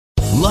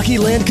Lucky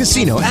Land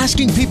Casino,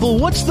 asking people,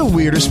 what's the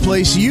weirdest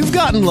place you've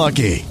gotten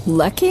lucky?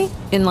 Lucky?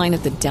 In line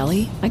at the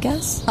deli, I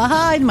guess?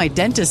 Aha, in my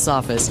dentist's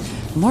office.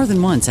 More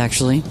than once,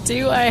 actually.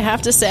 Do I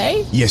have to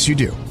say? Yes, you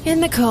do. In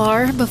the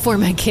car before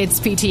my kids'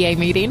 PTA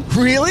meeting.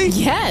 Really?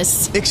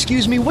 Yes.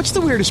 Excuse me, what's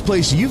the weirdest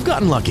place you've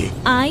gotten lucky?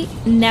 I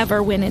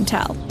never win and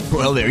tell.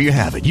 Well, there you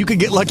have it. You can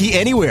get lucky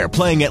anywhere,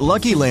 playing at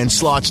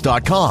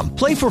LuckyLandSlots.com.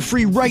 Play for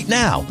free right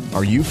now.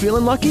 Are you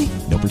feeling lucky?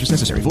 No purchase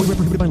necessary. Void where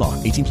prohibited by law.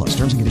 18 plus.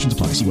 Terms and conditions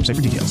apply. See website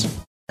for details.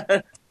 Oh,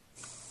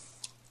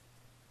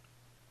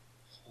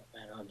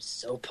 man, I'm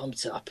so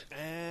pumped up.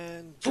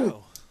 And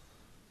go.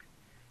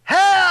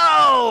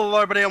 Hello,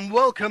 everybody, and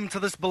welcome to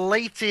this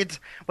belated...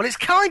 Well, it's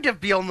kind of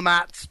Beyond the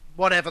Mats,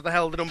 whatever the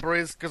hell the number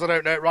is, because I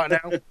don't know it right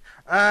now.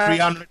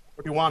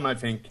 341, I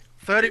think.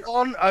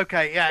 31?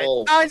 Okay, yeah.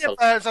 Oh, It's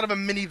kind of sort of a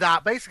mini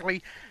that.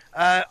 Basically,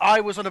 I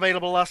was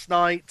unavailable last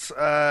night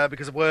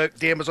because of work.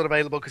 DM was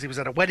unavailable because he was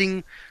at a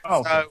wedding.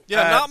 Oh. So,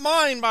 Yeah, not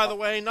mine, by the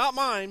way. Not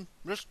mine.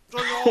 Just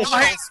so you all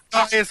know.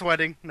 not his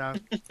wedding, no.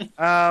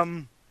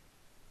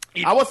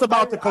 I was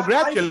about to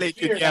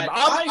congratulate you, Jim.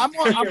 I'm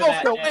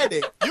off the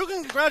wedding. You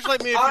can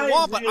congratulate me if you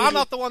want, but I'm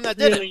not the one that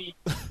did it.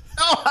 No,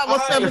 I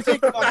was 17.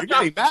 You're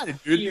getting mad,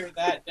 dude. Here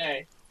that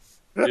day.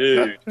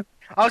 Dude.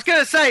 I was going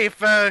to say, if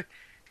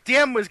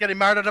DM was getting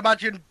married, I'd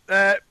imagine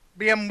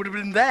BM would have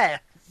been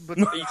there. But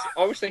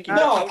I was thinking...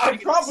 No, I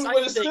probably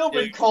would have still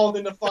been called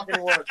into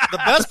fucking work. The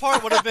best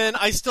part would have been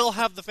I still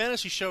have the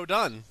fantasy show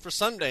done for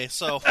Sunday,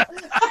 so...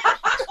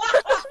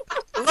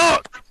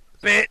 Look,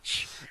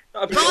 bitch!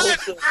 That'd be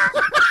awesome.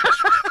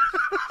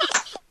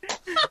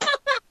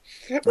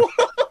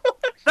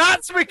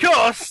 That's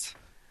because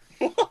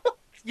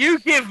you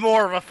give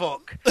more of a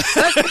fuck.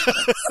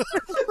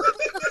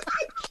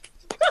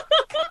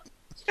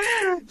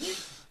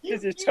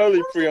 This is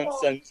totally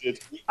pre-uncensored.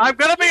 I'm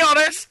going to be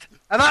honest,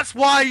 and that's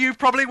why you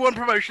probably won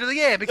Promotion of the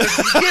Year, because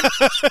you give...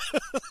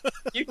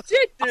 You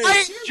did,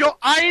 dude.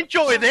 I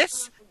enjoy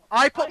this.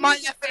 I put my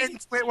effort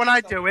into it when I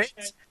do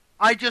it.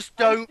 I just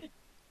don't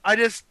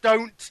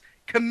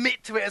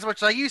commit to it as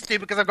much as I used to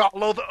because I've got a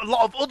lot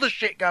of other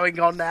shit going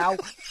on now.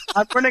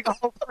 I'm running a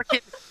whole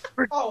freaking...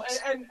 Oh,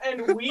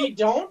 and we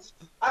don't?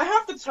 I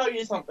have to tell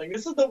you something.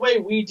 This is the way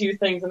we do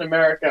things in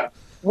America.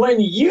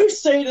 When you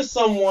say to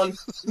someone,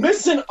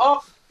 listen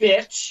up,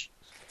 bitch,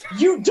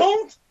 you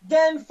don't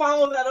then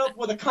follow that up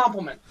with a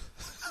compliment.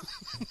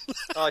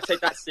 Oh, I take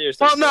that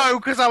seriously. Well, no,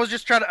 because I was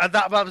just trying to...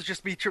 that was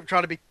just me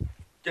trying to be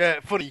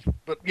funny,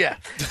 but yeah.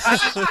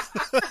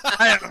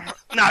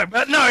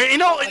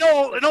 In all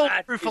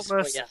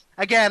truthfulness,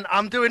 again,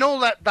 I'm doing all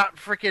that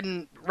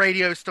freaking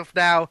radio stuff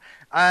now.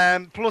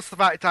 Plus the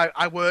fact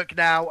I work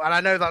now, and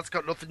I know that's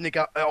got nothing to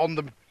go on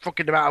the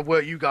fucking amount of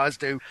work you guys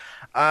do.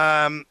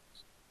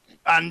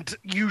 And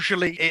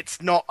usually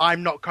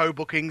I'm not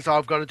co-booking, so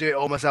I've got to do it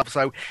all myself.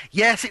 So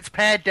yes, it's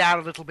pared down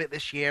a little bit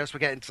this year as we're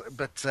getting to,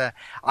 but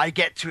I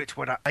get to it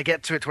when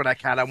I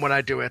can, and when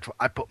I do it,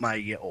 I put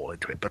my all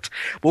into it. But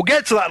we'll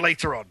get to that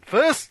later on.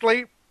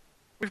 Firstly,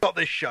 we've got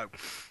this show,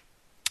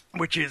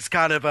 which is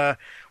kind of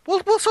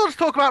we'll sort of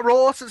talk about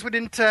Raw since we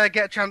didn't get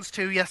a chance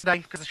to yesterday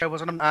because the show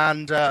wasn't on,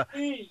 and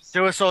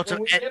do a sort of.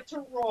 When we get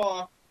to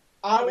Raw,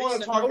 I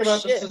want to talk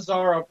about the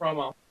Cesaro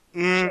promo.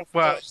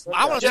 Well,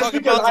 I want to talk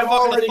because about the I've fucking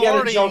already got a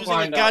authority joke using a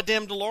lined up.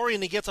 goddamn DeLorean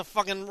to get a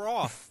fucking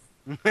Raw.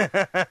 I've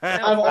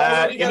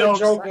already got a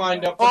joke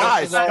lined up for the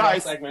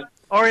Cesaro segment.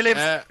 Or he lives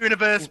in a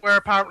universe where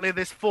apparently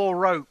there's 4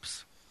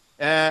 ropes.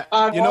 I've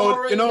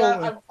already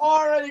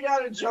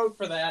got a joke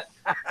for that.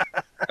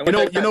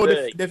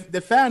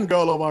 the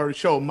fangirl of our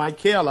show,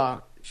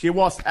 Michaela, she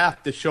was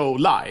at the show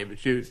live.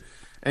 She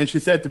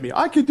said to me,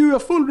 I could do a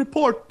full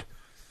report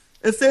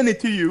and send it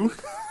to you.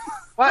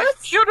 Well,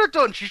 she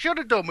should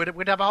have done.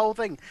 We'd have a whole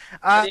thing.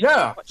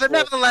 Yeah. But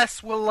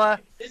nevertheless, we'll...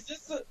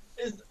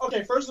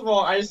 Okay, first of all,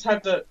 I just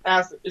have to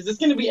ask, is this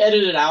going to be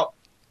edited out?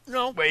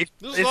 No. Wait.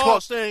 This is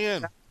all staying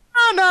in.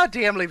 Oh, no,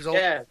 DM leaves all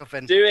stuff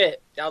in. Do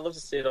it. I'd love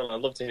to see it on.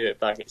 I'd love to hear it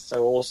back. It's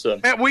so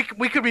awesome. Yeah, we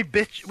could be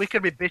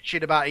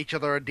bitching about each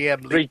other and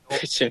DM leave.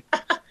 Bitching.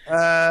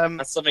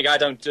 That's something I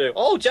don't do.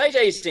 Oh,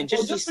 JJ's in.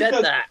 Just said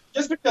that.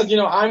 Just because,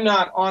 I'm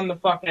not on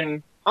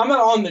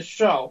the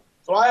show.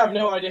 So I have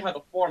no idea how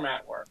the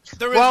format works.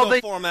 There is no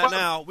format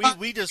now.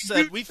 We just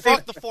said we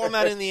fucked the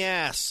format in the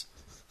ass.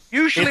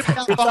 Usually it's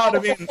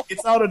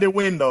out of the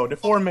window. The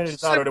format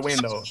is out of the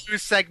window.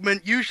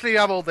 Segment. Usually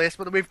have all this,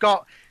 but we've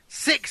got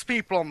 6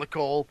 people on the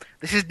call.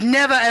 This is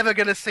never ever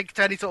going to sync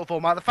to any sort of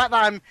format. The fact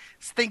that I'm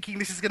thinking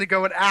this is going to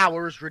go an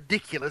hour is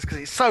ridiculous because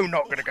it's so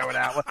not going to go an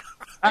hour.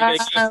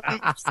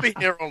 Be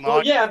here all night.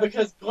 Well, yeah,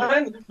 because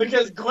Glenn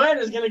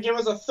is going to give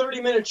us a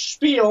 30-minute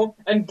spiel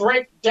and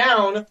break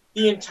down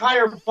the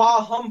entire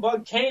Bah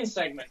Humbug Kane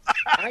segment.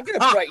 I ain't going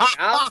to break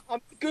down. I'm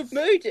in a good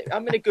mood.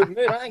 I'm in a good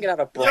mood. I ain't going to have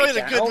a breakdown. You're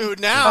in a good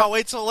mood now.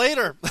 Wait till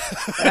later.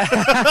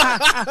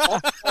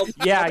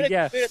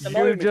 Yeah.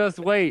 You just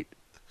wait.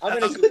 I'm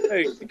in a good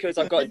mood because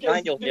I've got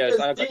Daniel here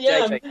and I've got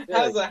JJ. DM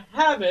has a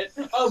habit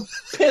of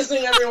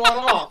pissing everyone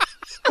off.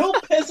 He'll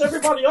piss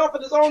everybody off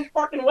at his own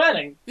fucking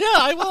wedding. Yeah,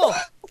 I will.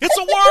 It's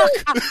a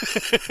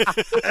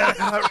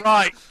work.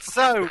 Right,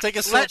 so Take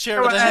a slow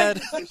chair to the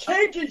head. The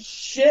cake is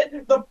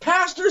shit. The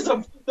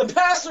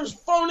pastor's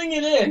phoning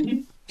it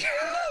in.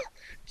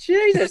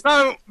 Jesus.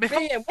 So before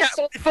Man,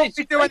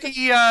 we do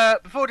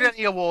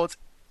any awards,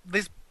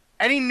 there's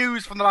any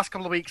news from the last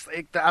couple of weeks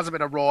that hasn't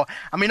been a Raw.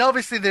 I mean,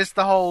 obviously there's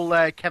the whole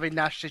Kevin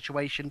Nash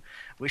situation,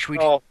 which we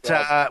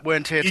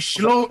weren't here. He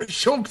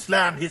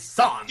chokeslammed his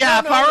son. Yeah,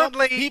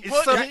 apparently he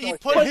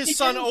put his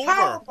son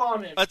over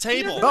a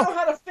table. He doesn't know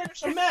how to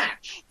finish a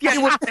match.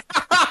 Yeah.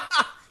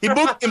 He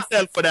booked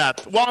himself for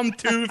that. 1,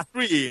 2,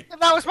 3.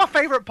 That was my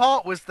favourite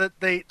part. Was that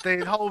the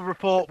whole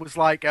report was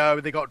like, oh,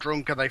 they got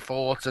drunk and they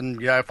fought,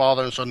 and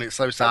father and son. It's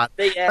so sad.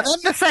 And then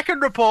the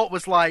second report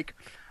was like,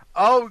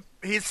 oh,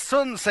 his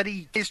son said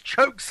his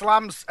choke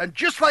slams, and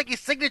just like his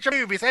signature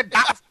move, his head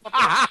bounced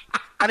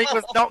and he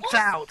was knocked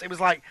out. It was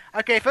like,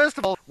 okay, first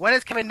of all, when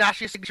has Kevin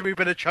Nash's signature move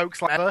been a choke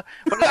slam ever?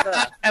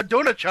 I've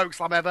done a choke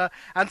slam ever,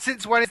 and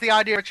since when is the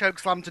idea of a choke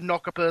slam to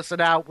knock a person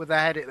out with their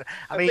head?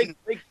 I mean,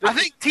 I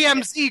think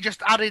TMZ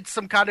just added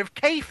some kind of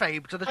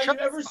kayfabe to the choke.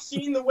 Have you ever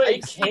seen the way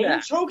Kane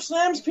choke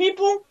slams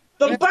people?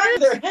 The back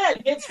of their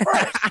head hits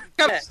first.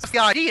 That's the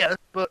idea,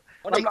 but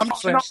I'm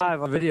not.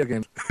 On video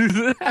games.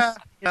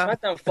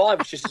 SmackDown 5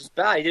 was just as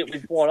bad. He did it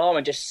with one arm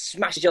and just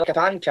smashes you like a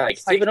pancake.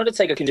 Even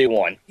Undertaker can do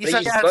one.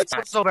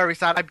 It's all very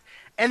sad.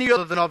 Any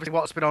other than obviously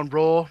what's been on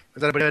Raw?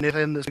 Has anybody heard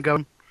anything that's been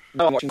going?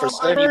 No, I'm watching for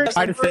I heard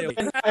that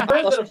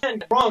a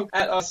fan drunk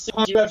at a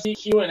UFC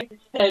Q&A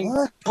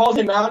and called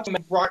him out to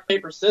make rock,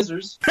 paper,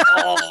 scissors.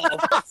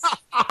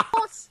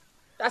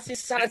 That's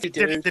insanity,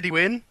 dude. Did he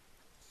win?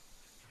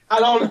 I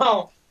don't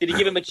know. Did he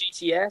give him a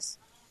GTS?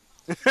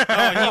 No,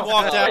 he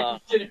walked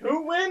out. Did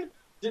who win?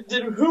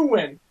 Did who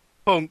win?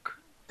 Punk.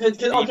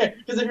 Because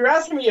if you're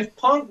asking me if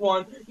Punk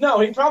won, no,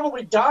 he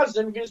probably dodged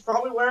him because he's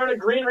probably wearing a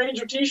Green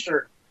Ranger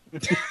t-shirt.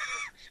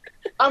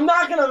 I'm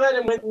not going to let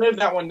him live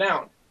that one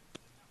down.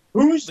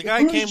 The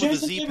guy came with a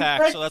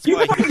Z-Pack, so that's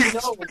why he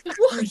know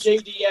who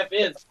JDF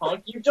is,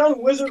 Punk. You've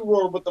done Wizard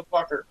World with the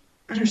fucker.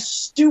 You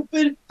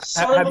stupid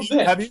son of a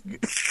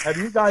bitch. Have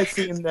you guys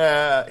seen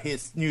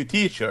his new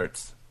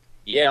t-shirts?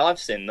 Yeah, I've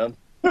seen them.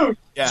 Who?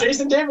 Yeah.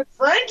 Jason David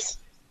Franks?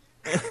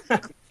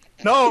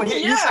 No,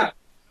 Yeah.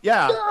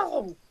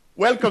 No!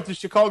 Welcome to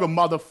Chicago,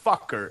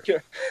 motherfucker.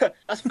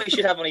 That's what he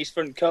should have on his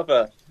front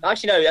cover.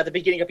 Actually, no, at the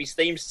beginning of his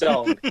theme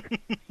song.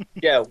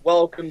 Yeah,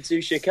 welcome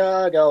to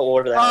Chicago,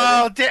 or whatever.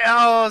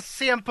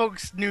 CM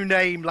Punk's new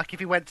name, like if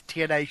he went to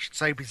TNA, should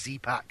say be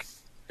Z-Pack.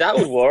 That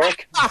would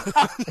work.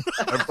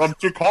 I'm from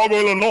Chicago,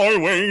 Illinois,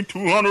 weighing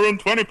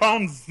 220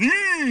 pounds,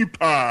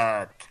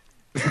 Z-Pack.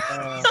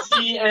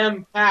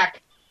 CM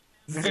Pack.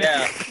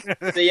 Yeah,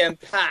 CM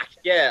Pack.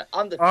 Yeah,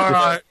 I'm the. All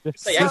right.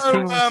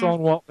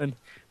 So,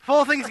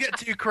 before things get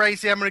too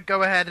crazy, I'm going to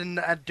go ahead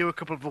and do a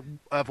couple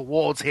of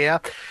awards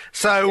here.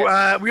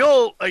 So we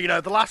all,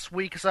 the last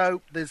week or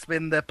so,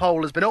 the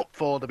poll has been up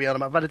for the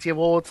Beyond Vanity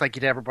Awards. Thank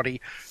you to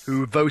everybody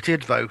who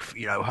voted, both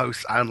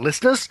hosts and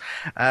listeners.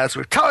 So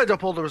we've tallied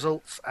up all the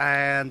results,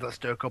 and let's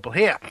do a couple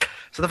here.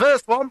 So the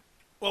first one.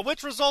 Well,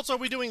 which results are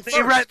we doing first?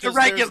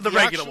 The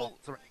regular one.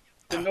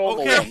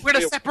 Okay, we're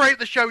going to separate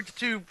the show into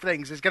two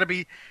things. There's going to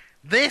be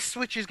this,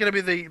 which is going to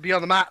be the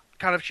Beyond the Mat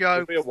kind of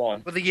show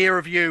with the year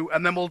review,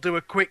 and then we'll do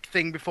a quick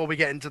thing before we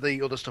get into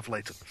the other stuff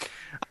later.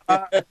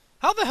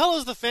 How the hell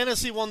is the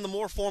fantasy one the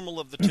more formal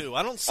of the two?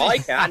 I don't see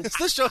that.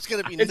 This show's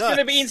going to be nuts. It's going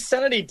to be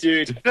insanity,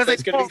 dude.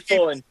 It's going to be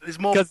fun.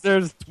 Because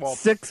there's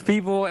 6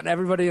 people and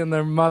everybody and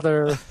their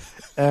mother.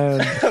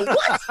 And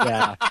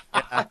yeah.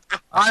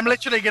 I'm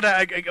literally going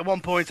to, at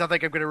one point, I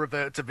think I'm going to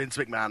revert to Vince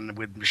McMahon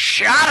with,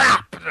 shut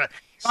up!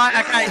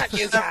 Right,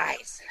 okay. You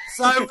guys.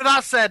 So, with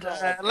that said,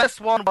 last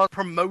one was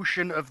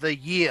promotion of the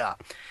year.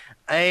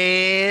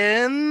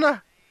 And,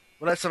 well,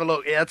 let's have a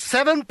look. It had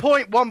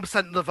 7.1%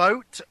 of the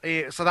vote,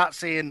 so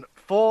that's in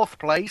 4th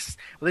place.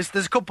 Well,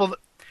 there's a couple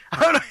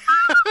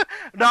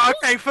No,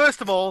 okay,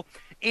 first of all,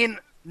 in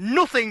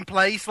nothing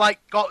place,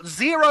 got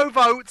 0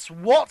 votes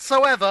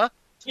whatsoever.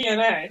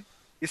 TNA.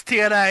 It's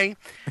TNA.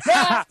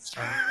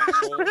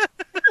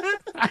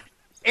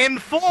 In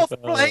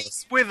 4th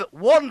place with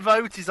 1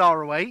 vote is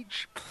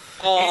ROH.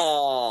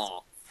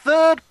 Oh.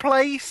 3rd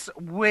place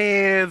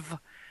with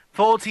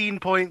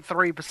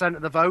 14.3%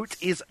 of the vote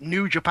is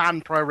New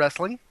Japan Pro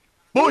Wrestling.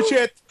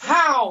 Bullshit!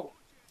 How?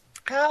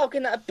 How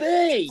can that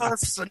be?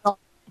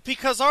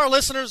 Because our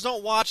listeners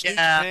don't watch New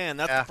Japan.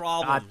 That's the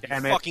problem. God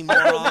damn it. Fucking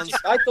morons.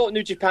 I thought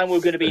New Japan were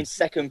going to be in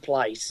 2nd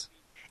place.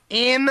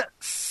 In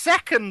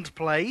 2nd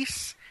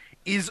place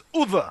is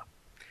Other.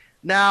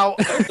 Now,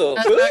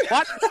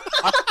 What?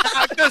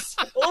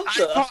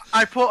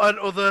 I put an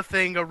Other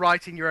thing, a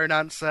write in your own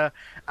answer,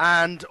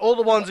 and all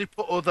the ones who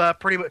put Other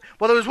pretty much...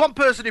 Well, there was one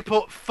person who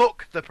put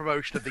fuck the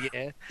promotion of the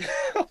year.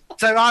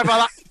 So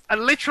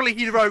and literally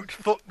he wrote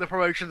fuck the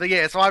promotion of the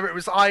year. So either it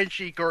was Iron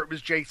Sheik or it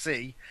was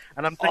JC.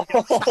 and I'm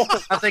thinking,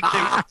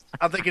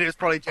 I'm thinking it was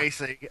probably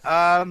JC.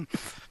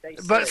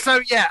 But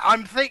so yeah,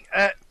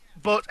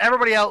 but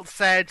everybody else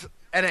said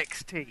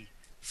NXT,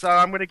 so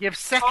I'm going to give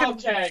second.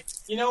 Okay,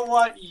 you know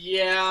what?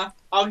 Yeah,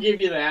 I'll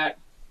give you that.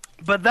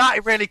 But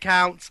that really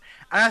counts.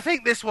 And I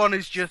think this one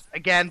is just,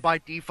 again, by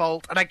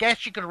default. And I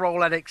guess you could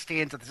roll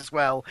NXT into this as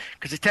well,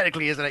 because it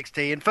technically is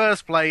NXT. In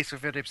first place,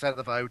 with 50% of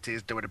the vote,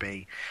 is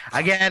WWE.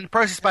 Again,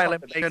 process by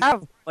elimination.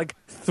 Have like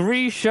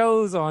 3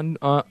 shows on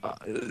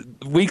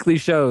weekly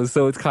shows,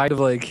 so it's kind of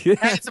like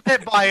it's a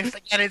bit biased.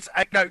 Again, it's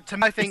to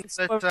my thing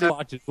that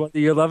watches, whether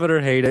you love it or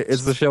hate it,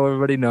 it's the show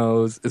everybody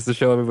knows. It's the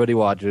show everybody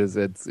watches.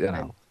 It's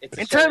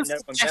in terms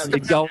of you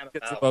don't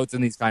get the votes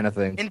in these kind of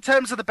things. In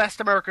terms of the best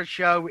American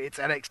show, it's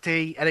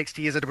NXT.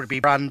 NXT is a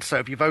WWE brand,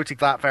 so if you're voting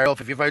for that, fair enough.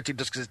 If you're voting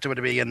just because it's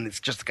WWE and it's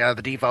just kind of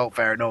the default,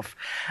 fair enough.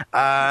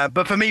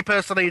 But for me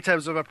personally, in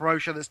terms of a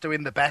promotion that's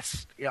doing the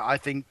best, I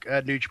think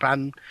New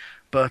Japan.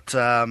 But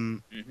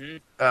NXT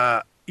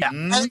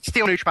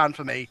or New Japan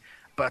for me.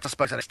 But I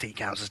suppose NXT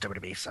counts as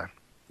WWE, so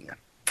yeah.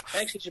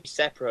 NXT should be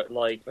separate,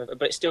 but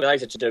it's still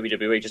related to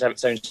WWE. Just have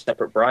its own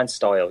separate brand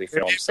style. If you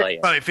know what I'm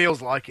saying. Well, it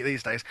feels like it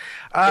these days.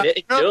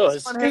 It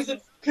does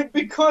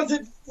because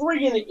it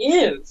friggin'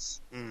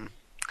 is.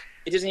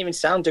 It doesn't even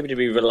sound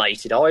WWE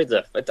related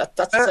either.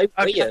 That's so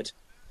weird.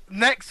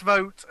 Next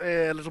vote,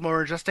 a little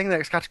more interesting. The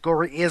next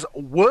category is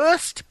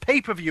worst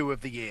pay-per-view of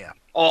the year.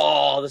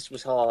 Oh, this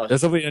was hard.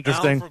 This will be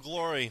interesting. Bound for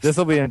Glory. This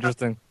will be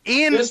interesting.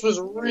 Ian, this was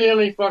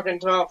really fucking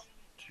tough.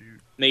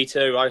 Me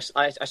too. I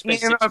spent 6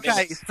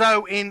 minutes.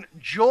 So in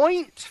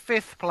joint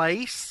 5th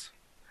place.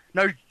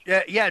 Joint.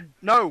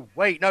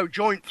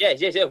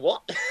 Yeah,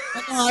 what?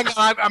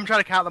 I'm trying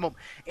to count them up.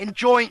 In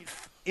joint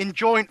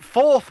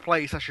 4th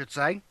place, I should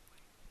say.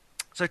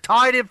 So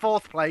tied in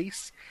 4th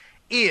place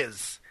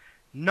is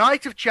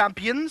Night of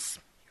Champions,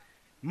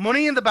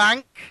 Money in the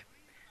Bank,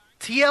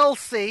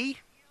 TLC,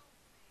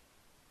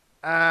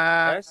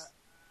 and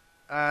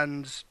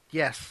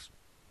yes,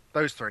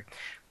 those 3.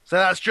 So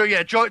that's true.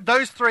 Yeah,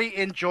 those 3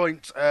 in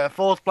joint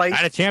 4th place.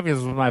 Night of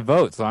Champions was my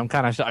vote, so I'm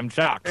I'm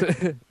shocked.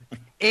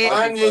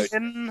 Mine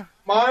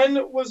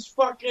was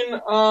fucking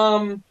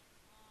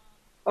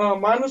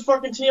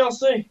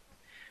TLC.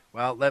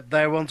 Well,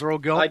 their ones are all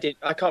gone.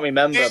 I can't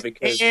remember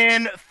because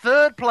in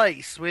 3rd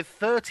place with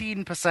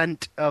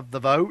 13% of the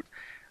vote.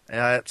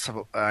 Hang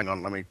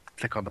on, let me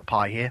click on the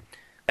pie here.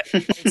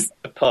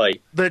 The pie.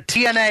 The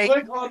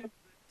TNA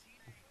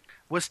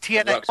was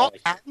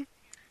TNA.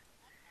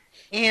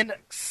 In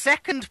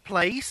 2nd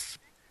place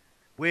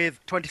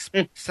with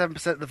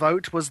 27% of the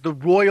vote was the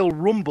Royal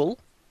Rumble.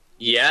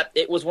 Yeah,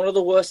 it was one of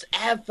the worst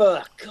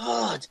ever.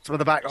 God. Some of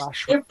the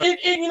backlash.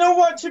 You know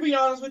what? To be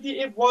honest with you,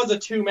 it was a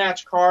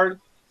 2-match card.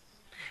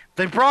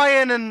 The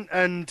Bryan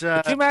and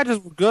the 2 matches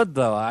were good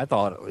though. I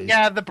thought at least.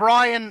 Yeah, the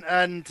Bryan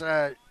and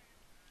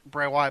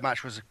Bray Wyatt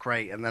match was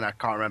great, and then I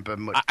can't remember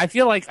much. I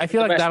feel like that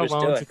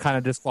alone should kind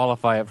of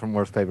disqualify it from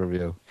worst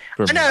pay-per-view.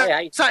 I know.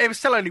 It was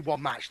still only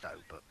 1 match though,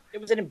 but it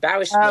was an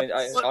embarrassment.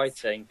 I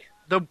think.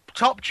 The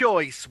top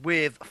choice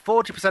with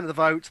 40% of the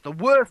vote, the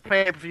worst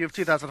pay-per-view of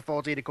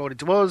 2014 according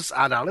to us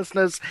and our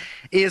listeners,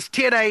 is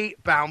TNA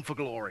Bound for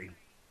Glory.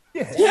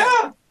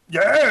 Yeah.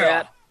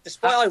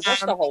 Despite I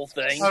watched the whole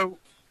thing. So,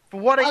 for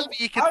whatever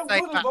you can say,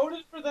 I would have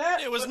voted for that.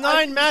 It was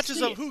 9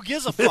 matches of who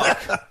gives a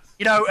fuck.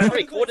 I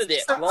recorded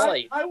it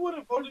live. I would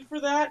have voted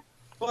for that,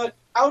 but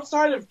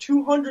outside of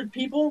 200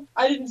 people,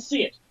 I didn't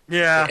see it.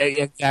 Yeah,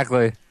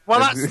 exactly.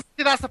 Well,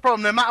 that's the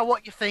problem. No matter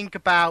what you think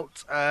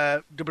about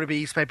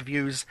WWE's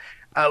pay-per-views,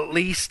 at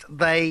least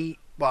they...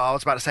 Well, I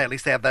was about to say at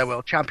least they had their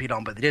world champion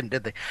on, but they didn't,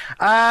 did they?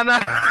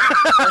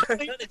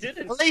 They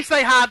didn't. At least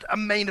they had a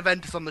main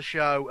eventers on the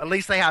show. At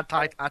least they had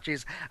tight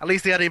matches. At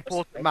least they had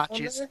important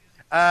matches.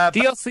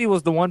 DLC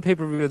was the one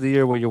pay-per-view of the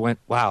year where you went,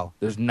 wow,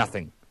 there's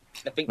nothing.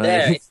 I think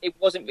it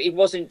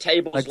wasn't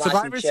tables, like lads,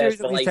 Survivor and Series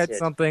chairs at least related. had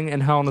something,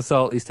 and Hell in a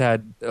Cell at least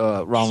had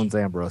Rollins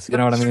Ambrose. You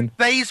know what I mean?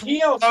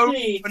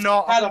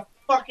 TLC had a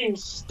fucking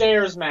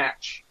stairs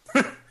match.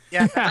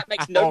 Yeah, that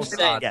makes no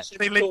sense. Yeah.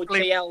 They called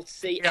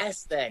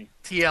TLCS then.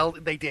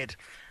 They did.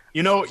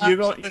 You know,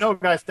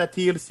 guys, that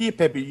TLC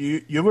paper,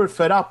 you were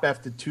fed up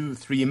after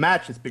 2-3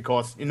 matches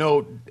because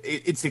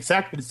it's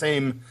exactly the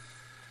same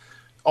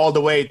all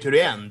the way to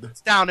the end. It's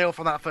downhill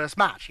from that first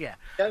match. Yeah.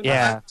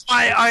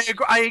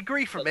 I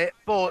agree from it,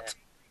 but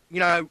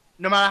no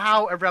matter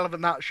how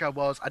irrelevant that show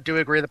was, I do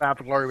agree that Bound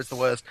for Glory was the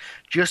worst,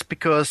 just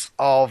because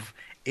of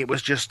it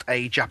was just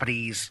a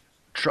Japanese.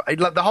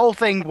 The whole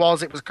thing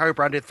was it was a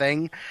co-branded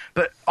thing,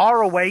 but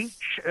ROH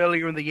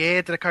earlier in the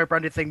year did a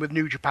co-branded thing with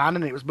New Japan,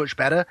 and it was much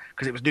better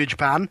because it was New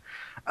Japan.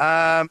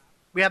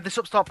 We had this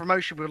upstart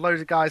promotion with loads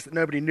of guys that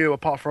nobody knew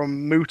apart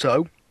from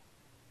Muto,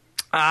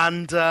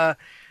 and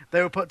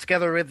they were put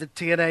together with the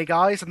TNA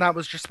guys, and that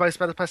was just supposed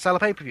to sell a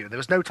pay-per-view. There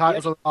was no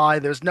titles on the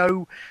line, there was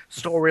no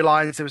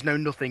storylines, there was no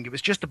nothing. It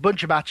was just a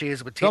bunch of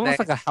matches with TNA. It's almost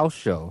like a house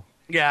show.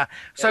 Yeah,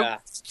 so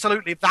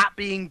absolutely, that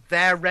being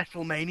their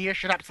WrestleMania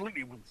should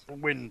absolutely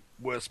win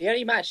worst. The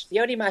only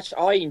match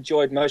I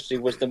enjoyed mostly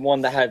was the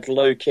one that had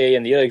Low Key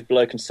and the other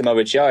bloke and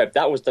Samoa Joe.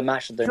 That was the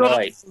match of the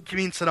night. You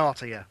mean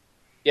Sonata? Yeah.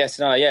 Yes,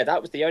 no, yeah,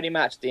 that was the only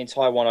match, the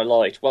entire one I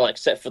liked. Well,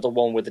 except for the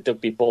one with the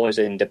Dugby Boys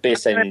and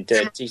Abyss and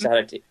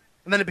T-Sanity.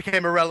 And then it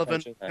became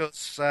irrelevant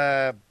because...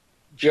 I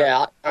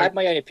had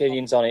my own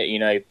opinions on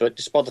it, but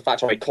despite the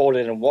fact I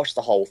recorded and watched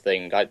the whole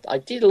thing, I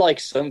did like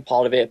some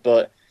part of it,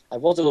 but I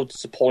was a little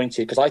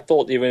disappointed because I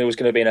thought the arena was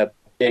going to be in a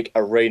big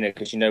arena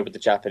because, with the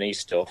Japanese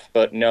stuff.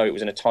 But no, it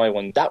was in a tiny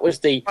one. That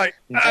was the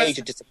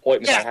major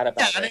disappointment I had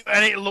about it.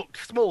 And it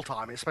looked small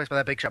time. It's supposed to be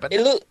that big show. But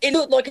it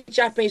looked like a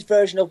Japanese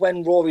version of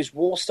when Rory's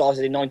War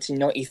started in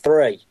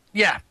 1993.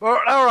 Yeah.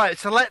 All right.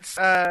 So let's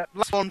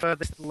one for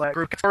this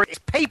group. It's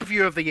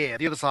pay-per-view of the year.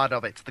 The other side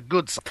of it, the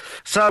good side.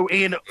 So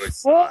in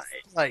fourth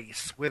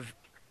place with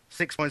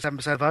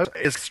 6.7% vote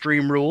is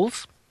Extreme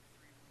Rules.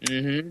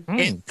 Kind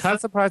of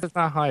surprised it's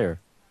not higher.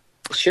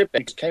 It should have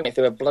been. It came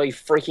through a bloody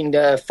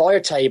freaking fire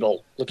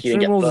table.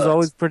 Extreme Rules is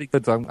always pretty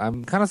good, so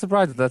I'm kind of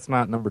surprised that's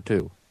not number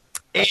 2.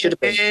 It should have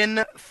been.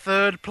 In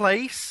third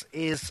place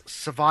is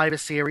Survivor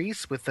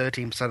Series with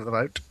 13% of the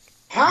vote.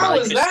 How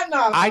is that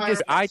not?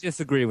 I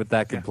disagree with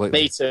that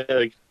completely. Me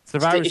too.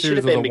 Survivor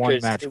Series was a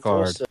one-match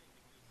card.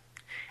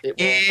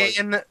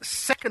 In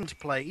second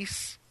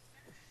place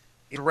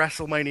is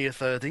WrestleMania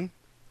 30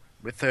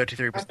 with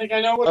 33%. I think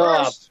I know what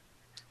first.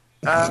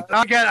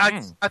 Again,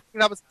 I think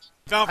that was...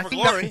 Found for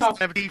glory.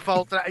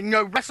 Default.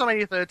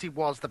 WrestleMania 30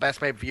 was the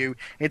best pay-per-view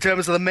in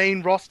terms of the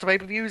main roster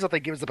pay-per-views. I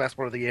think it was the best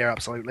one of the year.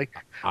 Absolutely,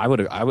 I would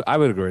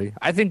agree.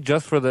 I think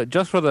just for the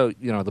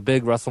the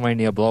big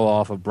WrestleMania blow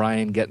off of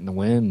Bryan getting the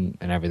win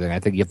and everything. I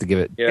think you have to give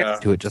it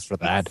to it just for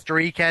that.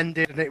 Streak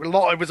ended, and it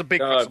was a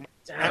big. And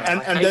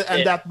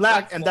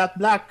that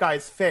black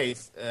guy's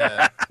face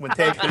when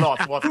taking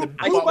loss was the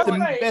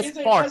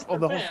best part of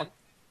the whole.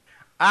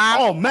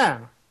 Oh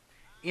man.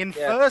 In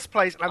first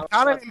place, I'm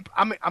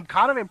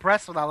kind of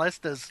impressed with our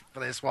listers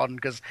for this one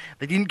because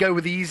they didn't go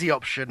with the easy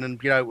option,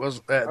 and it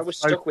was I was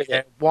stuck with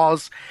it.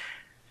 Was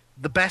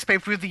the best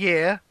pay-per-view of the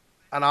year,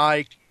 and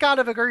I kind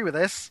of agree with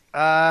this.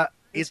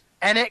 Is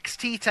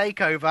NXT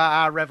Takeover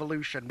Our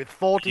Revolution with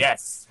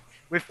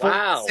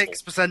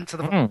 46% of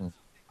the vote.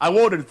 I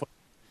voted for.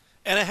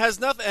 And it has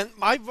nothing. And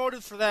I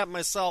voted for that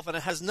myself, and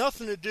it has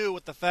nothing to do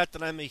with the fact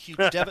that I'm a huge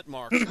debit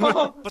mark.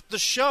 But the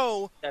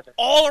show,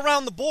 all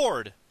around the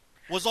board,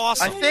 was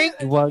awesome. I think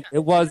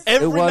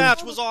every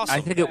match was awesome. I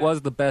think it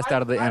was the best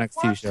out of the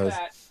NXT shows.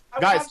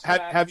 Guys,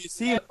 have you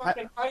seen?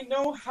 I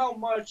know how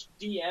much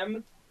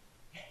DM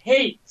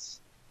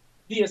hates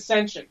the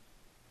Ascension.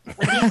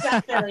 When he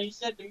sat there and he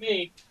said to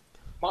me,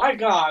 "My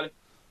God,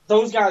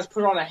 those guys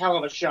put on a hell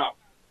of a show."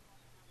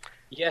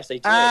 Yes, they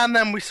did. And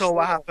then we saw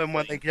what happened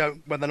when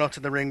they're not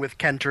in the ring with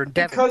Kenta and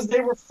Devin. Because they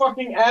were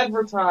fucking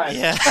advertised.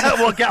 Yeah.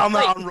 We'll get on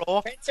that on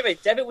Raw. Kenta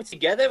and Devin were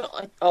together?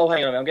 Oh,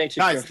 hang on, I'm getting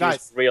too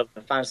confused. Real the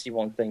fancy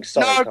one thing.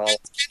 Sorry, Carl.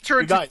 Kenta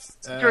and Devin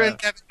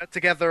are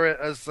together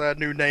as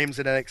new names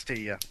in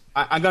NXT. Yeah.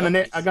 I'm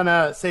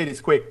gonna say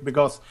this quick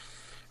because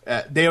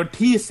they are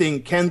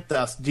teasing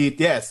Kenta's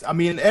GTS. I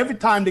mean, every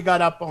time they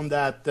got up on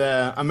that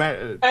and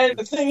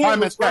the thing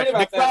is,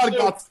 the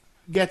crowd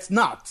gets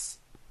nuts.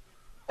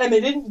 And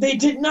they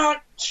did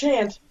not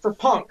chant for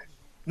Punk.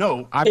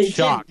 No, I'm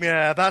shocked.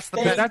 Yeah, that's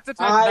the type of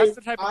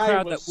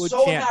crowd that would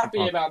so chant. I was so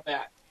happy about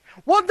that.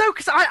 Well, no,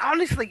 because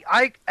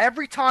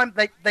every time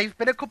they've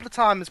been a couple of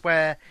times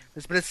where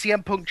there's been a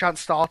CM Punk chant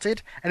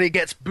started and it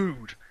gets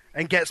booed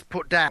and gets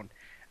put down.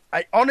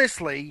 The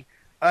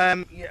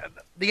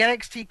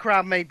NXT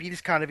crowd may be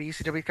this kind of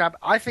ECW crowd.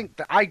 I think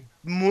that I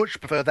much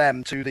prefer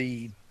them to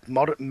the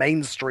modern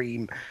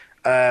mainstream.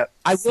 I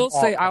will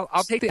say I'll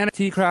take the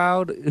NXT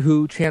crowd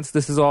who chants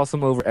 "This is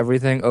awesome" over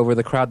everything over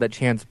the crowd that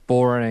chants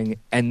 "boring"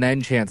 and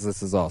then chants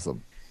 "This is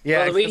awesome."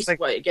 Yeah, well, the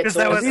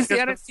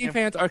NXT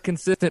fans are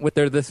consistent with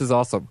their "This is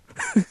awesome."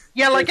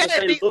 Yeah, like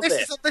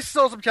this is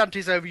awesome chant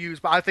is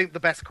overused, but I think the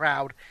best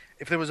crowd,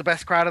 if there was a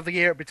best crowd of the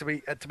year, it'd be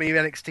to me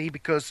NXT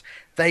because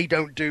they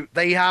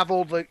have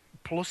all the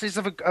pluses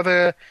of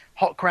a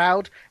hot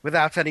crowd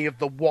without any of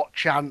the what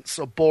chants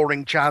or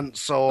boring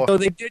chants or. So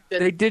they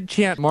did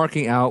chant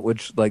 "marking out,"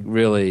 which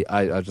really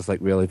I was just like,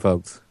 really,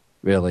 folks,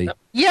 really.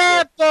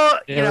 Yeah,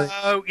 but really?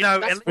 At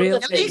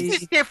least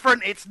it's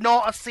different. It's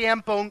not a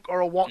CM Punk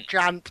or a what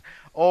chant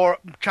or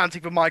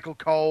chanting for Michael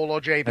Cole or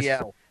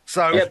JBL.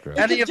 So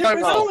any of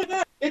those.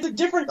 It's a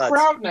different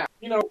crowd now.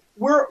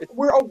 We're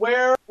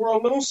aware. We're a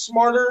little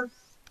smarter.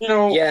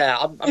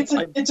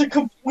 It's a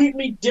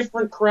completely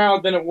different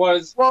crowd than it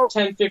was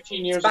 10,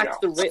 15 years ago.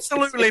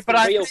 Absolutely, but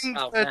I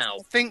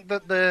think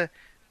that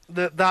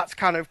that's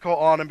kind of caught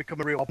on and become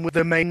a real problem with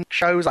the main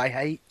shows.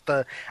 I've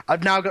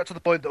now got to the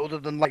point that other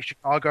than like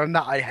Chicago and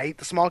that, I hate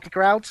the smarky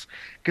crowds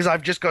because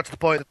I've just got to the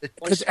point that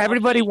because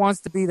everybody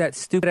wants to be that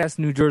stupid ass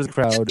New Jersey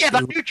crowd. Yeah,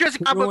 that New Jersey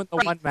crowd ruined the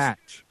one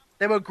match.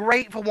 They were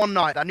great for one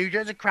night. That New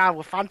Jersey crowd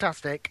were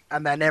fantastic,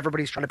 and then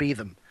everybody's trying to be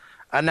them,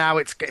 and now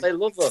it's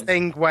this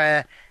thing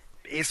where.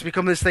 It's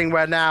become this thing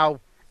where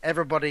now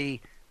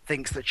everybody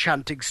thinks that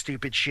chanting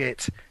stupid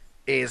shit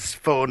is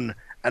fun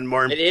and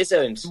more. It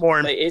isn't.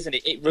 It isn't.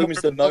 It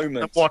ruins the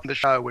moment. Watching the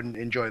show and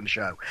enjoying the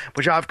show,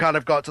 which I've kind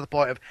of got to the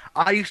point of.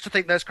 I used to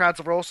think those crowds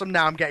are awesome.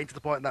 Now I'm getting to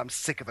the point that I'm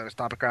sick of those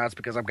type of crowds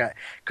because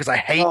I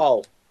hate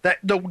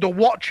the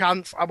what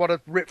chance I want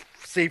to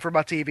see from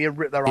my TV and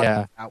rip their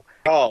eyes out.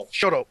 Oh,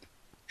 shut up,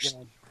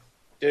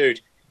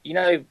 dude! You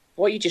know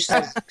what you just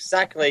said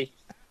exactly.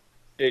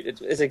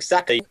 Dude, it's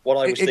exactly what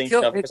I was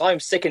thinking of because I'm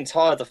sick and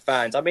tired of the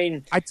fans. I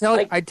mean, I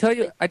tell you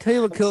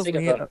what kills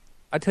me.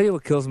 I tell you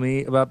what kills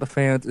me about the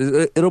fans.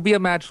 It'll be a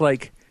match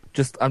like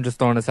I'm just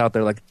throwing this out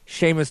there, like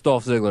Sheamus,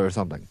 Dolph Ziggler or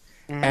something,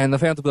 and the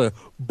fans will be like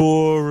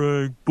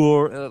boring,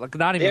 like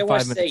not even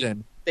 5 minutes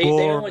in. They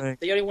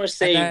only want to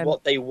say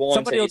what they want.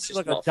 Somebody will do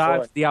like a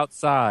dive to the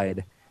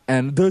outside.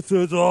 And this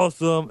is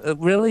awesome.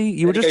 Really?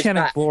 You were just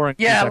chanting boring.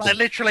 Yeah, like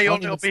literally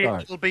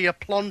it'll be a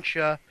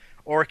plancher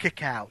or a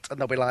kick out, and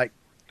they'll be like,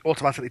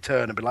 automatically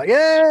turn and be like,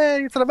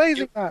 "Yay, it's an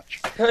amazing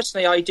match."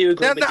 Personally, I do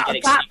agree with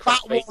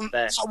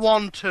that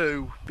one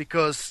too,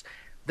 because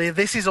the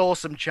 "This is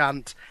awesome"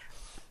 chant.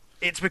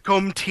 It's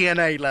become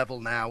TNA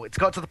level now. It's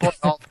got to the point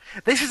of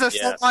this is a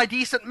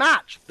semi-decent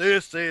match.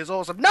 This is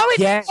awesome. No,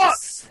 it's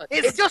not.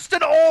 It's just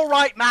an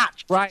all-right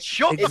match. Right?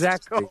 Shut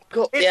exactly.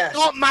 It's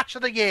not match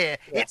of the year.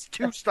 It's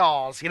 2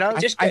 stars. You know,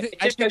 I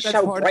think that's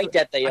how great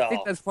that they are. I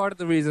think that's part of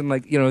the reason.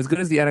 Like, as good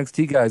as the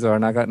NXT guys are,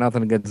 and I got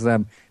nothing against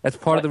them. That's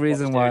part of the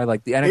reason why,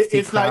 like, the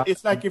NXT.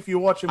 It's like if you're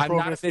watching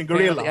Progress in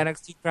Gorilla. The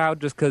NXT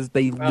crowd just because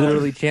they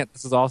literally chant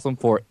 "This is awesome"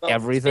 for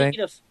everything.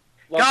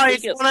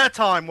 Guys, one at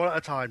a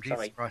time.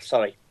 Jesus Christ.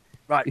 Sorry.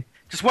 Right,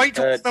 just wait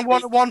till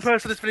one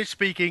person has finished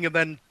speaking and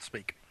then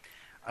speak.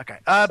 Okay,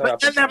 but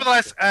then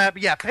nevertheless,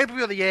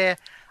 pay-per-view of the year.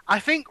 I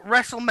think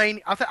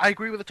WrestleMania. I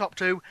agree with the top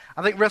 2.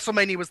 I think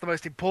WrestleMania was the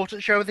most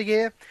important show of the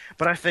year,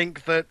 but I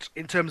think that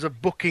in terms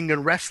of booking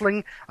and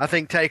wrestling, I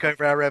think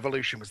TakeOver Our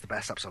Revolution was the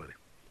best. Absolutely.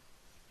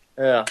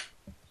 Yeah,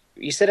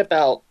 you said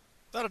about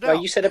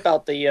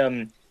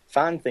the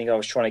fan thing I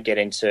was trying to get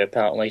into.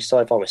 Apparently,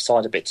 sorry if I was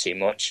silent a bit too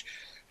much,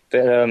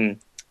 but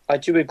I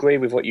do agree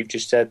with what you've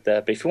just said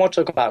there, but if you want to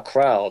talk about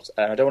crowds,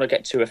 and I don't want to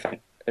get too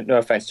no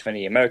offense to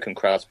any American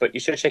crowds, but you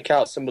should check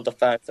out some of the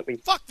fans that we...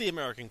 Fuck the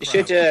American crowd.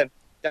 You should...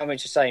 don't mean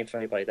to say for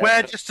anybody there.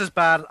 We're just as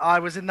bad. I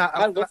was in that...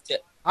 I loved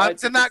it. I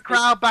was in that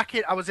crowd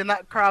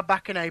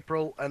back in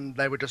April, and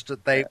they were just as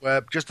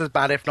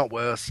bad, if not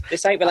worse.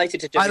 This ain't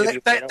related to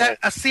WWE.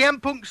 A CM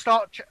Punk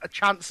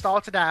chant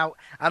started out,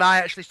 and I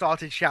actually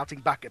started shouting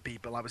back at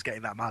people. I was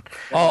getting that mad.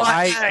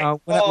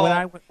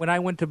 When I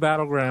went to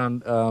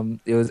Battleground,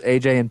 it was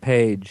AJ and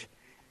Paige,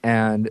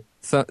 and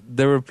so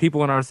there were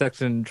people in our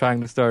section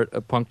trying to start a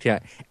Punk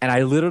chant, and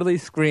I literally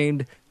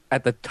screamed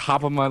at the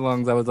top of my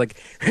lungs. I was like,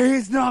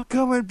 "He's not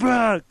coming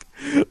back!"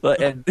 On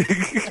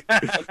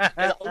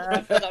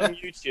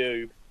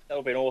YouTube, that would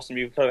have been awesome.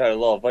 You could have had a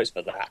lot of votes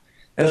for that.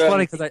 And it's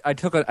funny because I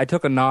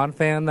took a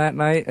non-fan that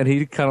night, and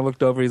he kind of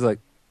looked over. He's like,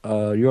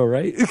 "You all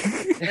right?"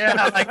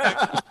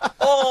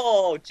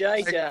 Oh,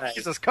 JJ,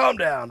 Jesus, calm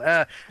down.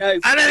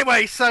 And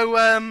anyway, so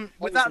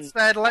with that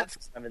said,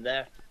 I'm in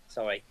there.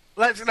 Sorry.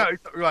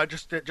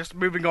 Just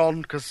moving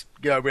on because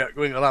we haven't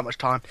got that much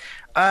time.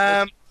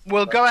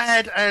 We'll go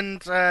ahead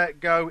and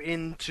go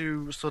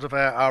into sort of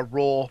our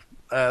Raw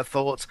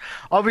thoughts.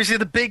 Obviously,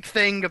 the big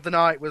thing of the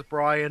night was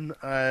Bryan,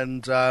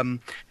 and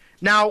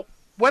now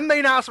when the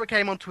announcement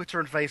came on Twitter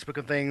and Facebook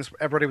and things,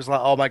 everybody was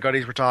like, "Oh my god,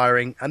 he's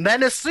retiring!" And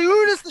then as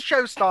soon as the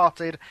show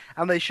started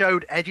and they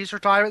showed Edge's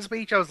retirement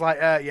speech, I was like,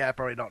 "Yeah,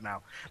 probably not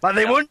now." Like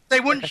they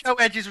wouldn't show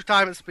Edge's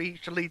retirement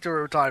speech to lead to a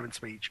retirement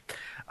speech,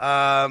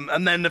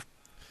 and then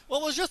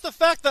Well, it was just the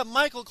fact that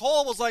Michael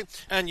Cole was like,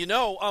 and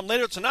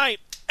later tonight,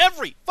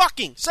 every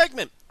fucking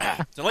segment.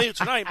 And later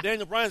tonight,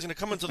 Daniel Bryan's going to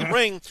come into the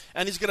ring,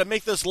 and he's going to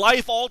make this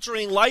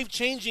life-altering,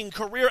 life-changing,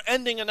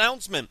 career-ending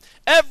announcement.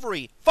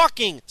 Every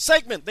fucking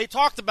segment, they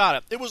talked about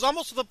it. It was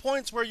almost to the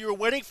points where you were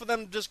waiting for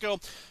them to just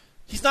go,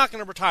 he's not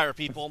going to retire,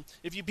 people.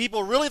 If you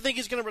people really think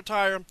he's going to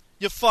retire,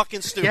 you're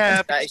fucking stupid.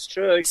 Yeah, that is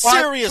true.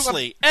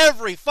 Seriously,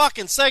 every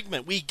fucking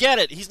segment, we get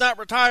it. He's not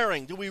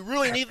retiring. Do we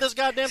really need this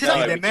goddamn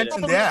thing? They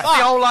mentioned that. The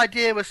whole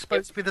idea was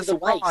supposed to be the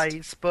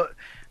surprise, but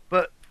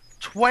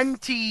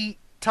 20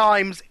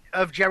 times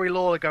of Jerry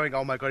Lawler going,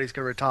 "Oh my god, he's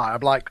going to retire."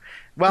 I'm like,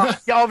 well,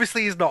 yeah,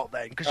 obviously he's not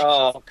then.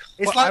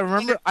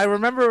 I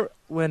remember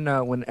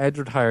when Edge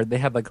retired, they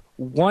had like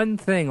one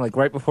thing like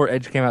right before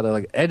Edge came out. They're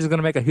like, "Edge is going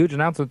to make a huge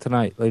announcement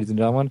tonight, ladies and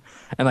gentlemen,"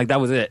 and like that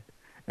was it.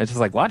 And it's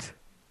just like, what?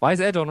 Why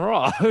is Edge on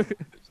Raw?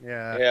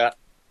 Yeah.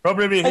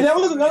 Probably. And that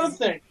was another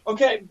thing.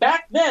 Okay,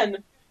 back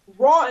then,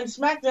 Raw and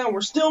SmackDown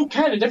were still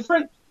kind of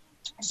different.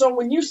 So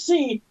when you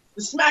see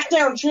the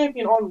SmackDown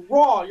champion on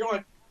Raw, you're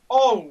like,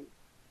 oh,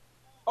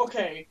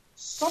 okay,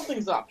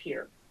 something's up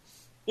here.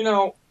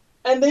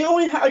 And they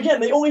only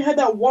had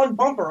that one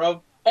bumper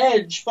of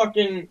Edge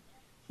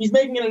he's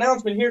making an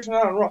announcement here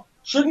tonight on Raw.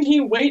 Shouldn't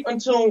he wait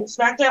until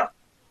SmackDown?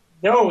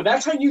 No,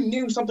 that's how you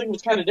knew something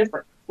was kind of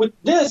different. With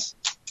this,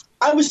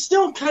 I was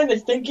still kind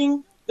of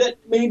thinking that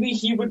maybe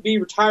he would be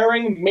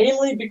retiring,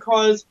 mainly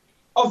because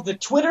of the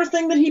Twitter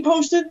thing that he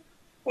posted,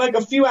 like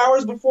a few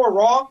hours before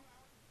Raw.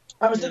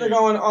 I was sitting there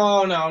going,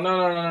 oh,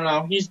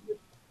 no.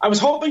 I was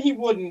hoping he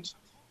wouldn't,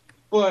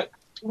 but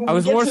when I we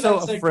was get more to so that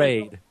segment-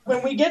 afraid.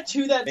 When we get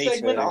to that Me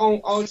segment,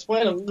 too. I'll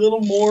explain a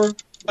little more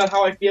about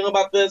how I feel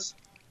about this.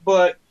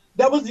 But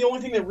that was the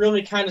only thing that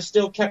really kind of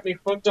still kept me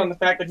hooked on the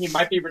fact that he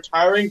might be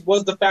retiring,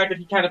 was the fact that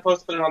he kind of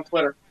posted it on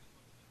Twitter.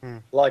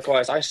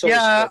 Likewise, I saw.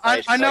 Yeah, his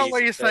page I know because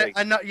what you're saying.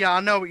 I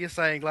know what you're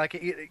saying. Like,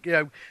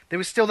 there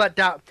was still that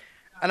doubt.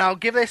 And I'll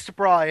give this to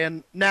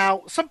Brian.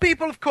 Now, some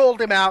people have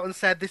called him out and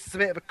said this is a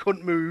bit of a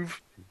cunt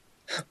move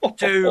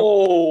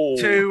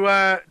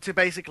to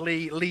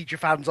basically lead your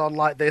fans on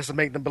like this and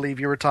make them believe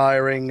you're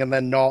retiring and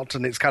then not,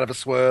 and it's kind of a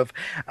swerve.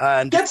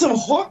 And Gets him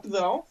hooked,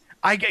 though.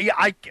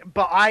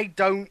 But I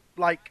don't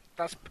like.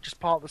 That's just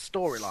part of the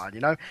storyline,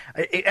 you know.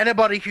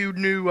 Anybody who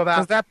knew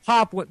about that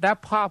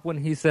pop when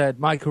he said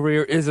my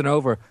career isn't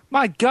over.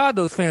 My God,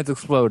 those fans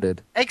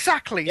exploded.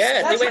 Exactly.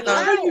 Yeah, That's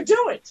how you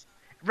do it.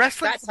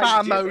 Wrestling's That's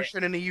how about you do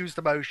emotion, and he used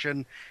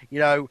emotion. You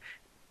know,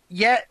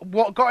 yet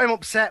what got him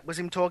upset was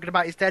him talking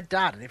about his dead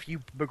dad. And if you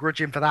begrudge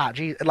him for that,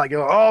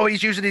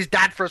 he's using his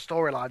dad for a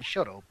storyline.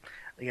 Shut up.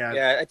 You know,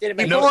 Yeah, it didn't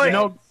make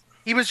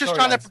he was just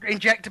trying to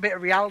inject a bit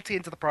of reality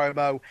into the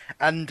promo,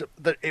 and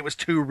that it was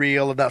too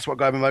real, and that's what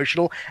got him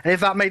emotional. And if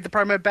that made the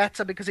promo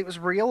better because it was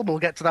real, and we'll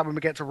get to that when we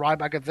get to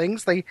Ryback and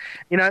things. At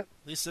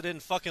least it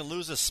didn't fucking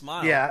lose his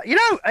smile. Yeah,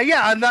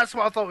 and that's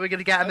what I thought we were going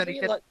to get. And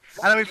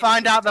then we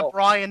find out that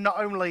Brian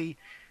not only.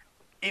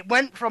 It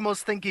went from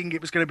us thinking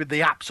it was going to be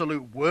the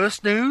absolute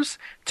worst news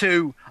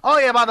to, oh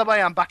yeah, by the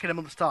way, I'm back in a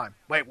month's time.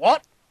 Wait,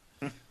 what?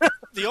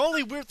 The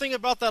only weird thing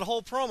about that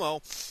whole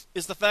promo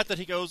is the fact that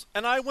he goes,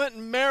 and I went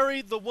and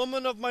married the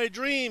woman of my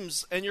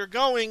dreams, and you're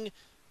going,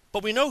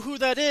 but we know who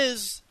that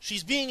is.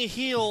 She's being a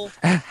heel.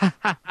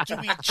 Do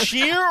we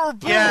cheer or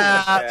boo?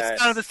 Yeah,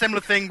 it's kind of the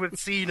similar thing with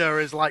Cena.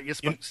 Is like you're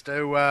supposed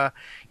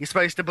to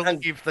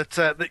believe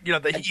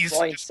that he's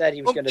Brian said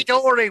he was going to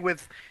story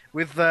with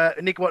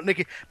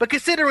Nikki. But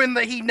considering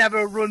that he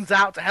never runs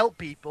out to help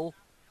people,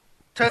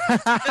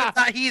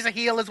 that he's a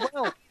heel as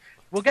well.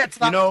 We'll get to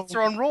that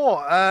later on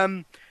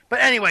Raw. But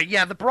anyway,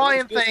 yeah, the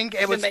Brian thing.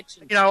 It was,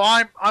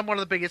 I'm one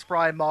of the biggest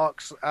Brian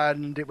marks,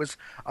 and it was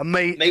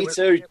amazing. Me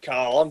too,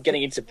 Carl. I'm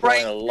getting into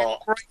Brian a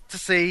lot. Great to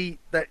see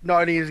that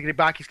not only is he going to be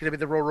back, he's going to be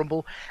the Royal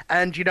Rumble,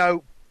 and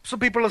some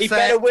people have he said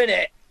better win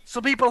it.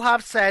 Some people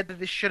have said that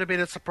this should have been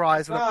a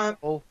surprise. I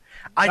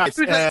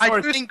do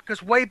think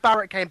because Wade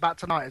Barrett came back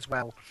tonight as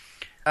well.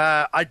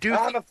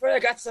 I'm afraid I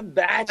got some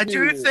bad news. I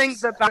do think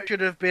that should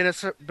have been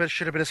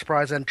a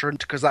surprise entrant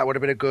because that would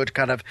have been a good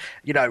kind of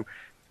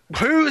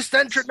who's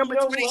entrant number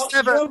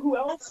 27. You know who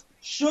else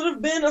should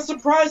have been a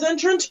surprise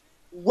entrant?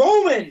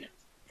 Roman.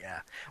 Yeah.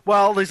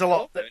 Well, there's a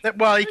lot.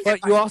 You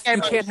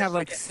can't have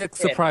like 6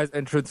 surprise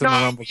entrants in the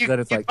Rumble.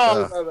 Then it's like.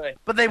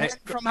 But they went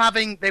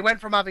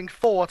from having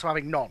 4 to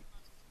having none.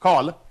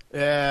 Carl,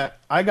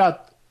 I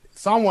got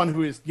someone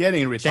who is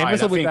getting retired.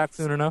 James will be back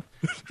soon enough.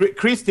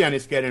 Christian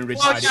is getting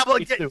retired.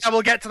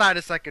 We'll get to that in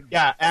a second.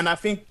 Yeah, and I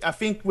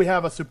think we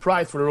have a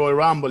surprise for the Royal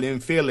Rumble in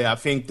Philly. I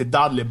think the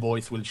Dudley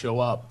Boys will show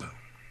up.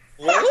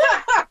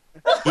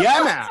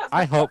 Yeah, man.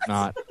 I hope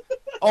not.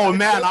 Oh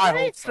man, I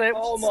hope so.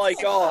 Oh my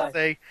God.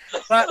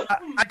 But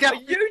I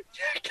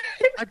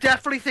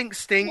definitely think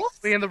Sting will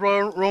be in the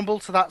Royal Rumble,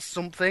 so that's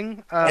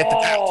something.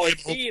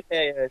 He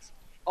appears.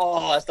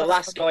 Oh, it's the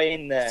last guy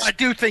in there. I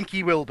do think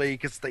he will be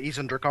because he's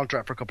under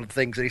contract for a couple of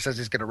things, and he says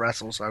he's going to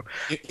wrestle. So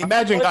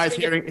imagine guys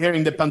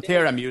hearing the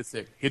Pantera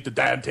music, hit the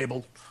damn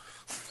table.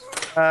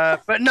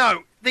 But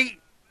no,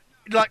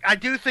 I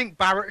do think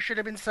Barrett should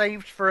have been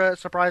saved for a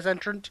surprise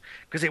entrant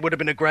because it would have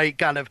been a great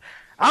kind of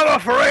I'm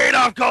afraid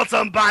I've got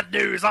some bad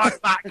news. I'm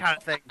back kind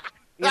of thing.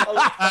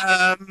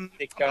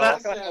 I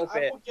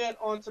will get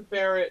onto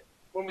Barrett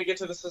when we get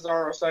to the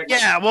Cesaro segment.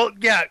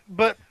 Yeah,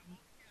 but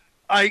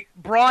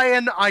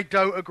Brian, I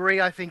don't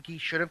agree. I think he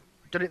should have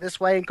done it this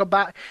way and come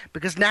back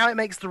because now it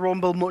makes the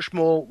Rumble much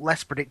more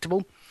less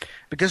predictable.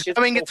 Because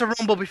going into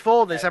Rumble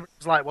before this,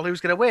 everyone's like, well,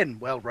 who's going to win?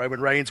 Well, Roman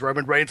Reigns, and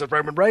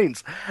Roman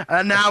Reigns.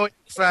 And now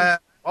it's,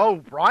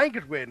 Brian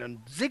could win and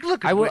Ziggler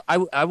could win.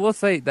 I will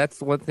say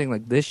that's one thing,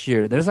 like this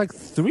year, there's like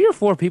 3 or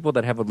 4 people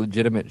that have a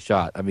legitimate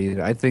shot. I mean,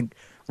 I think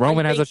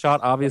Roman has a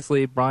shot,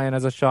 obviously. Brian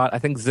has a shot. I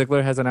think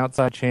Ziggler has an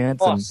outside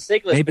chance. And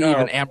maybe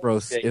even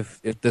Ambrose if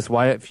this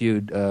Wyatt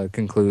feud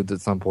concludes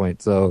at some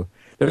point. So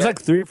there's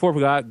like 3 or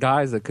 4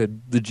 guys that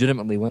could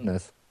legitimately win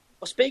this.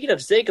 Well, speaking of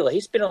Ziggler,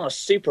 he's been on a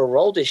super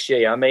roll this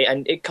year. I mean,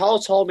 and Carl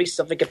told me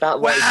something about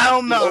he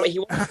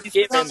wants to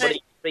give him,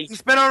 but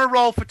he's been on a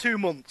roll for 2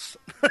 months.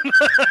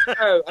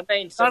 No, I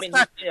mean, 2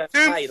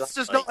 months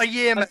is not a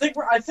year.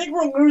 I think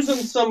we're losing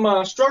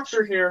some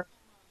structure here.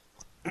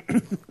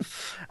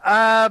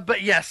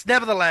 But yes,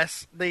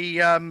 nevertheless,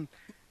 the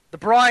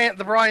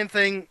Brian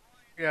thing.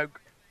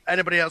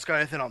 Anybody else got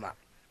anything on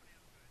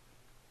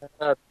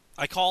that?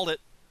 I called it.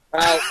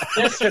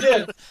 Yes, you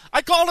did.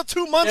 I called it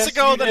 2 months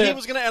ago that he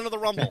was going to enter the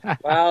Rumble.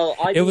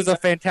 It was a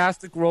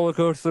fantastic roller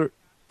coaster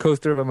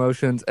of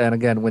emotions, and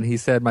again, when he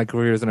said my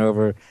career isn't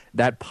over,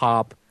 that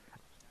pop,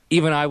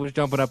 even I was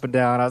jumping up and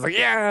down. I was like,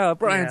 "Yeah,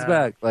 Brian's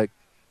back!"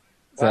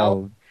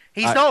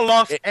 He's not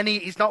lost any.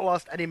 He's not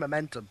lost any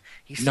momentum.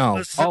 He's still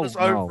as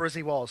over as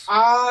he was.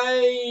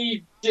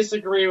 I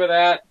disagree with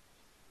that.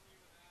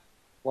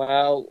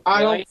 Well,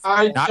 I don't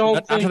think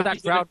not for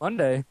that crowd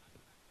Monday.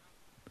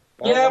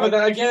 Yeah, but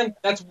then again,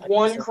 that's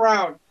one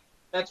crowd.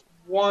 That's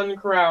one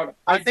crowd.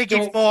 I think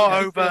he's more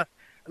over.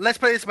 Let's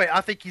put it this way: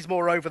 I think he's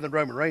more over than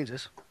Roman Reigns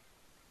is.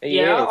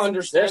 Yeah,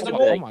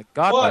 understandable. Oh my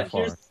God! But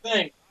here's the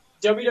thing: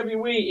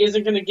 WWE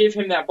isn't going to give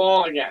him that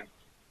ball again.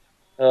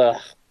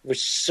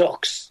 Which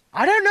sucks.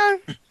 I don't know.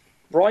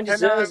 Brian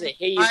deserves it.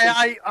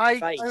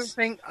 I don't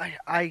think.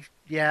 I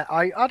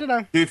don't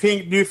know. Do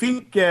you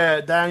think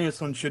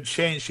Danielson should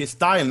change his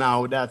style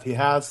now that he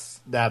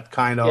has that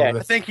kind of? I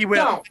think he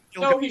will.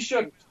 No, he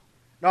shouldn't.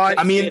 No,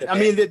 I mean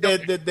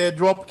the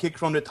drop kick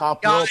from the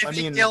top rope.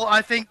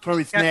 I think from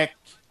his neck.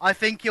 I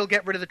think he'll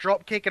get rid of the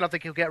drop kick, and I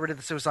think he'll get rid of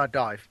the suicide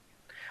dive.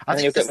 I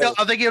think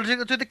he'll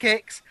do the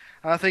kicks,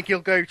 and I think he'll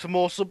go to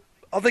more.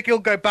 I think he'll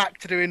go back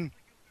to doing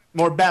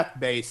more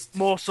bat-based,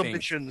 more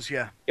submissions.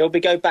 Yeah, He'll be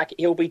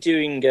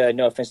doing.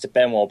 No offense to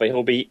Benoit, but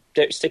he'll be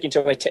sticking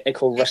to a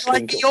technical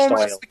wrestling he style.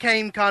 almost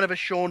became kind of a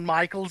Shawn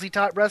Michaels-y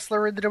type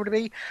wrestler in the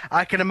WWE.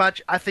 I can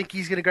imagine. I think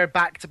he's going to go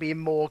back to being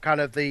more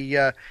kind of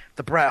the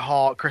Bret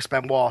Hart, Chris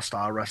Benoit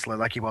style wrestler,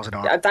 like he was in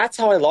R. That's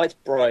how I liked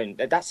Brian.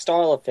 That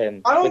style of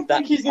him. I don't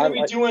think he's going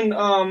to be doing.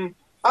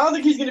 I don't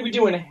think he's going to be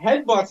doing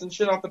headbutts and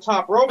shit off the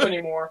top rope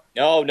anymore.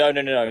 No, not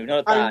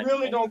that. I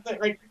really don't think.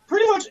 Like,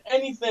 pretty much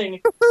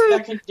anything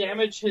that can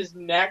damage his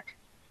neck,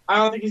 I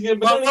don't think he's going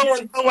to.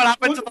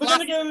 But then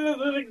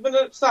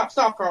again,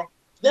 stop, Carl.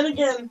 Then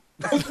again,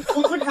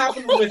 what could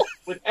happen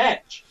with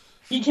Edge?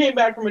 He came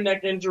back from a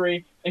neck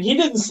injury, and he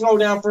didn't slow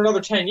down for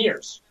another 10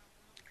 years.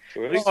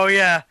 Really? Oh,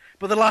 yeah.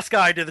 But the last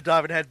guy did the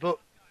diving headbutt.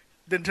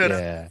 Didn't turn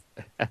out.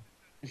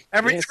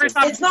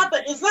 It's not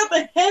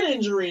the head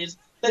injuries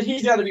that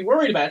he's got to be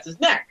worried about. It's his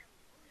neck.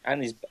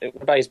 And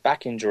what about his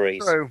back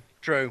injuries?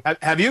 True.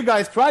 Have you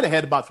guys tried a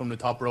headbutt from the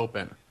top rope?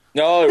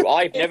 No,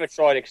 I've never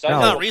tried it.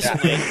 Not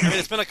recently. I mean,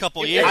 it's been a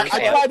couple of years.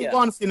 I tried it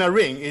once in a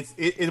ring.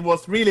 It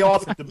was really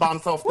awesome to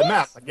bounce off the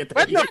mat. When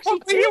the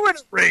fuck were you in a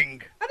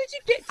ring? How did you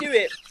get to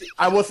it?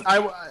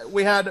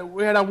 We had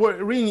a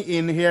ring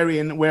in here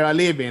in where I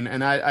live in,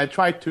 and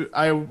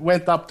I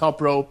went up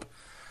top rope,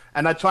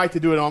 and I tried to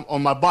do it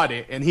on my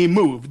body, and he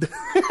moved.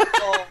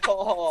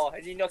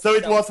 So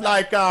it was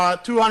like a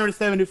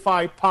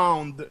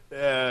 275-pound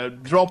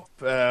drop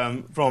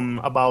from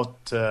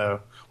about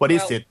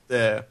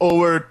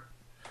over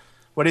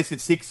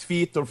 6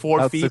 feet or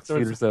 4 feet? 6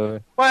 feet or so.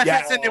 Well,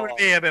 I think it would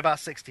be about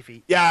 60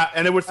 feet. Yeah,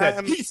 and it was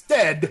said he's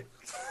dead.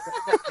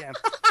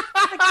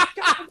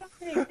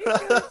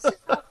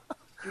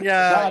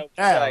 Yeah.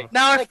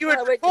 Now, if you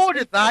had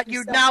recorded that,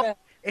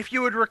 If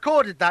you had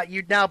recorded that,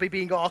 you'd now be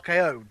being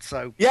RKO'd.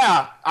 So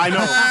yeah, I know.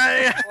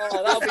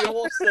 That would be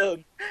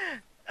awesome.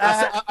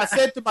 I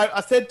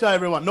said to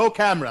everyone, no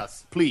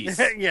cameras, please.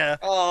 Yeah.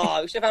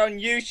 Oh, we should have had it on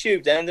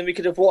YouTube then, and then we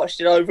could have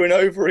watched it over and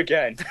over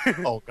again.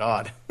 Oh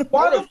God.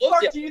 Why the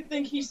fuck do you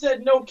think he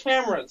said no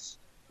cameras?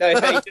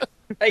 No,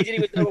 he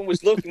did it when no one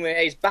was looking, when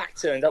his back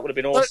turned. That would have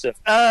been awesome.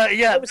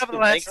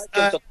 Nevertheless,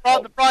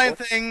 the Brian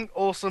thing,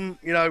 awesome.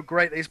 You know,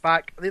 great that he's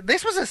back.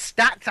 This was a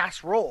stacked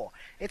ass Raw.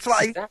 It's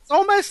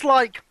almost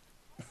like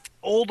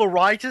all the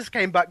writers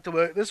came back to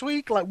work this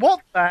week. Like,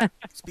 what the?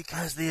 It's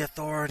because the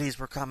authorities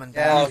were coming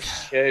down. Oh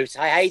shoot!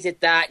 I hated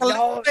that. A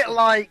little bit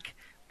like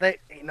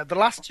the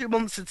last 2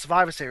 months in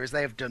Survivor Series,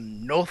 they have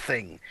done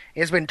nothing.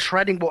 It's been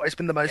treading what has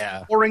been the most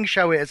boring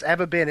show it has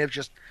ever been. It's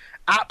just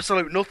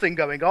absolute nothing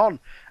going on.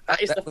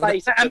 That is the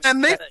face. And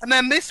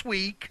then this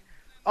week,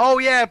 oh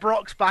yeah,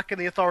 Brock's back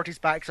and the authorities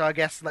back. So I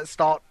guess let's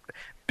start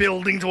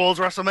building towards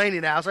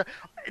WrestleMania now. So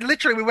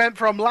literally, we went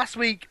from last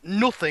week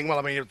nothing. Well,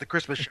 I mean, it was the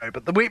Christmas show,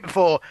 but the week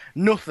before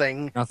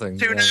nothing.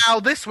 To now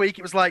this week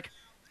it was like,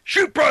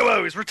 shoot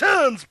promos,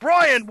 returns,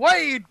 Brian,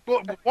 Wade.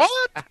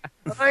 What?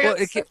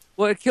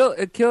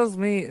 It kills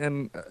me,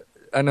 and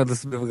I know this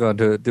is we're going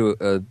to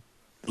do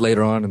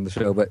later on in the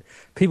show, but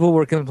people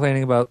were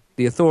complaining about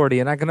the authority,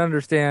 and I can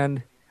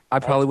understand. I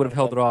probably would have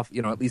held it off,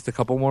 at least a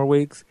couple more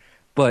weeks.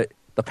 But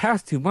the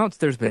past 2 months,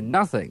 there's been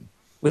nothing.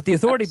 With the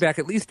authority back,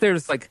 at least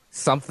there's like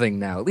something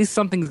now. At least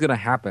something's going to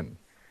happen.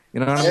 You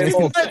know what I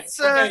mean?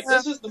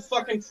 This is the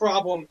fucking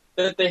problem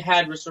that they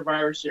had with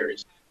Survivor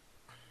Series.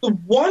 This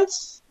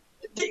is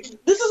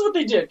what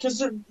they did, because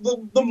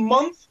the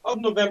month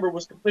of November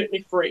was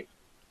completely free.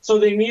 So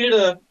they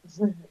needed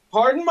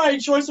pardon my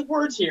choice of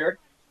words here,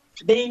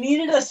 they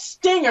needed a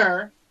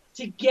stinger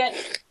to get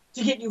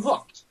you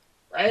hooked,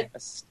 right? A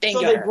stinger.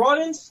 So they brought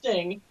in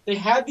Sting, they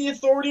had the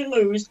authority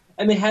lose,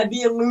 and they had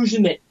the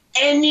illusion that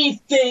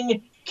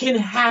anything can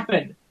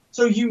happen.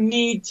 So you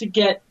need to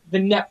get the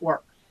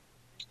network.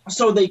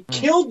 So they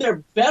killed their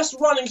best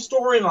running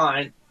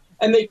storyline,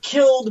 and they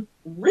killed,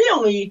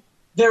 really,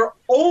 their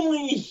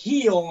only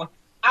heel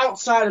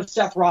outside of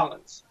Seth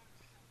Rollins,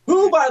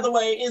 who, by the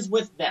way, is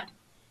with them.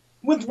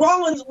 With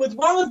Rollins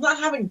not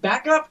having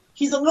backup,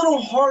 he's a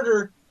little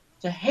harder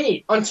to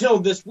hate until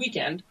this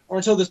weekend, or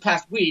until this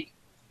past week,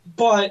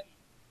 but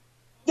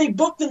they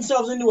booked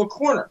themselves into a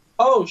corner.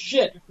 oh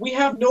shit, we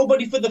have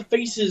nobody for the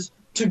faces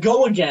to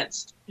go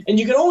against. And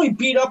you can only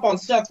beat up on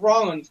Seth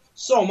Rollins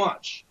so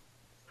much.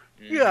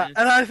 Yeah,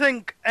 and I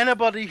think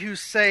anybody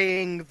who's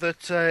saying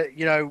that,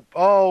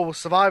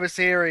 Survivor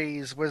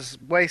Series was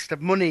waste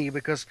of money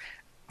because...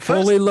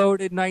 Fully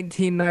loaded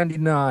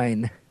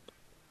 1999.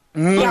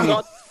 I've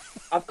got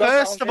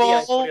First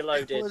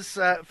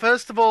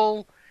of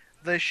all,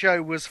 the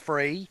show was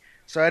free,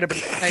 so anybody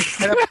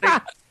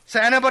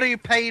who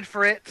paid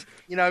for it,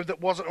 that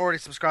wasn't already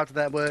subscribed to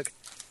their work,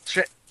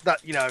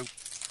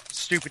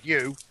 stupid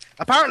you.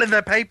 Apparently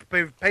their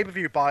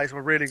pay-per-view buys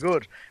were really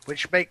good,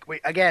 which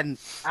again,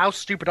 how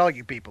stupid are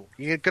you people?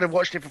 You could have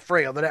watched it for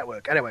free on the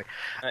network. Anyway.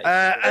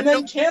 And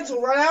then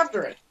cancel right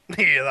after it.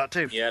 Yeah, that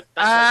too. Yeah,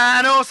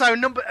 and also,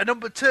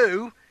 number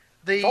two...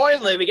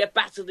 Finally, we get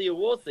back to the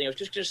award thing. I was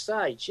just going to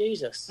say,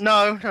 Jesus.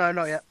 No,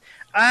 not yet.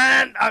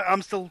 And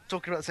I'm still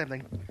talking about the same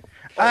thing.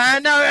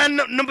 And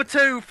number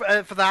two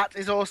for that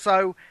is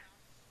also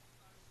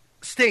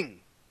Sting,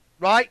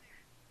 right?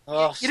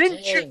 Oh, you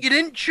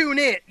didn't tune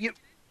in.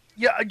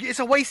 It's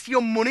a waste of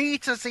your money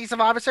to see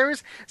Survivor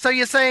Series. So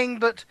you're saying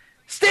that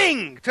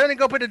Sting turning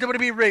up in a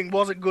WWE ring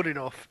wasn't good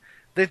enough.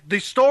 The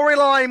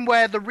storyline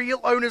where the real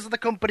owners of the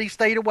company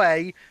stayed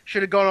away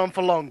should have gone on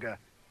for longer.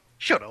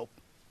 Shut up.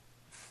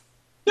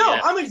 No,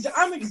 yeah.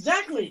 I'm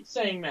exactly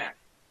saying that.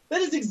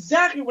 That is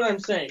exactly what I'm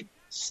saying.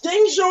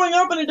 Sting showing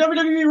up in a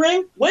WWE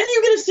ring, when are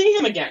you going to see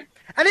him again?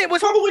 And it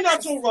was probably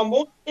not till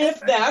Rumble, if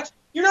that.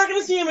 You're not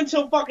going to see him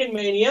until fucking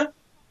Mania.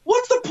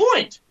 What's the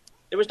point?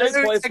 There was no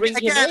point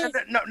bringing him in.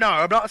 No,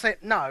 I'm not saying...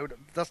 No,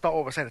 that's not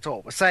what we're saying at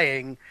all. We're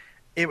saying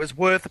it was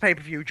worth the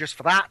pay-per-view just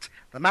for that.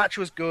 The match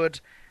was good.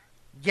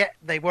 Yet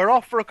they were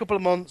off for a couple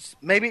of months.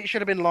 Maybe it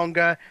should have been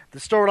longer. The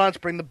storyline to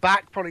bring them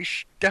back probably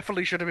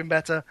definitely should have been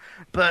better.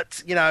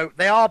 But,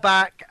 they are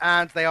back,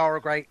 and they are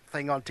a great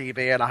thing on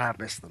TV, and I have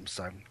missed them.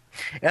 So,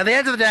 at the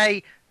end of the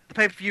day, the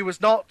pay-per-view was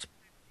not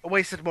a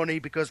waste of money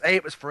because A,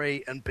 it was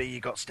free, and B, you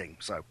got Sting.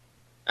 So,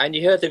 and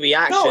you heard the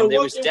reaction. No,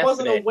 it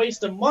wasn't a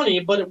waste of money,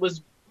 but it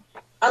was...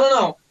 I don't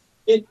know.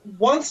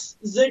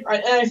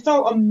 I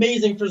felt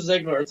amazing for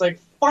Ziggler. It's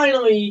like,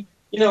 finally,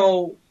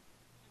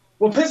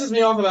 What pisses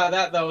me off about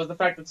that, though, is the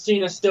fact that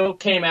Cena still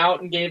came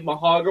out and gave him a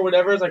hug or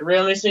whatever. It's like,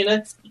 really,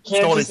 Cena? You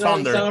can't just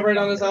celebrate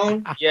on his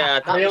own?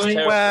 Yeah, that really?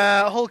 was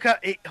well,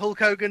 Hulk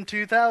Hogan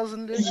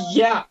 2000?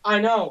 Yeah,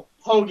 I know.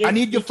 Hogan. I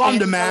need your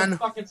thunder, man.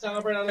 Fucking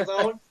celebrate on his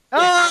own.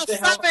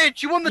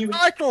 Savage! You won the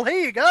title!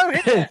 Here you go!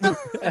 Hit it!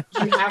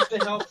 You have to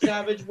help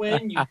Savage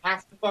win. You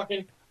have to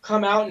fucking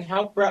come out and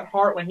help Bret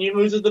Hart when he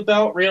loses the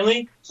belt,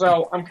 really?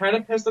 So, I'm kind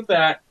of pissed at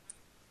that.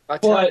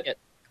 But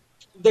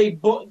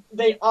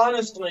they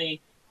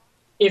honestly...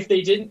 If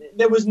they didn't,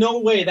 there was no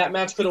way that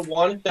match could have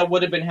won that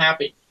would have been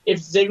happy.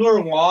 If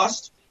Ziggler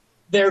lost,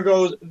 there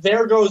goes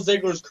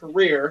Ziggler's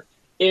career.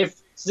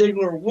 If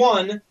Ziggler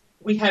won,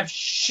 we have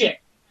shit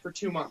for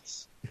 2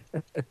 months.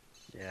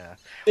 Yeah.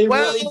 They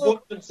really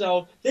booked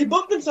themselves. They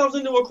booked themselves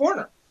into a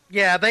corner.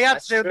 Yeah, they had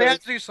to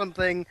do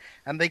something,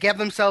 and they gave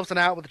themselves an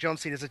out with the John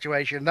Cena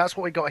situation. That's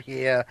what we got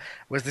here,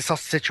 was this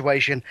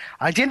situation.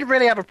 I didn't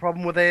really have a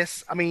problem with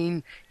this. I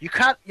mean,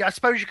 I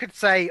suppose you could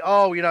say,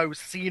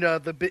 Cena,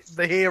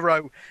 the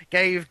hero,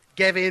 gave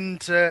in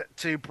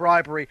to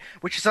bribery,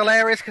 which is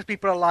hilarious because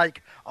people are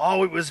like,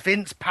 oh, it was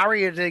Vince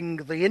parodying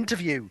the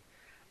interview.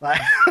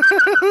 Like,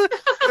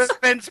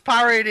 Vince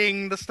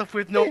parodying the stuff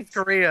with North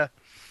Korea.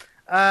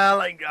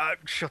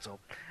 Shut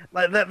up.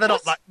 Like, they're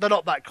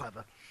not that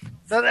clever.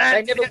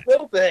 They never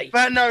will be.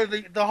 But no,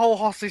 the whole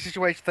hostage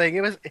situation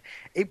thing,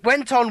 it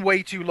went on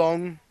way too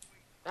long.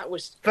 That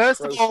was first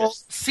atrocious. of all,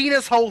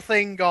 Cena's whole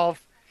thing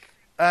of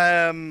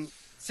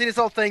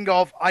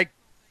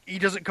he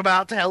doesn't come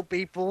out to help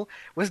people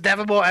was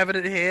never more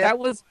evident here.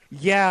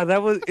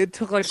 It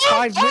took like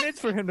 5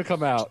 minutes for him to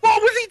come out.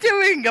 What was he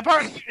doing?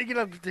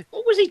 Apparently,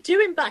 what was he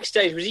doing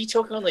backstage? Was he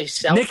talking on his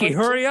cell phone? Nikki,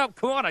 hurry up!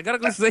 Come on, I gotta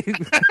go save.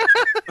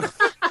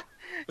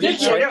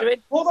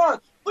 Hold on.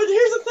 But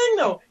here's the thing,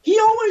 though. He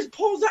always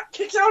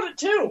kicks out at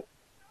 2.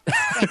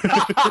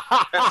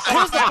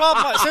 Here's the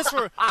problem.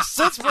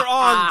 Since we're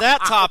on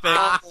that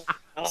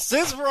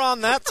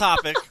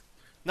topic,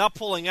 not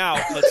pulling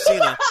out, but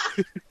Cena.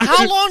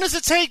 How long does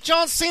it take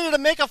John Cena to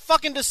make a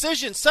fucking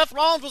decision? Seth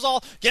Rollins was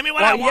all, give me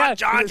what I want,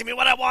 John. Give me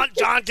what I want,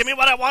 John. Give me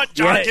what I want,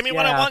 John. Give me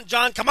what I want,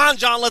 John. Come on,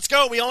 John. Let's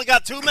go. We only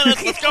got 2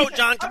 minutes. Let's go,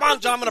 John. Come on,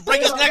 John. I'm going to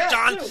break his neck,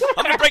 John.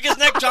 I'm going to break his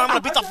neck, John. I'm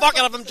going to beat the fuck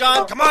out of him,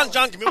 John. Come on,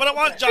 John. Give me what I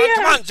want, John.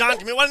 Come on, John.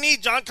 Give me what I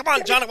need, John. Come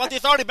on, John. I want the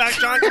authority back,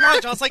 John. Come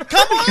on, John. It's like,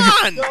 come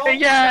on. Say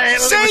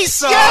yes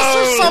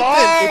or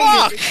something.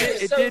 Fuck.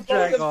 It did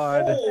drag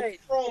on. The whole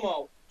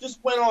promo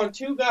just went on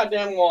too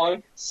goddamn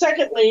long.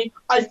 Secondly,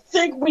 I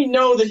think we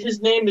know that his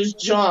name is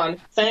John.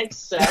 Thanks,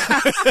 Seth.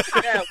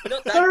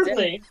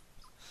 Thirdly,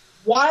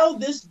 while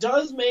this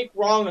does make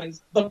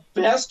Rollins the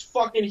best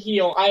fucking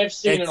heel I have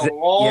seen in a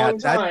long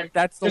time.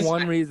 That's the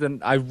one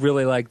reason I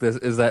really like this,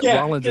 is that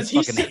Rollins is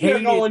fucking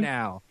hated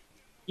now.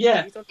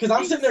 Yeah, because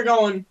I'm sitting there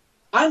going,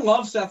 I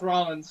love Seth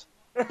Rollins.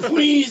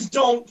 Please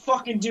don't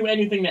fucking do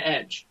anything to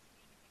Edge.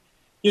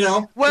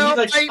 Well, he's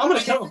like, I'm going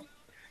to kill him.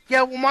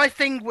 Yeah, well, my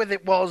thing with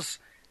it was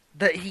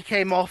that he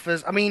came off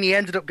as... I mean, he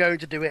ended up going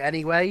to do it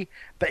anyway,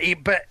 but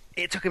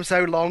it took him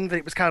so long that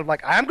it was kind of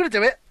like, I am going to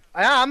do it.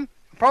 I am.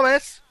 I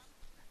promise.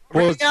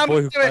 Boy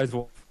who cries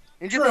wolf.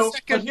 True,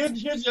 but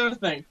here's the other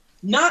thing.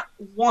 Not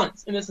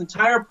once in this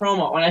entire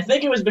promo, and I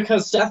think it was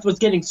because Seth was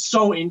getting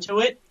so into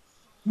it,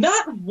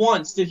 not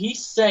once did he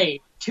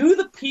say to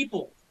the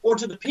people, or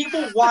to the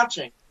people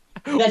watching,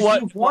 that he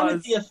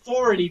wanted the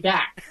authority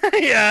back.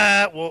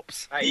 Yeah,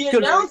 whoops. The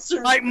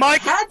announcer like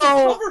had to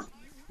cover...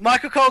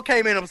 Michael Cole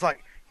came in and was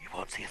like, he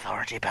wants the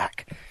authority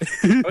back.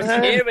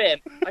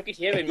 I could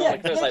hear him.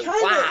 Yeah, I was like,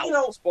 kinda,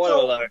 wow, spoiler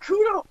alert.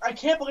 Kudos, I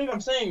can't believe I'm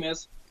saying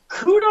this.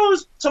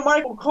 Kudos to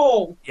Michael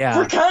Cole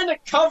for kind of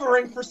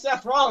covering for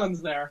Seth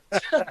Rollins there.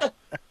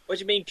 What do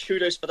you mean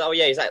kudos for that? Oh,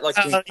 yeah, is that like...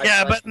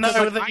 but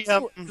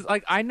no,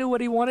 I knew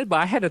what he wanted, but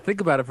I had to think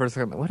about it for a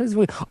second. What is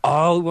he?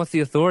 Oh, he wants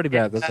the authority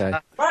back. Okay.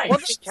 Right. Well,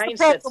 the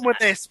problem with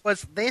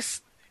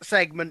this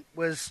segment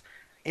was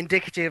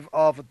indicative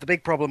of the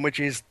big problem, which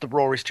is the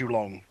Raw is too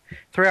long.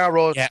 3 hour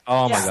Raw. Yeah.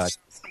 Oh my god.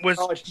 Was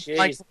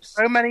like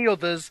so many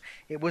others.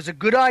 It was a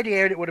good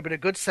idea, and it would have been a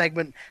good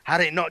segment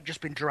had it not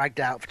just been dragged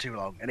out for too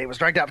long. And it was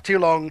dragged out for too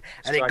long,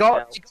 and it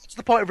got to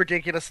the point of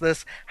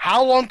ridiculousness.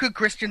 How long could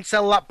Christian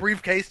sell that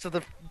briefcase to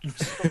the?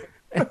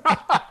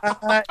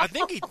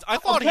 I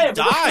thought he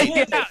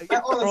died.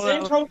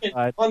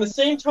 On the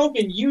same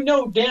token, you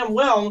know damn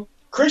well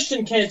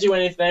Christian can't do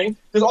anything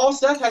because all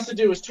Seth has to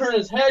do is turn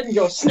his head and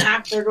go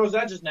snap. There goes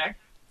Edge's neck.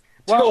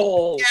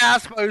 Well, yeah, I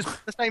suppose. But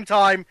at the same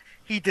time,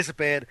 he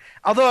disappeared.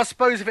 Although I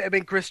suppose if it had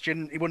been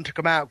Christian, he wouldn't have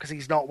come out because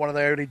he's not one of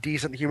the only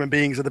decent human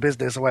beings in the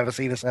business, or whatever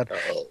Cena said.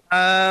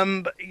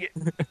 But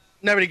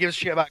nobody gives a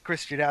shit about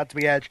Christian. It had to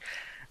be Edge.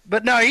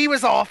 But no, he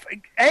was off.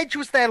 Edge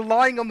was there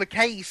lying on the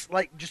case,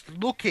 like, just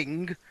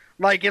looking.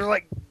 Like, it was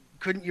like,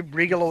 couldn't you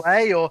wriggle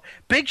away? Or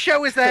Big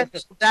Show was there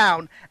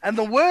down. And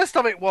the worst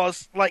of it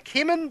was, like,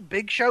 him and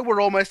Big Show were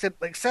almost in,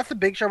 like, Seth and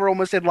Big Show were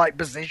almost in, like,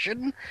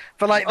 position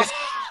for, like, this...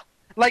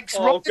 Like,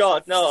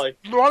 God, no.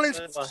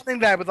 Rollins was standing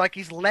there with, like,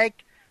 his leg,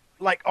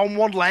 like, on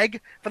one leg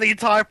for the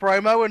entire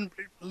promo and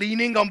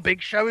leaning on Big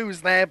Show, who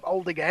was there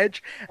holding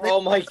Edge.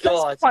 And my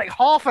God. Like,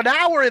 half an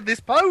hour in this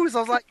pose.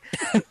 I was like,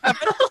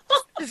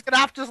 he's going to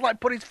have to, like,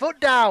 put his foot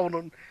down.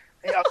 And,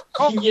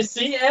 you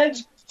see,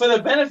 Edge? For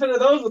the benefit of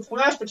those with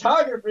flash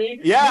photography,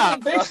 yeah,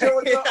 Big Show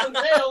was on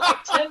the nail for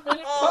 10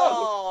 minutes.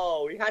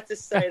 Oh, we had to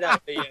say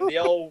that for you. The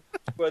old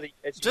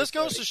just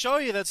goes to show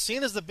you that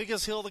Cena's the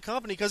biggest heel of the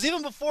company. Because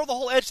even before the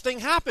whole Edge thing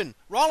happened,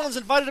 Rollins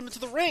invited him into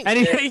the ring.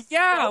 And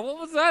what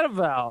was that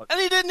about?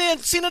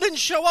 And Cena didn't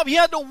show up. He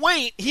had to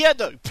wait. He had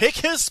to pick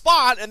his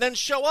spot and then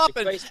show up.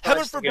 And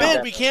heaven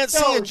forbid we can't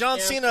see a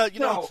John Cena,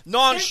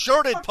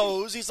 non-shirted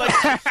pose. He's like,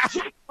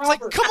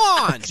 come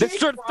on, this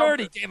turned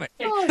 30. Damn it.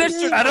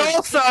 And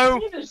also.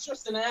 Cena's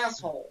just an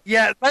asshole.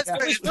 Yeah,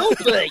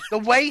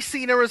 the way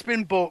Cena has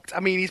been booked.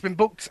 I mean, he's been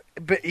booked,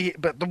 but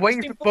the way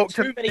he's been booked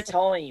too many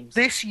times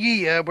this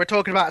year. We're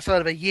talking about sort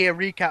of a year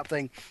recap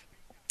thing.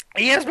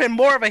 He has been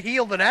more of a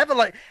heel than ever.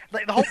 Like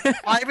the whole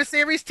Survivor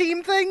Series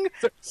team thing.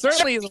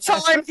 Certainly, every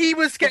time he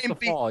was getting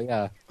beat.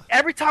 Yeah.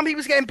 Every time he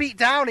was getting beat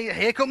down,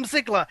 here comes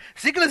Ziggler.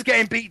 Ziggler's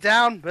getting beat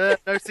down,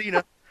 but no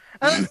Cena.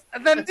 And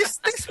then this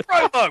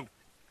promo.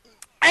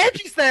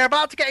 Edge is there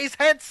about to get his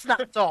head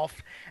snapped off.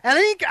 And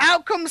then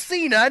out comes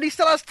Cena, and he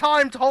still has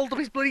time to hold up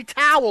his bloody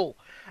towel.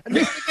 And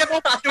he's going to get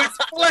up and do his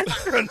full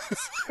entrance.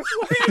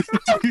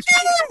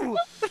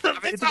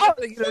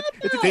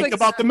 Think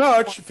about the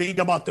merch. Think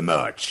about the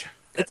merch.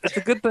 It's a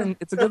good thing.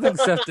 It's a good thing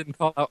Seth didn't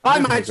call out. Buy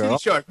my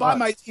T-shirt. Buy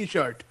my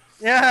T-shirt.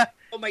 Yeah.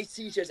 Oh, my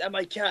T-shirts and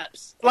my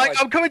caps. Like,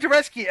 I'm coming to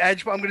rescue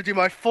Edge, but I'm going to do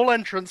my full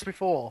entrance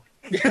before.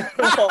 Okay,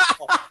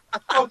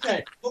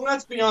 well,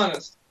 let's be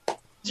honest. Do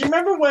you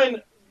remember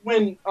when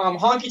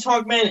Honky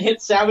Tonk Man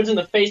hit Savage in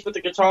the face with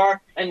the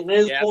guitar and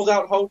Liz pulls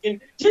out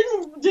Hogan?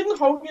 Didn't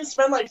Hogan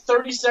spend like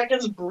 30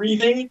 seconds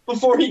breathing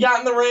before he got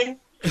in the ring?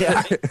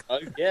 Yeah.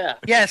 Yeah.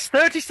 Yes,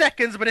 30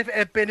 seconds, but if it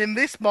had been in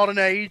this modern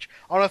age,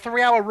 on a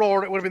 3-hour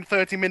Raw, it would have been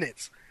 30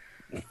 minutes.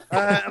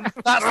 That's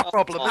the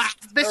problem.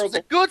 This was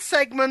a good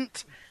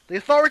segment. The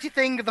authority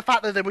thing, the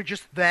fact that they were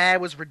just there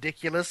was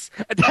ridiculous.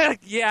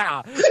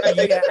 Yeah.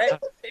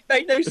 It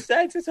made no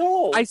sense at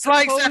all. It's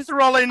like Seth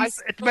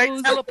Rollins,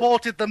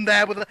 teleported them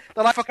there with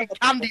they're like fucking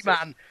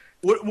Candyman.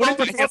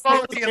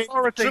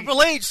 Authority.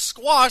 Triple H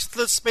squashed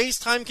the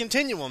space-time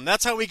continuum.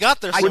 That's how we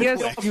got there. I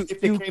guess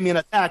if they came in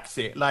a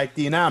taxi, like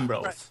Dean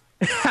Ambrose.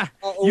 Right.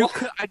 You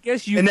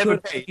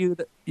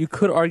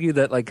could argue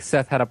that like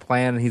Seth had a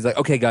plan and he's like,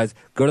 okay guys,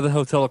 go to the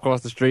hotel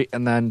across the street,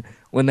 and then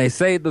when they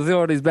say the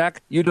authority's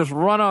back, you just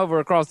run over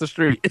across the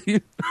street.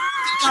 I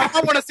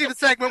want to see the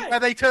segment where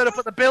they turn up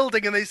at the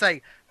building and they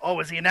say, oh,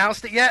 has he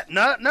announced it yet?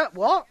 No,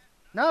 what?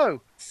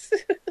 No.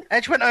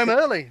 Edge went home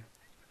early.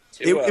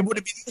 It would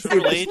have been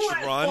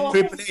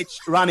Triple H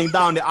running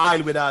down the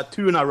aisle with a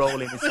tuna roll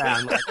in his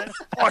hand. Like,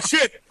 oh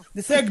shit,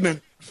 the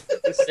segment.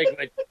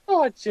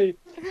 Oh, gee.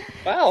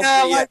 Wow.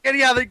 Yeah,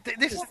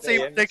 this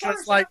seems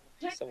ridiculous. Like,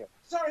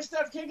 sorry,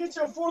 Steph, can't get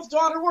your fourth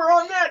daughter. We're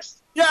on next.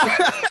 Yeah,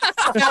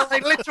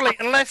 like literally,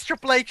 unless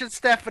Triple H and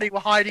Stephanie were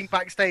hiding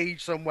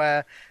backstage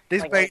somewhere,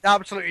 this made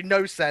absolutely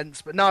no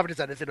sense. But neither does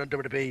anything on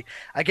WWE.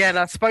 Again,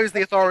 I suppose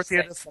the authority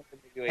in us.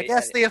 I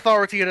guess the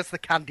authority in us, the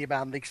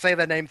Candyman. They say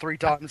their name 3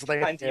 times.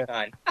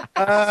 Candyman.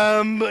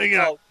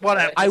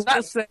 Whatever.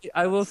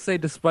 I will say,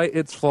 despite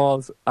its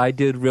flaws, I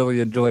did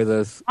really enjoy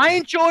this. I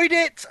enjoyed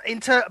it,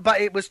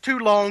 but it was too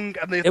long,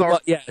 and the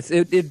authority.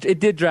 It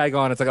did drag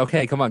on. It's like,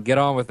 okay, come on, get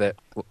on with it.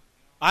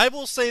 I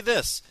will say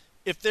this.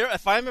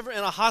 If I'm ever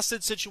in a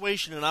hostage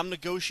situation and I'm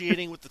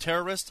negotiating with the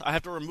terrorist, I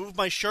have to remove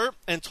my shirt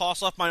and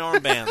toss off my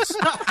armbands.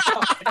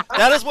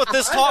 That is what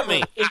this taught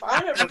me.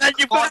 And then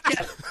you've got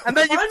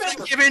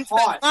to give in to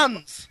their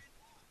funds.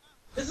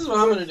 This is what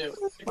I'm going to do.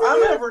 If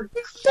I'm ever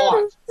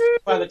caught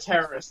by the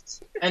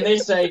terrorists and they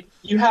say,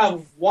 you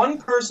have one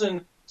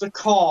person to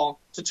call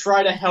to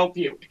try to help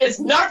you, it's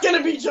not going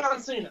to be John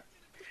Cena.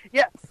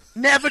 Yeah,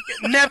 never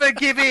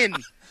give in.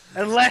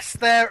 Unless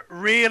they're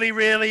really,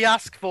 really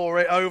ask for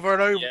it over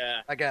and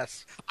over, I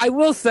guess. I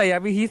will say, I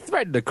mean, he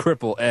threatened to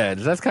cripple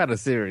Edge. That's kind of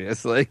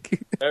serious.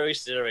 Very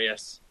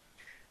serious.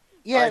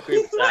 Yeah,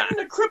 he threatened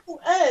to cripple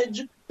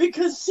Edge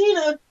because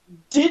Cena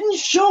didn't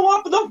show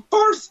up the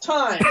first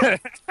time.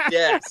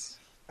 Yes.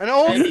 And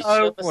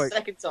also, the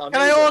second time.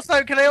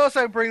 Can I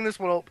also bring this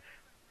one up?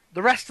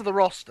 The rest of the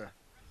roster,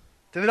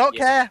 do they not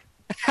care?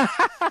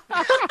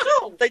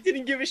 No, they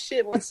didn't give a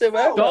shit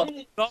whatsoever. Well,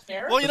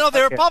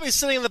 they were probably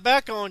sitting in the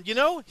back going,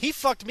 he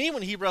fucked me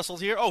when he wrestled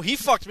here. Oh, he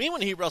fucked me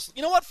when he wrestled.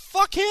 You know what?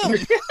 Fuck him.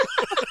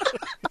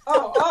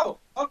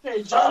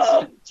 Okay.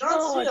 John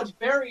Cena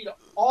buried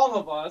all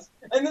of us,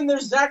 and then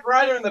there's Zack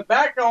Ryder in the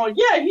back going,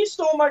 yeah, he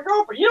stole my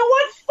girlfriend. You know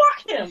what?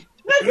 Fuck him.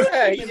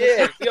 Yeah, he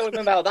did. You don't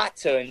remember how that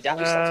turned down.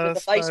 He slapped him in the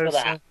face for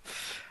that.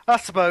 I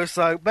suppose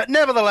so. But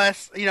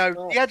nevertheless, the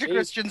Edge and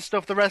Christian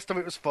stuff, the rest of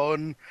it was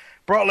fun.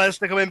 Brock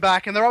Lesnar coming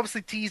back, and they're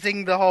obviously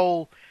teasing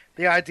the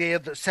idea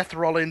that Seth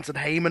Rollins and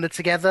Heyman are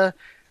together.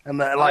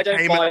 And that, like,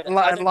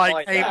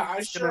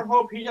 I sure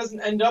hope he doesn't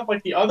end up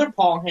like the other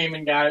Paul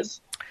Heyman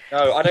guys.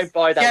 No, I don't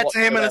buy that.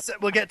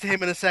 We'll get to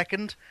him in a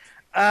second.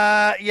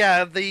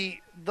 The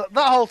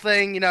whole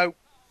thing,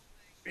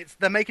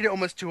 they're making it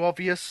almost too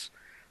obvious.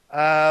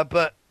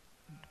 But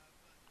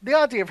the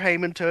idea of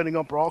Heyman turning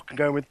on Brock and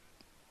going with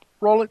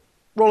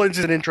Rollins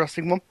is an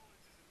interesting one.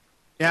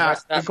 Yeah,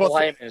 that's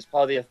why Heyman is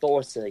part of the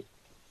authority.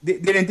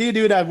 Didn't they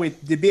do that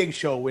with the Big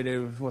Show when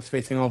it was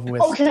facing off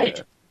with? Okay,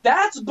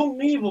 that's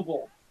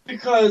believable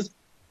because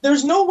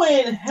there's no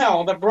way in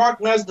hell that Brock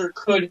Lesnar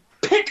could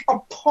pick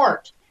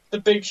apart the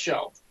Big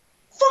Show.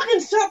 Fucking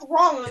Seth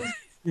Rollins,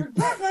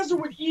 Brock Lesnar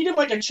would eat him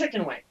like a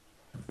chicken wing.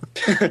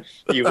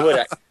 You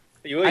would.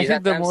 I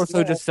think they're more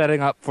so just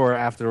setting up for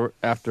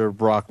after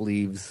Brock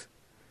leaves.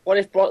 What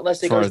if Brock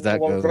Lesnar goes to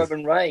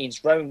Roman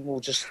Reigns? Roman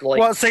will just like.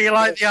 Well, see,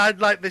 I'd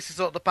like this is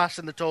sort of the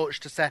passing the torch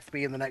to Seth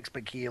being the next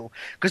big heel.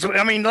 Because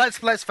I mean, let's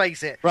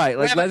face it. Right,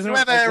 like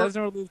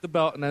Lesnar will lose the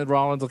belt, and then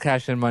Rollins will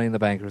cash in Money in the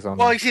Bank or something.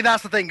 Well, you see,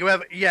 that's the thing.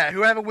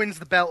 Whoever wins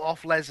the belt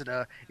off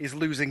Lesnar is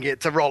losing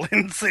it to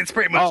Rollins. It's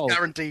pretty much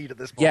guaranteed at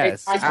this point.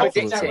 Yes, I hope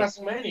it's at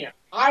WrestleMania.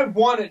 I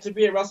want it to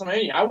be at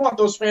WrestleMania. I want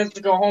those fans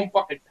to go home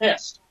fucking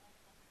pissed.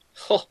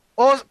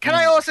 Can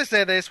I also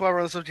say this while we're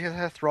on the subject of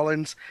Seth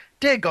Rollins?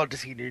 Dear God,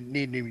 does he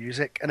need new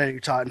music and a new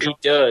title? He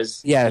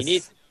does. Yes.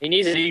 He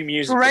needs a new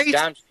music. Great.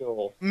 Damn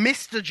sure.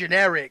 Mr.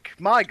 Generic.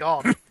 My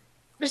God.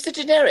 Mr.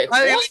 Generic.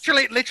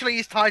 Literally,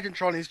 his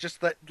Titantron is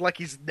just like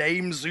his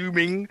name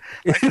zooming.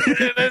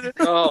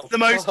 The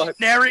most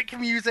generic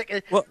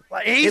music. Well,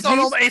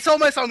 it's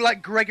almost on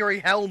like Gregory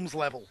Helms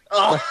level.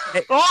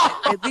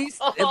 At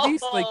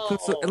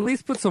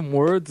least put some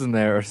words in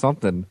there or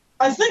something.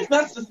 I think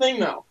that's the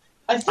thing, though.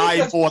 I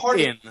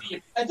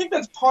think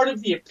that's part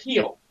of the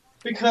appeal.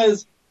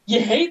 Because you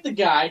hate the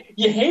guy,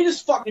 you hate his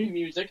fucking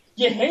music,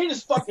 you hate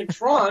his fucking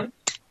Tron.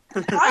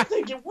 I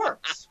think it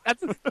works.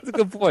 That's a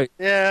good point.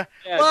 Yeah.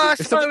 Well, I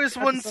suppose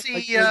once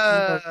he...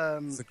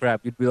 It's a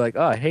crap. You'd be like,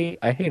 oh, I hate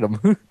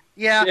him.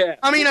 Yeah.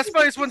 I mean, I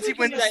suppose once he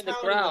wins... in the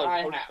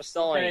crowd,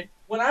 okay.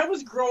 When I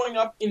was growing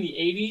up in the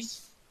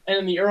 80s and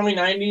in the early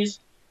 90s,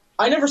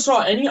 I never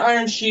saw any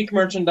Iron Sheik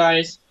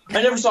merchandise.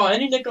 I never saw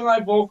any Nikolai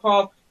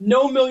Volkov,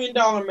 no $1 Million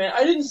Man.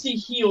 I didn't see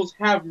heels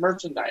have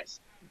merchandise.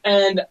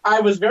 And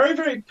I was very,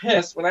 very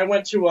pissed when I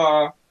went to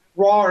Raw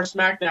or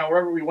SmackDown,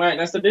 wherever we went,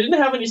 and I said, they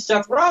didn't have any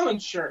Seth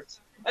Rollins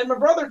shirts. And my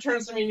brother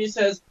turns to me and he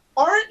says,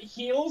 aren't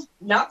heels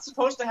not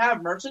supposed to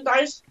have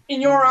merchandise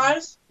in your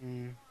eyes?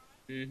 Mm-hmm.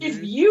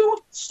 If you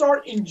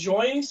start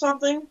enjoying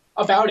something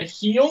about a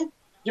heel,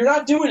 you're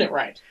not doing it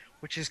right.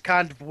 Which is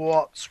kind of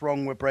what's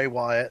wrong with Bray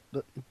Wyatt.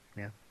 But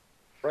yeah,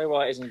 Bray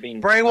Wyatt isn't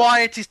being... Bray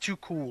Wyatt is too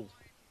cool.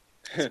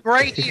 He's a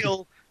great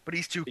heel, but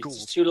he's too cool.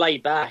 He's too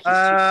laid back.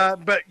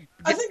 But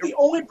I think the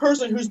only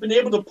person who's been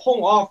able to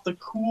pull off the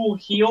cool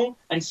heel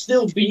and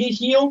still be a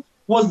heel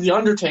was The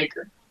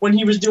Undertaker when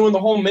he was doing the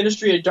whole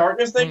Ministry of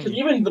Darkness thing. Because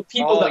even the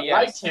people that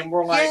liked him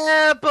were like,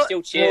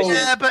 still cheering.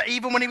 Yeah, but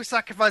even when he was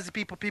sacrificing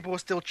people were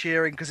still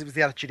cheering because it was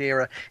the Attitude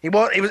Era.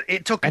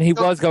 It took, and he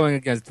was going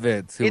against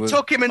Vince. It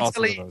took him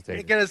until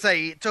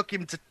it took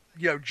him to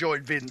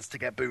join Vince to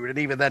get booed, and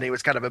even then it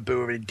was kind of a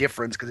boo of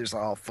indifference because it was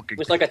like, oh, fucking. It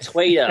was like a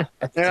tweeter.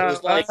 Yeah, it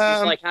was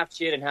like half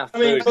cheered and half I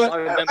mean, booed. but I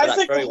remember I that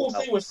think the very whole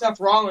well. thing with Seth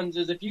Rollins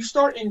is if you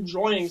start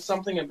enjoying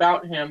something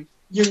about him,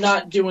 you're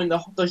not doing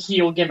the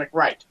heel gimmick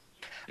right.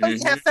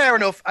 Yeah, fair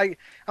enough. I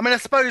mean, I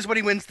suppose when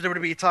he wins the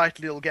WWE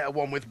title, he'll get a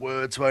one with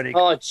words, won't he?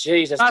 Oh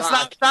Jesus!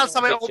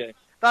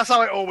 That's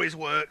how it always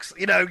works.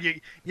 You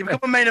become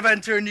a main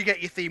eventer and you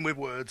get your theme with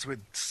words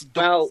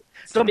done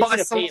by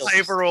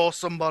Survivor or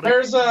somebody.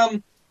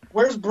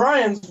 Where's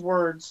Brian's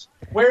words?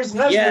 Where's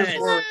Lesnar's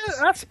words?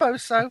 I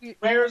suppose so.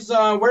 Where's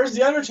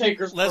the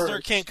Undertaker's Lesnar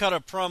words? can't cut a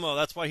promo.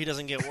 That's why he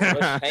doesn't get words.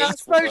 I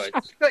suppose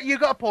you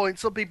got a point.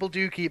 Some people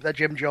do keep their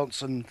Jim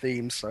Johnson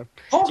themes. So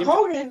Hulk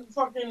Hogan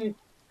fucking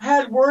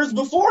had words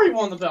before he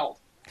won the belt.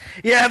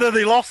 Yeah, then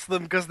they lost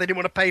them because they didn't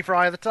want to pay for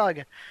Eye of the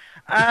Tiger.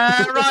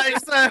 Right,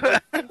 so...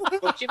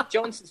 Well, Jim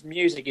Johnson's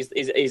music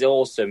is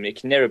awesome. It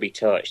can never be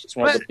touched. It's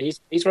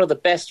he's one of the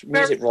best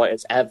music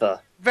writers ever.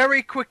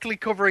 Very quickly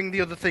covering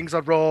the other things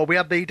on Raw, we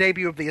had the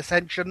debut of the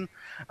Ascension.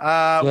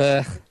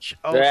 Did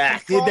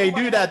they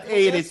do that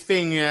 80s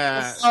thing? Did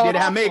it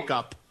have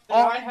makeup?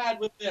 That I had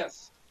with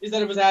this is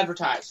that it was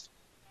advertised.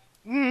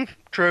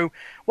 True.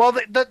 Well,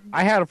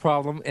 I had a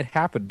problem. It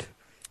happened.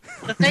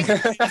 The thing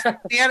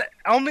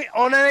on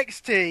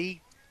NXT,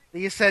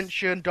 the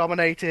Ascension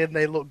dominated and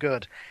they looked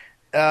good.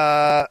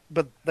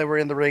 But they were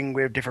in the ring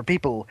with different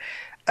people.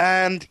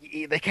 And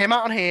they came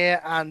out on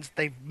here and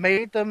they've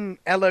made them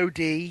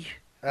LOD.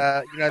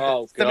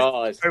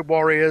 The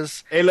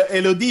Warriors.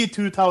 LOD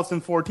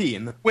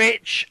 2014.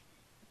 Which,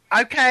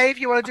 okay, if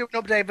you want to do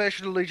an update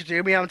version of Lucha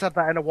Doom, we haven't had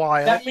that in a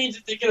while. That means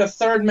if they get a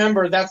third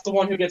member, that's the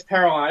one who gets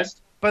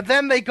paralyzed. But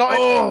then they got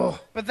Oh,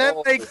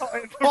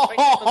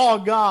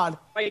 God.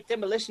 Wait,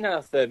 Demolition had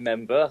a third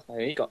member. I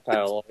mean, he got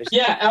paralyzed.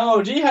 Yeah,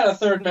 LOD had a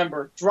third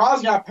member.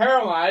 Droz got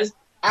paralyzed.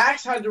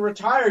 Axe had to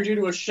retire due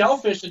to a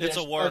shellfish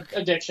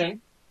addiction.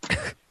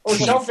 Or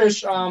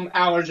shellfish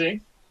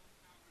allergy.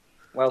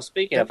 Well,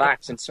 speaking of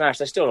Axe and Smash,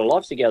 they're still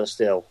alive together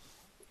still.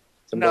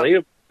 It's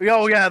unbelievable.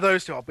 Oh, yeah,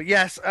 those two are. But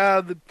yes,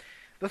 the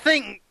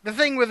thing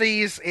with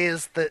these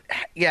is that,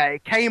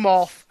 it came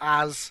off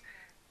as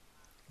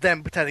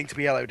them pretending to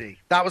be LOD.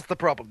 That was the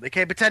problem. They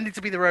came pretending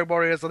to be the Road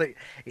Warriors, and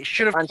it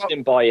should have... Fans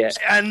didn't buy it.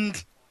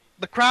 And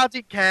the crowd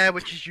didn't care,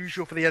 which is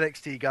usual for the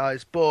NXT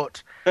guys,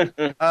 but...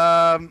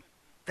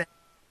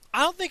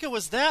 I don't think it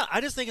was that.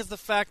 I just think it's the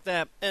fact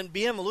that, and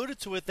BM alluded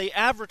to it, they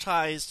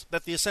advertised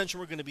that the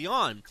Ascension were going to be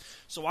on.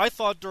 So I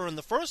thought during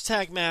the first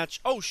tag match,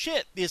 oh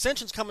shit, the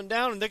Ascension's coming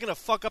down and they're going to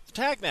fuck up the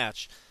tag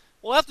match.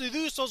 Well, after the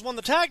Usos won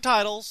the tag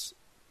titles,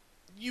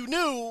 you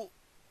knew,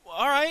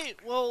 alright,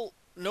 well,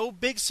 no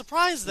big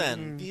surprise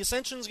then. The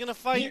Ascension's going to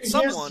fight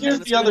someone. Here's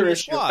the other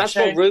issue. That's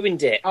what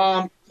ruined it.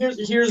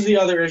 Here's the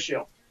other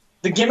issue.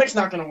 The gimmick's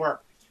not going to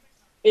work.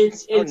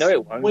 It's no,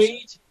 it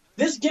won't.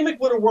 This gimmick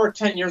would have worked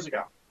 10 years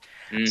ago.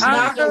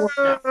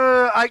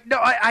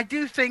 I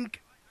do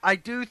think I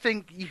can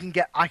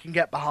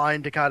get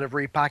behind a kind of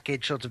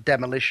repackaged sort of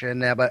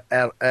Demolition,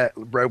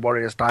 Road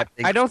Warriors type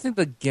thing. I don't think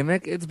the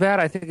gimmick is bad.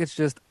 I think it's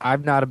just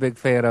I'm not a big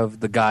fan of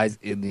the guys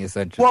in the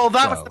Ascension. Well,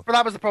 that was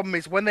the problem.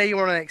 Is when they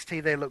were on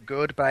NXT, they looked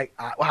good, but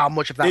how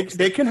much of that?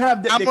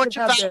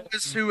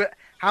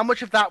 How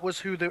much of that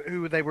was who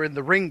they were in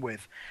the ring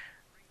with?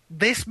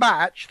 This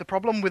match, the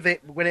problem with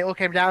it, when it all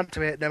came down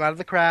to it, no matter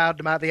the crowd,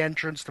 no matter the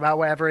entrance, no matter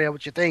whatever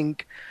else you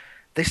think,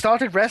 they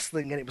started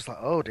wrestling, and it was like,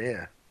 oh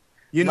dear.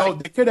 They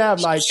could have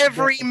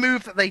every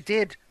move that they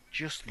did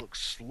just looked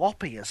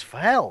sloppy as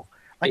hell.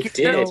 Like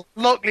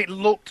it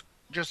looked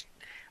just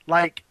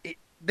like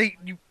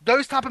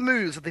those type of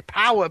moves, the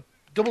power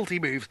double T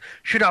moves,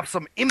 should have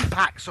some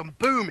impact, some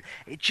boom.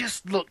 It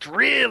just looked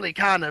really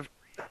kind of.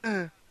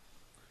 It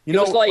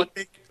was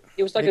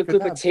like a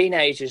group of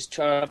teenagers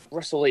trying to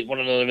wrestle one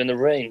another in the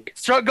ring.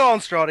 Go on,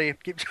 Strotty.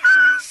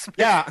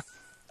 Yeah.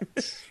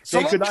 As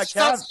long as it's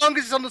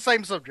on the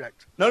same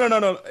subject. No.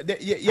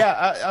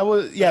 I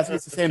was. Yes,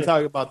 it's the same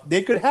talk about.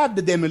 They could have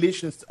the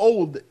Demolition's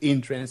old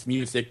entrance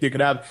music. They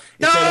could have.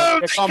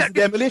 Here comes the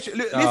Demolition.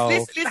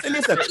 Listen.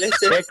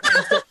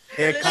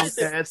 Here comes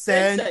the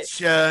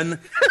Ascension.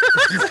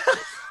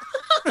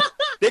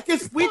 They can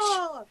switch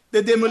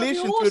the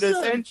Demolition to the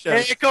Ascension.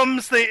 Here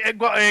comes the.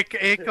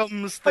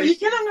 Are you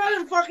gonna let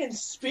him fucking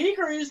speak,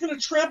 or are you just gonna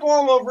trample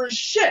all over his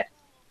shit?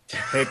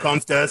 Here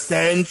comes the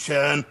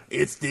Ascension.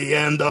 It's the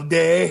end of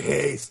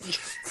days.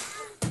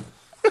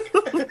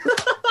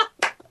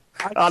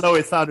 I know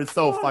it sounded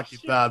so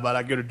fucking bad, but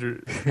I gotta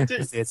do it.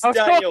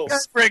 Daniel,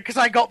 because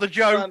I got the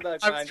joke.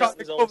 I was trying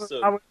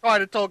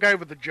to talk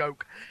over the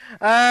joke.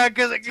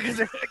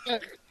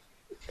 The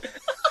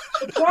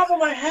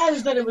problem I had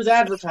is that it was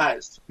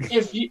advertised.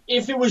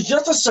 If it was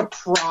just a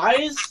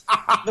surprise,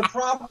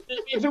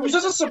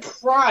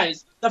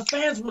 the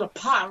fans would have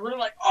popped. We're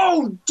like,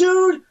 oh,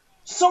 dude.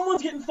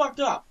 Someone's getting fucked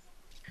up.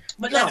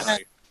 But no,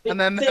 they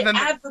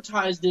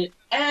advertised it,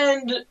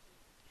 and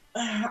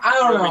I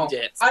don't know.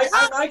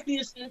 I like the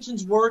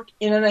Ascension's work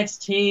in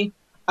NXT.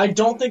 I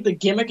don't think the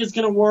gimmick is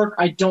going to work.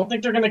 I don't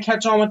think they're going to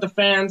catch on with the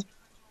fans.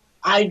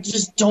 I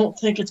just don't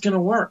think it's going to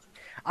work.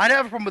 I don't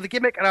have a problem with the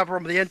gimmick. I don't have a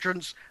problem with the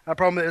entrance. I have a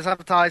problem with it was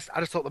advertised. I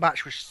just thought the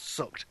match was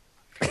sucked.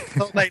 I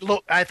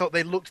thought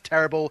they looked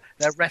terrible.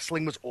 Their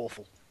wrestling was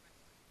awful.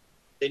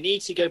 They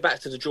need to go back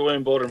to the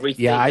drawing board and rethink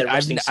their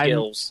wrestling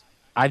skills.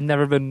 I've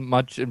never been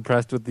much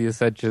impressed with the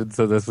Ascension,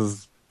 so this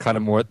is kind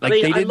of more like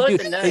They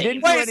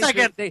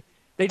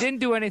didn't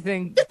do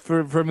anything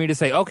for me to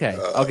say, okay,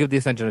 I'll give the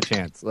Ascension a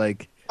chance.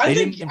 Like I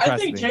think me.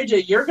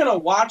 JJ, you're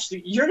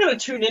gonna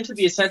tune into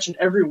the Ascension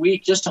every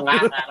week just to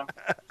laugh at them.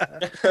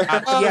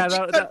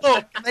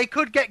 Look, they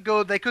could get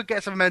good. They could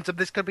get some momentum.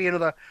 This could be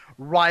another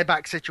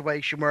Ryback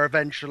situation where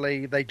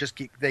eventually they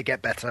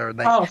get better.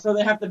 And so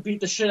they have to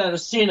beat the shit out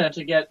of Cena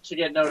to get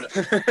noticed.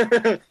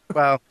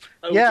 Well,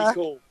 that would be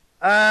cool.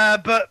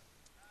 But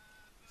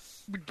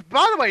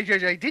by the way,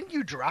 JJ, didn't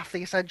you draft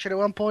the Ascension at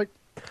one point?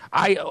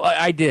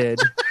 I did.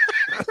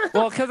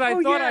 Well, because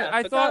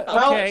I thought,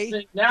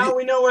 okay. Now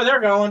we know where they're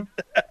going.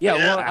 Yeah,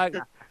 well,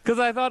 because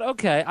I thought,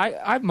 okay,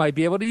 I might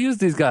be able to use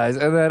these guys,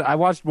 and then I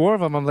watched more of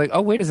them. I'm like,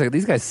 oh, wait a second,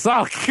 these guys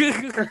suck. They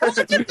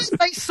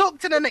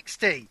sucked in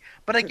NXT,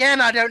 but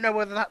again, I don't know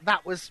whether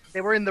that was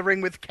they were in the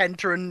ring with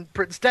Kenta and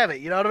Prince Devitt.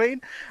 You know what I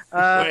mean?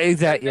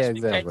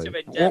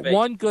 Exactly.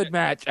 One good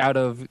match out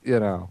of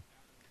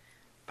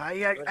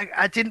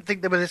I didn't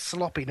think they were this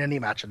sloppy in any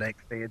match in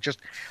NXT.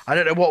 I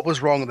don't know what was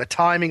wrong with the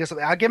timing or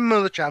something. I'll give him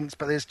another chance,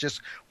 but this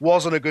just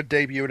wasn't a good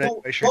debut in any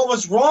way. What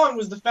was wrong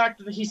was the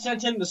fact that he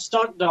sent in the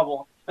stunt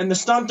double, and the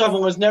stunt double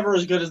was never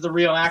as good as the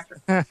real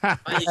actor. And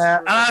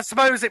I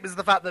suppose it was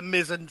the fact that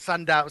Miz and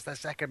Sandow was their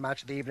second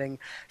match of the evening.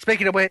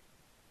 Speaking of which...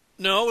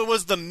 No, it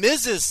was the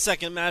Miz's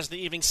second match of the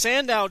evening.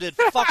 Sandow did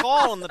fuck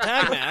all in the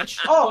tag match.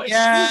 Oh, excuse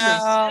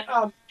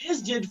me.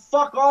 Miz did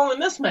fuck all in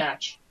this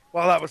match.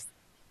 Well, that was...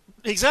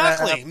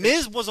 Exactly.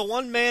 Miz was a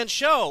one-man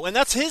show, and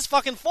that's his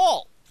fucking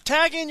fault.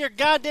 Tag in your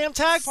goddamn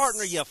tag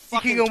partner, you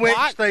fucking Speaking of which,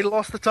 twat. they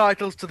lost the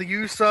titles to the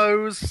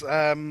Usos.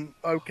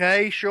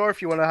 Okay, sure,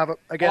 if you want to have it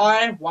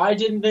again. Why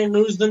didn't they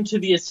lose them to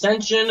the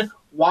Ascension?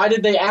 Why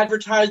did they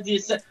advertise the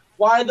Ascension?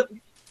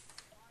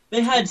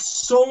 They had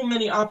so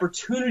many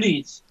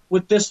opportunities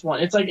with this one.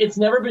 It's like it's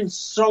never been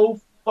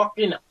so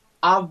fucking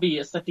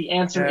obvious that the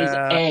answer is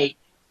A.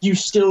 You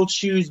still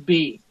choose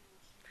B.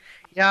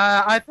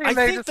 Yeah, I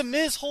think The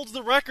Miz holds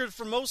the record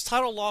for most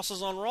title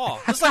losses on Raw.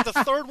 This is like the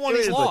third one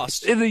he's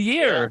lost in a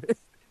year. Yeah.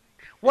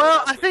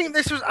 Well, I think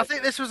this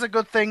was a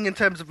good thing in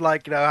terms of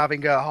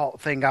having a hot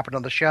thing happen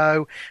on the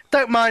show.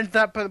 Don't mind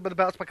that, but the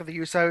belts back of the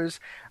Usos.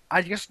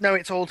 I just know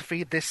it's all to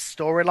feed this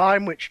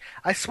storyline, which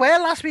I swear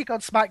last week on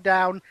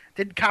SmackDown,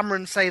 did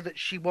Cameron say that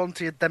she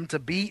wanted them to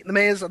beat the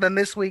Miz, and then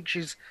this week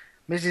she's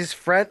Miz's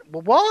friend.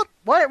 Well,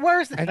 what?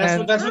 Where is the?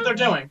 That's what they're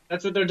doing.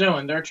 That's what they're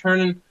doing. They're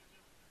turning.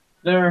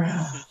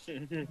 I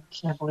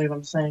can't believe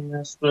I'm saying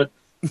this, but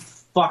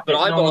fuck it.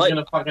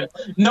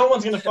 No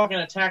one's gonna fucking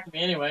attack me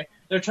anyway.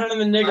 They're turning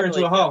the nigger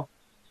into a hoe.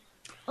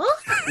 Huh?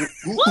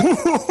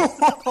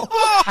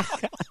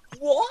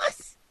 What?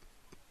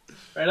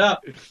 Straight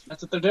up.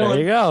 That's what they're doing. There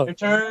you go. They're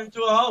turning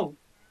into a hoe.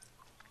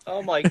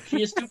 Oh my!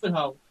 She a stupid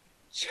hoe.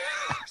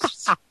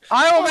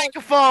 I will make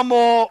a far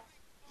more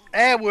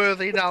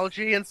airworthy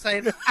analogy and say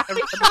that.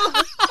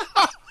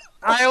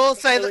 I will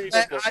say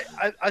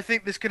that I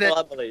think this could. Well,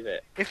 I believe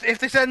it. If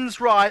this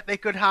ends right, they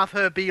could have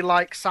her be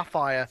like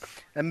Sapphire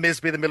and Miz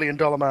be the $1 Million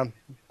Man.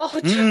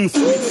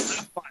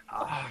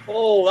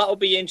 Oh, that would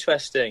be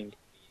interesting.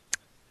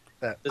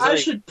 I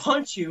should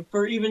punch you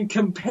for even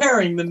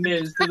comparing the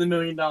Miz to the $1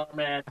 Million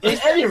Man in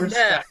any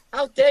respect.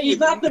 How dare you? He's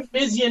not the $1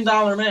 Million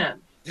Man.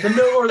 The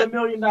 $1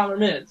 Million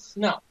Miz.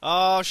 No.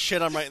 Oh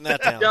shit! I'm writing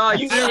that down. No,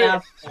 you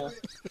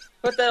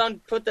put that on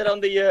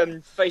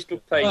the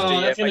Facebook page.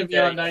 That's going to be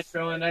on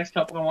Nitro in the next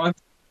couple of months.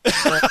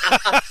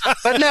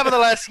 But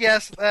nevertheless,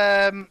 yes.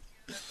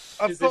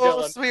 Of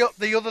course,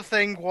 the other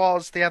thing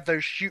was they had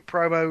those shoot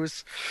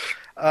promos,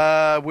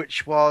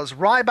 which was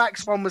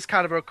Ryback's one was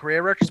kind of a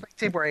career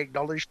retrospective where he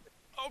acknowledged.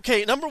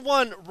 Okay, number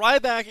one,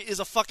 Ryback is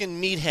a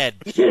fucking meathead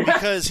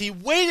because he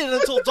waited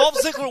until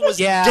Dolph Ziggler was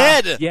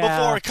dead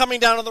before coming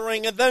down to the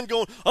ring and then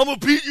going, "I'm gonna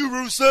beat you,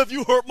 Rusev.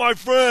 You hurt my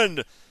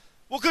friend."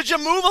 Well, could you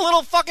move a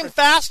little fucking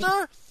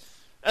faster?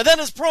 And then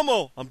his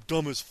promo, "I'm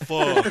dumb as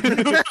fuck." Look at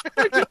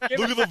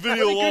the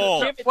video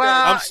wall.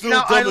 I'm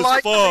still dumb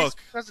as fuck.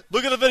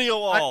 Look at the video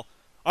wall.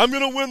 I'm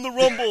gonna win the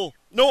Rumble.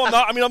 No, I'm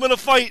not. I mean, I'm gonna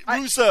fight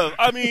Rusev.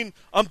 I mean,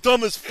 I'm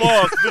dumb as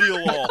fuck.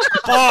 Video wall.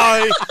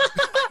 Bye.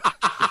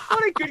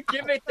 What a good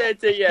gimmick there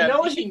to you. You know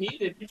what he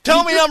needed?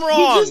 Tell me I'm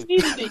wrong. He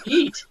just needed to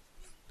eat.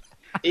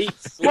 Eat.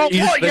 Well,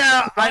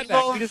 I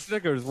love the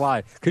Snickers.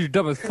 Why? Because you're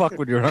dumb as fuck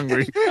when you're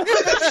hungry.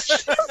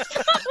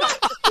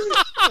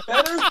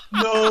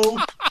 No.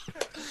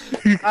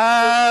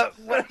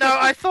 No,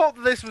 I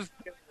thought this was.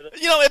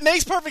 It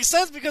makes perfect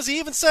sense because he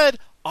even said,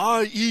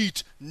 "I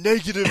eat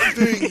negative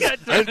things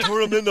and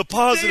turn them into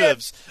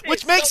positives,"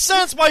 which makes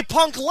sense why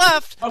Punk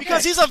left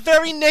because he's a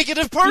very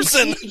negative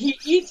person. He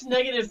eats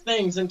negative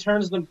things and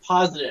turns them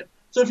positive.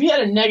 So if he had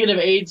a negative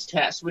AIDS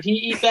test, would he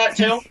eat that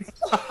too?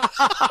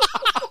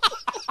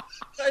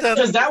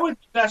 Because that would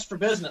be best for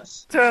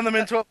business. Turn them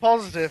into a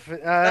positive.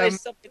 That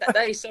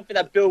is something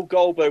that Bill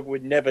Goldberg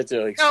would never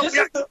do.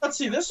 Let's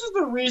see. This is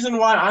the reason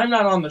why I'm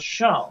not on the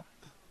show.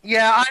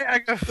 Yeah,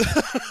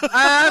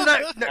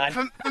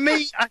 for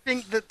me, I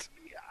think that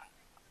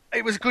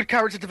it was good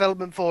character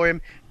development for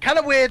him. Kind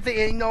of weird that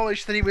he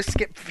acknowledged that he was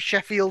Skip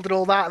Sheffield and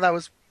all that. That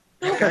was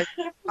okay.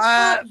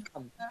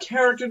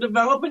 Character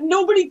development.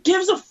 Nobody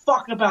gives a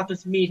fuck about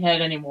this meathead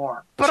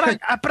anymore.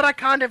 But I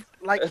kind of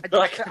like.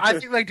 I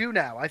think they do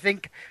now. I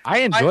think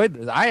I enjoyed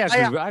this.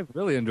 I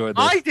really enjoyed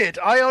this. I did.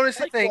 I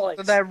honestly think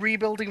that they're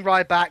rebuilding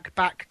Ryback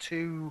back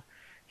to.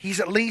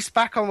 He's at least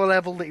back on the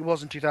level that he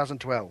was in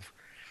 2012.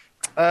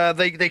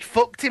 They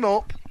fucked him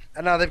up,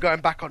 and now they've got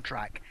him back on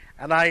track.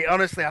 And I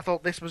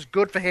thought this was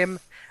good for him.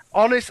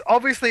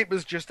 Obviously, it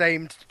was just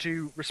aimed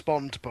to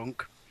respond to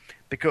Punk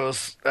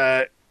because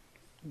the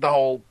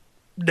whole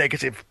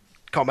negative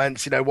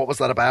comments. What was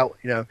that about?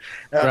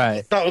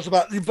 Right. That was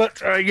about.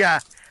 But yeah.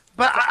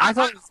 But I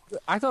thought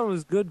it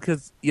was good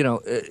because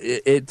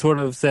it sort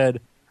of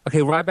said, okay,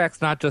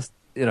 Ryback's not just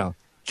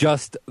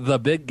just the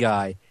big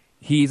guy.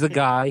 He's a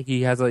guy.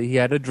 He had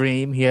a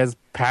dream. He has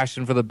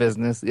passion for the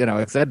business,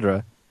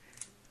 etc.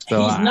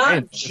 So he's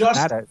not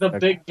just the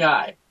big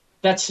guy.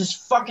 That's his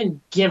fucking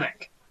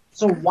gimmick.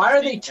 So why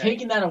are they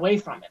taking that away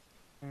from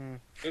him?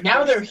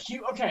 Now they're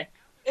okay.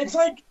 It's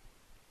like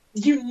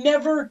you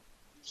never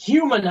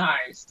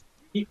humanized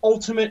the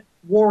Ultimate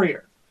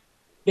Warrior.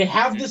 They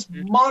have this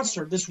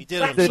monster, this it's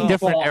a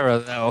different era,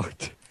 though.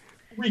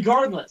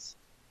 Regardless,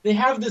 they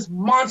have this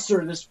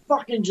monster, this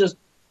fucking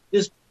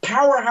this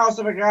powerhouse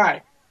of a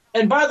guy.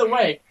 And by the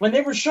way, when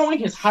they were showing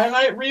his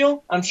highlight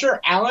reel, I'm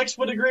sure Alex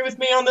would agree with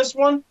me on this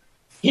one.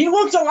 He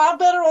looked a lot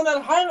better on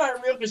that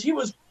highlight reel because he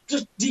was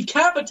just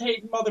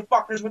decapitating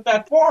motherfuckers with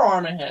that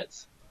forearm of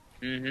his.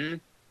 Mm-hmm.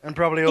 And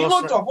probably he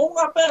looked a whole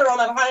lot better on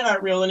that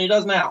highlight reel than he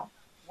does now.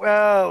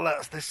 Well,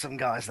 there's some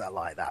guys that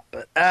like that,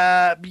 but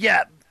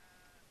yeah,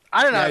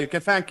 I don't know. Yeah, you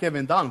can thank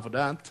Kevin Dunn for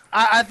that.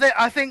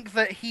 I think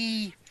that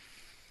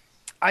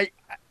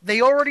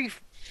they already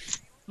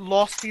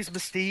lost his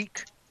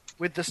mystique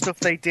with the stuff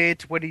they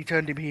did when he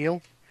turned him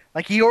heel.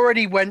 Like, he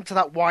already went to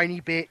that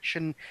whiny bitch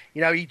and,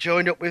 he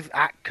joined up with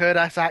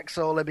Curtis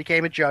Axel and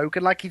became a joke.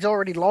 And, he's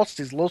already lost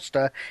his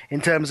luster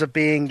in terms of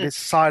being this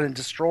silent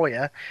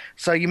destroyer.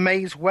 So you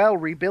may as well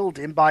rebuild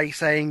him by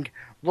saying,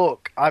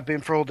 look, I've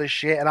been through all this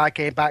shit and I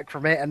came back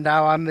from it and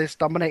now I'm this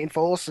dominating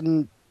force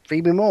and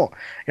feed me more.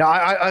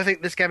 I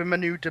think this gave him a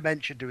new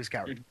dimension to his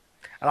character.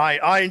 And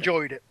I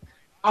enjoyed it.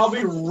 I'll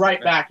be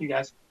right back, you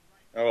guys.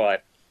 All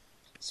right.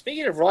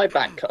 Speaking of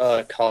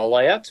Ryback, Carl,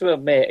 I have to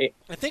admit...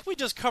 I think we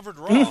just covered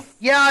Raw.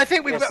 Yeah, I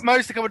think we've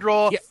mostly covered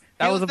Raw. Yeah,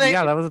 that was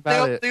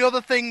about it. The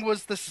other thing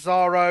was the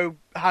Cesaro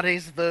had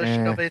his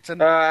version of it.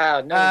 And,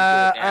 and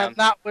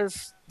that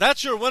was...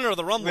 That's your winner of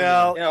the Rumble.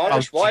 Well,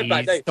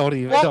 Ryback,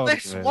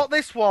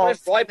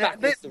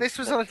 this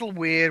was a little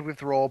weird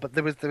with Raw, but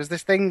there was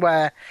this thing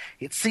where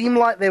it seemed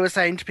like they were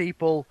saying to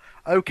people,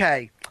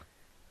 okay,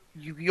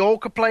 you're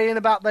complaining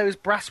about those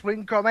brass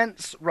wing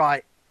comments,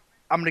 right?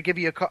 I'm going to give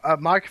you a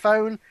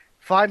microphone,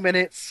 5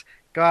 minutes,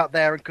 go out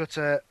there and cut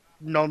a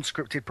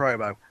non-scripted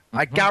promo.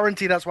 I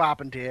guarantee that's what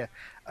happened here.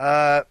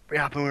 It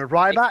happened with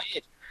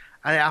Ryback,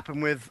 and it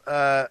happened with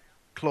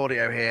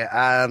Claudio here.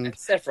 And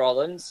Seth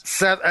Rollins.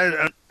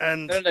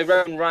 And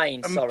Roman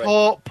Reigns, sorry.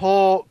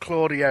 Poor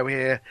Claudio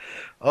here.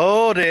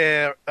 Oh,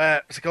 dear.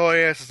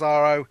 Claudio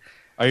Cesaro.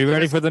 Are you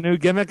ready for the new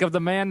gimmick of the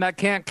man that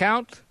can't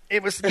count?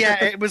 It was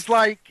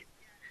like...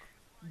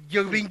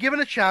 You've been given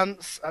a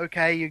chance,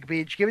 okay? You've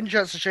been given a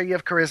chance to show you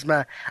have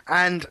charisma,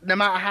 and no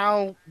matter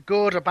how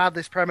good or bad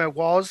this promo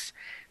was,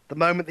 the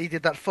moment that he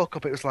did that fuck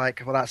up, it was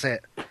like, well, that's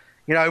it.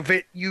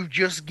 You've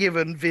just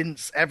given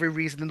Vince every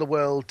reason in the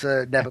world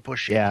to never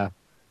push you. Yeah.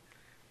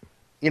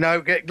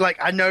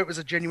 I know it was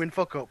a genuine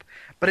fuck up,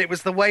 but it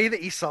was the way that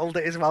he sold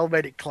it as well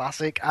made it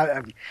classic.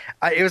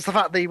 It was the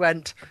fact that he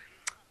went,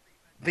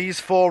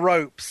 these 4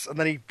 ropes, and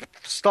then he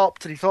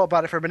stopped and he thought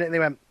about it for a minute, and he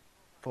went,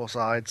 4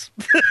 sides.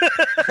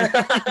 4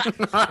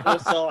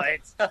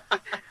 sides.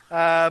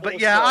 But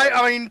yeah,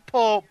 I mean,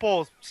 poor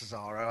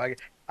Cesaro.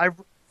 I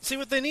See,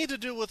 what they need to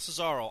do with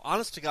Cesaro,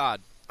 honest to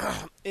God,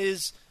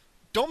 is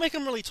don't make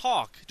him really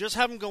talk. Just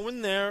have him go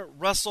in there,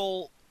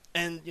 wrestle,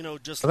 and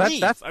just leave.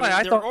 That's why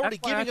I thought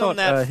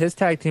his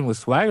tag team with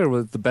Swagger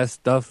was the best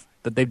stuff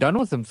that they've done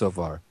with him so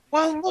far.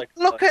 Well,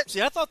 look at.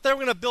 See, I thought they were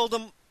going to build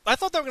him. I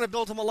thought they were going to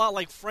build him a lot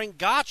like Frank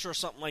Gotch or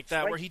something like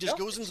that, where he just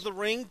goes into the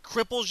ring,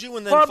 cripples you,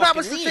 and then that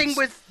was leaves.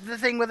 the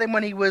thing with him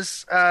when he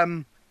was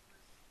doing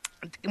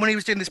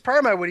this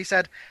promo, when he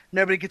said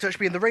nobody could touch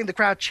me in the ring. The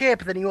crowd cheered,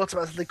 but then he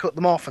automatically cut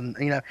them off. And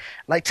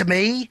to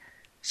me,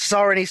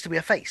 Cesaro needs to be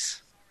a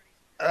face.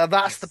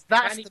 That's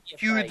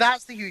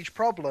the huge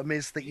problem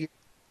is that you.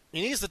 He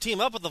needs to team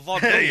up with the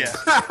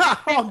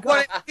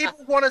Vaudevillians.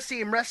 People want to see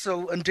him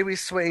wrestle and do his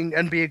swing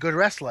and be a good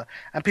wrestler,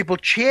 and people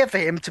cheer for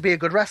him to be a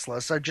good wrestler.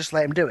 So just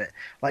let him do it.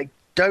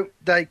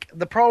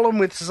 The problem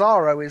with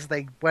Cesaro is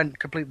they went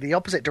completely the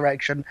opposite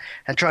direction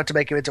and tried to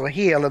make him into a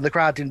heel, and the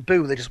crowd didn't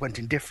boo. They just went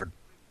indifferent.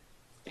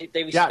 They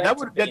Yeah,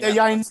 the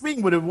Giant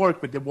Swing would have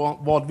worked with the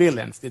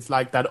Vaudevillains. It's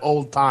like that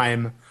old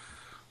time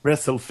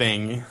wrestle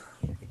thing.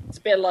 It's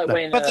a bit like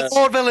when. But the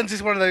Vaudevillains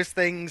is one of those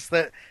things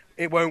that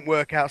it won't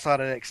work outside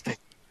of NXT.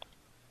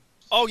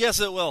 Oh yes,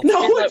 it will.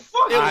 No, it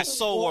will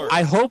so work.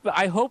 I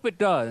hope it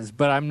does,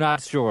 but I'm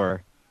not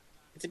sure.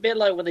 It's a bit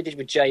like what they did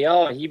with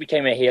JR. He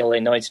became a heel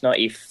in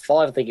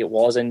 1995, I think it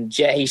was, and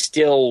he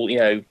still,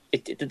 the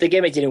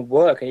gimmick didn't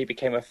work, and he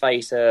became a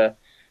face.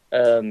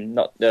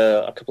 Not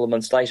a couple of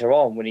months later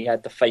on when he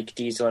had the fake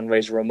Diesel and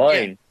Razor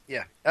Ramon.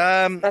 Yeah.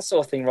 That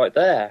sort of thing right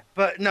there.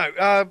 But no,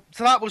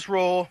 so that was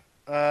Raw.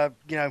 Sorry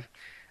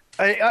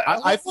to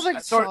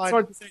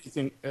say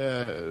anything,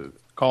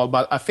 Carl,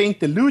 but I think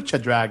the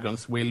Lucha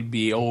Dragons will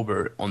be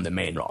over on the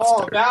main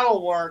roster. Oh,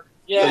 that'll work.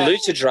 Yeah. The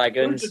Lucha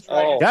Dragons.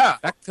 Oh. Yeah.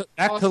 That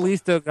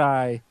Kalisto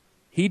guy,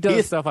 he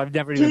does stuff I've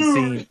never even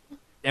seen.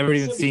 Never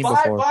even seen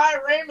before. Bye,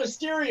 Rey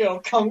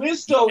Mysterio.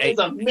 Kalisto is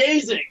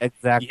amazing.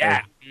 Exactly.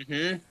 Yeah.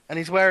 Mm-hmm. And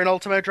he's wearing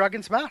Ultimo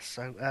Dragon's mask.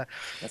 So,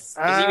 is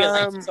he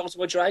related to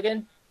Ultimo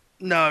Dragon?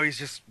 No, he's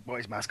just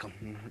his mask on.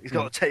 He's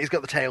got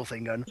the tail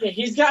thing on. Yeah,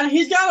 he's got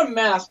a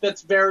mask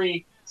that's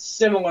very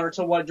similar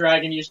to what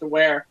Dragon used to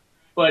wear,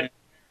 but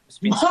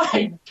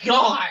my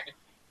God,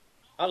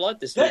 I like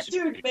this. That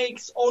dude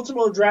makes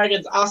Ultimo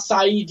Dragon's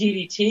Acai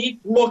DDT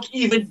look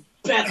even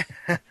better.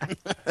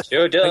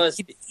 Sure does.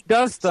 He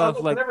does stuff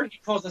like whatever he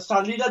calls it,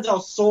 Salida del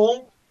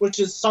Sol, which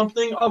is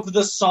something of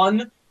the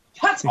sun.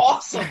 That's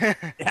awesome.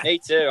 Me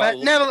too. But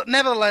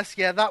nevertheless,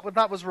 yeah, that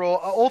was Raw.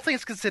 All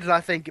things considered,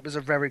 I think it was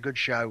a very good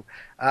show.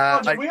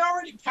 Did we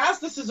already pass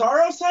the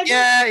Cesaro segment?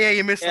 Yeah,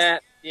 you missed it. Yeah,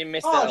 you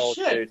missed that old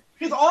dude.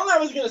 Because all I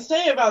was going to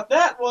say about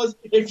that was,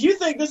 if you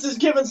think this is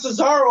giving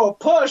Cesaro a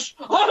push,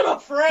 I'm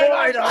afraid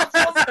I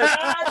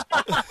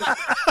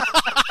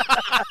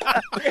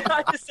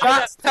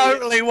That's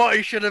totally what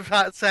he should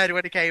have said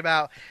when he came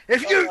out.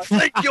 If you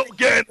think you're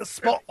getting the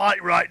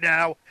spotlight right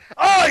now,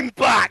 I'm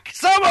back,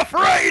 so I'm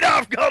afraid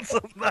I've got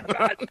something.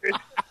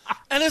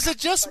 And is it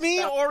just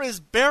me, or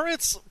is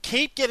Barrett's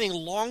cape getting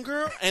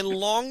longer and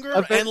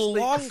longer and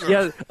longer?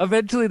 Yeah,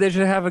 eventually they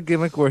should have a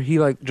gimmick where he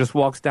just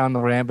walks down the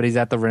ramp, but he's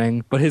at the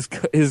ring, but his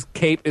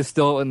cape is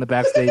still in the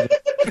backstage.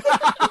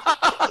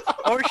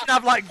 Or we should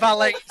have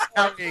valets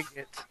carrying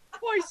it.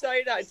 Why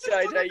say that,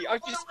 JJ?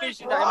 I've just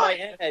visioned that in my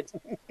head.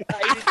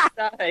 That is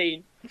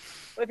insane.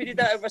 What if you did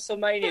that at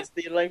WrestleMania? It's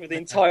the length of the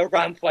entire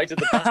rampway to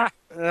the back.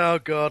 Oh,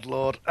 God,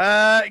 Lord.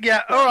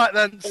 Yeah, all right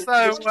then.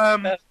 So, he's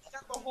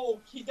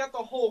got the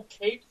whole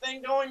cape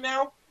thing going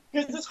now.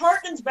 Because this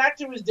harkens back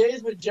to his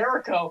days with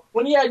Jericho,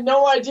 when he had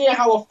no idea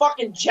how a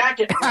fucking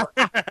jacket worked.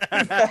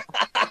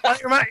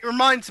 It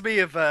reminds me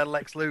of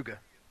Lex Luger,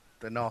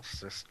 the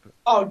narcissist.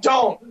 Oh,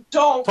 don't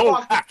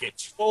fucking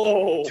package.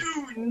 Do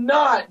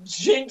not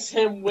jinx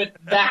him with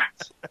that.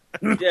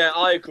 Yeah,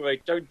 I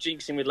agree. Don't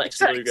jinx him with Lex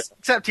Luger.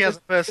 Except he has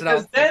a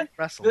personality.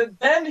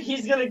 Then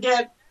he's gonna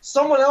get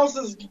someone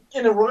else's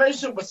in a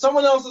relationship with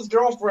someone else's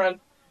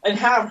girlfriend and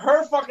have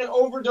her fucking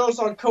overdose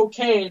on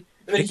cocaine,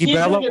 and then he's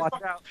gonna get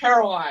fucking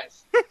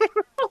paralyzed.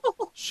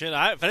 Shit,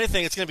 if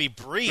anything, it's gonna be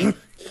Brie.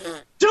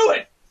 Do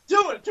it!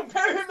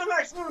 Compare him to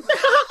Lex Luger.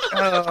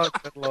 Oh,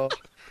 good Lord.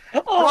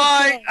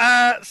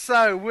 Right,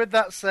 so with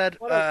that said,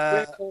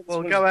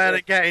 we'll go ahead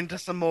and get into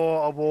some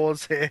more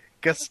awards here.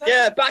 Back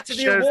to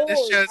the awards.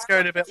 This show's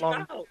going a bit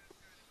long.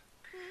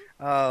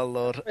 Oh,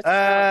 Lord.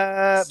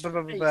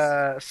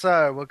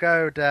 So we'll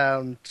go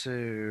down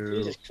to...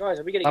 Jesus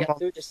Christ, are we going to get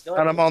through this tonight?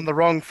 And I'm on the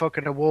wrong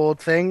fucking award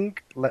thing.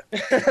 I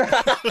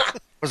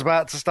was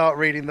about to start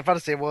reading the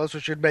Fantasy Awards,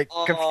 which would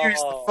confuse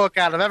the fuck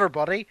out of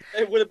everybody.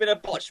 It would have been a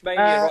botch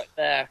mania right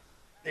there.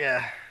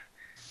 Yeah.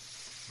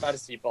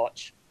 Fantasy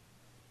botch.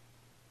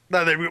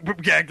 No,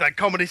 like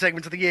comedy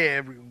segment of the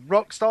year.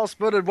 Rockstar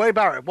Spud and Way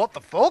Barrett. What the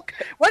fuck?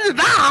 When did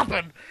that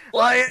happen?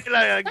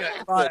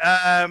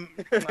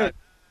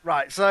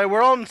 Right, so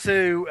we're on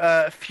to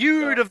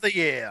Feud of the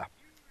Year.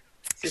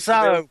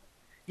 So,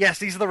 yes,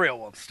 these are the real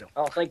ones still.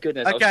 Oh, thank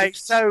goodness. Okay,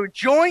 so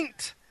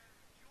joint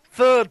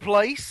third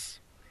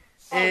place.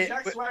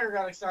 Jack Swagger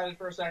got excited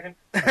for a second.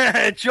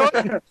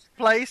 Joint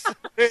place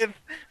with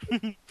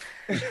 30%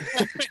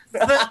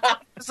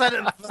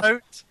 of the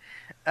vote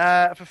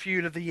for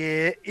Feud of the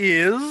Year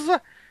is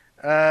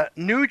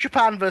New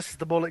Japan versus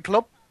the Bullet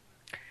Club,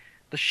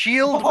 The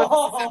Shield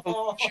versus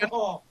Evolution,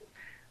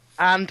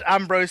 and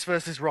Ambrose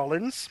versus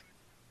Rollins.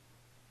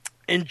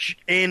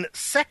 In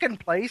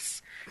second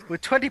place,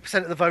 with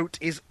 20% of the vote,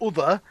 is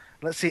Other.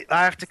 Let's see,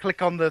 I have to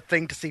click on the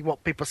thing to see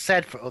what people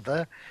said for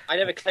Other. I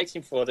never clicked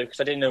in for Other because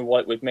I didn't know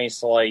what it would mean,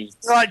 so I...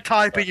 I'd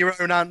type in your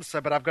own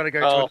answer, but I've got to go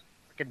to a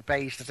fucking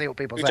base to see what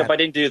people Good said. job I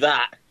didn't do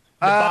that.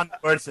 The Bond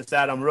versus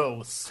Adam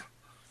Rose.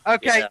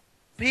 Okay,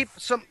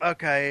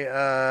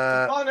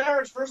 Yeah. Von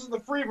Erich versus the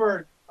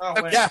Freebird. Oh,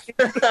 wait. Yeah.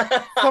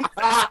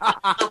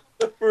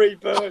 The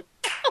Freebird.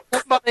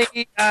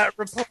 Somebody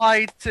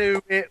replied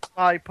to it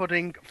by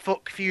putting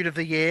 "fuck Feud of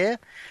the Year."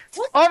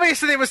 What?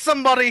 Obviously, there was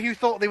somebody who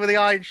thought they were the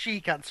Iron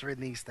Sheik answering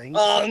these things.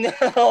 Oh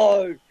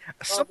no!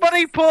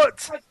 Somebody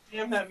put.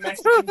 Damn that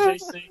Mexican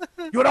JC.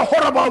 You're a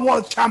horrible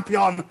world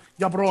champion,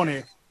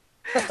 jabroni.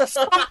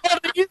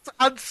 Somebody's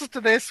answer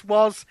to this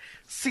was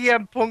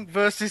CM Punk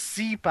versus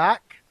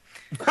C-Pac.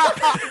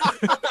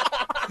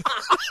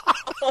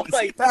 Oh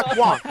my god!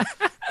 What?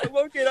 I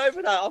won't get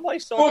over that. Am I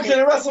Book sorry? it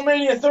at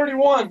WrestleMania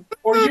 31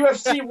 or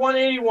UFC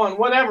 181,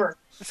 whatever.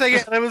 So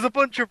yeah, there was a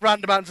bunch of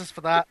random answers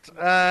for that.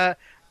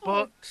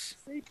 But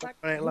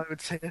when it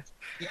loads here,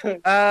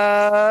 Vince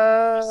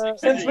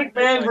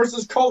McMahon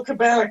versus Colt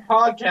Cabana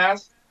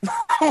podcast.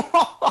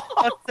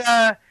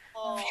 but,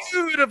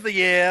 feud of the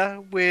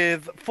year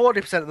with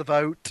 40% of the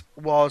vote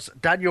was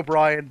Daniel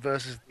Bryan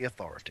versus The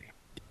Authority.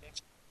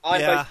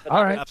 Yeah,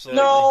 all right.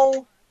 Absolutely.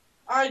 No,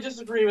 I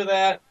disagree with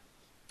that.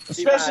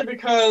 Especially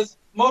because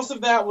most of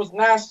that was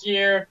last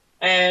year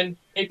and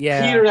it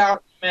petered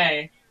out in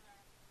May.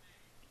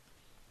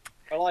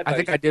 I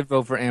think I did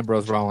vote for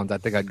Ambrose Rollins. I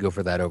think I'd go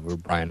for that over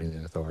Bryan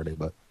and The Authority,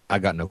 but I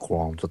got no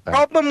qualms with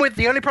that.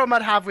 The only problem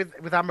I'd have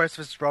with Ambrose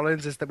versus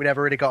Rollins is that we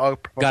never really got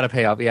to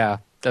pay up, yeah.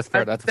 That's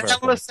fair. That's a fair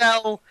point.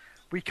 LSL,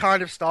 we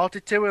kind of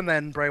started to, and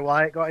then Bray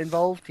Wyatt got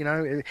involved. You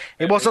know,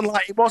 it wasn't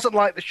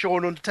like the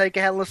Shawn Undertaker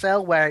Hell in a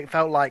Cell where it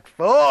felt like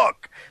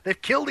fuck,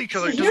 they've killed each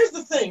other. See, here's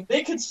the thing: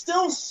 they could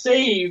still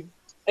save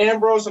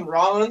Ambrose and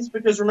Rollins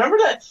because remember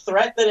that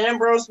threat that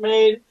Ambrose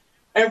made?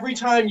 Every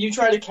time you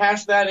try to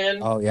cash that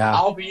in,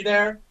 I'll be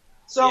there.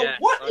 So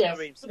what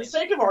if, for the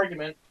sake of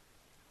argument,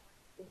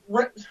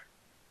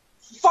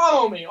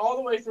 follow me all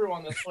the way through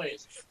on this,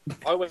 please.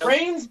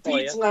 Reigns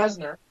beats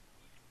Lesnar.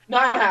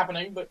 Not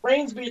happening, but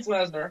Reigns beats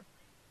Lesnar.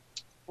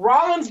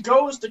 Rollins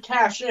goes to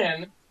cash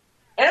in.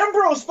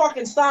 Ambrose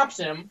fucking stops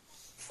him.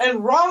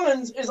 And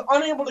Rollins is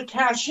unable to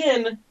cash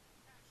in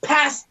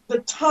past the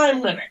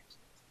time limit.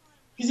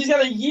 Because he's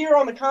got a year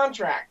on the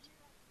contract.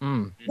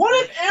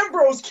 What if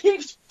Ambrose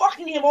keeps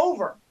fucking him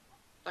over?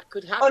 That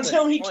could happen.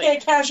 Until he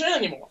can't cash in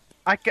anymore.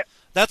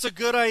 That's a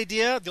good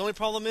idea. The only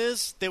problem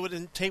is they would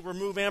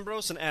remove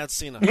Ambrose and add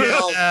Cena.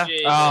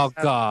 Oh,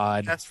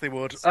 God. Yes, they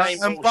would. That's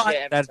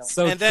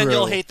so true. And then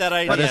you'll hate that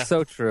idea. That is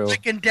so true. I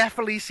can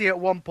definitely see at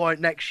one point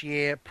next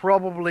year,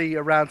 probably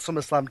around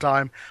SummerSlam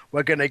time,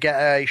 we're going to get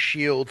a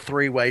Shield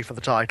three-way for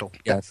the title.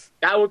 Yes.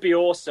 That would be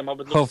awesome. I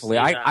would love Hopefully.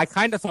 to see that. I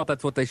kind of thought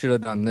that's what they should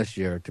have done this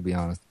year, to be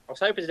honest. I was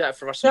hoping to do that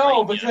for WrestleMania.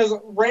 No, because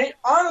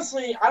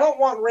honestly, I don't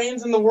want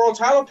Reigns in the world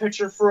title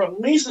picture for at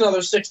least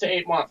another 6 to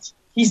 8 months.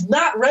 He's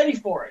not ready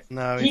for it.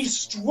 No, he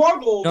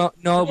struggled.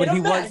 No, but he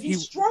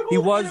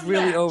was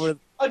really over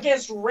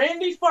against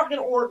Randy fucking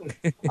Orton,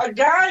 a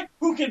guy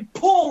who can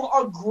pull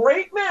a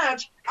great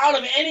match out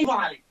of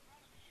anybody.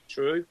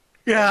 True.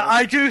 Yeah,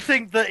 I do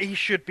think that he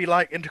should be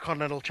like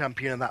Intercontinental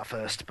Champion in that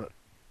first,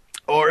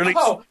 or at least.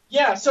 Oh,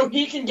 yeah, so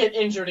he can get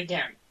injured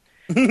again.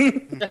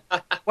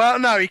 Well,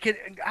 no, he can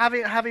have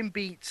him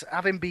beat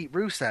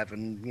Rusev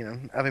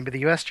and have him be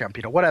the US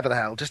champion or whatever the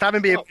hell. Just have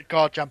him be a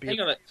card champion.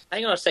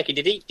 Hang on a second.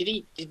 Did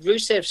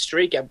Rusev's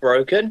streak get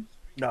broken?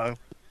 No.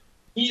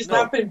 He's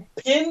not been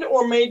pinned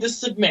or made to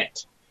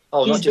submit.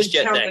 Oh, He's not just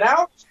been yet. counted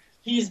out.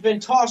 He's been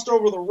tossed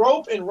over the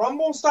rope in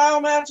Rumble style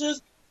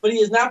matches, but he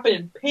has not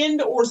been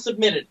pinned or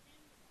submitted.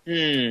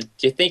 Do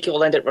you think it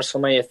will end at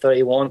WrestleMania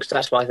 31? Because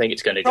that's what I think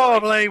it's going to do.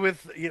 Probably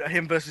with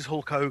him versus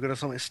Hulk Hogan or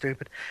something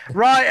stupid.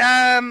 Right.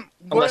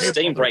 Unless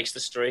Steen breaks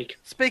the streak.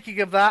 Speaking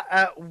of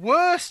that,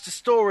 worst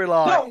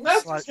storyline. No,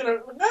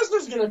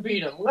 Lesnar's gonna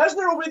beat him.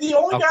 Lesnar will be the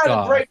only guy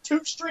to break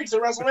 2 streaks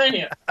at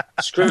WrestleMania.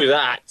 Screw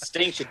that.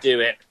 Sting should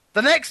do it.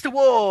 The next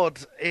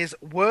award is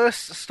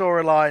worst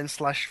storyline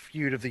 /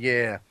 feud of the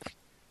year.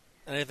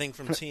 Anything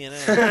from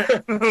TNA.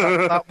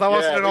 that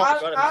wasn't an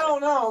option. I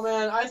don't know,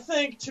 man. I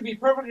think, to be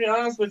perfectly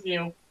honest with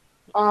you,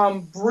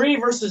 Brie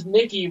versus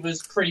Nikki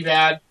was pretty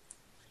bad.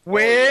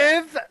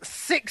 With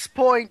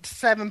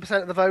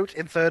 6.7% of the vote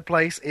in third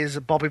place is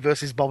Bobby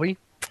versus Bobby.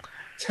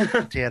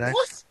 TNA.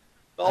 What?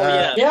 Oh,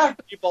 yeah.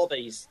 Two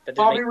Bobbies.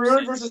 Bobby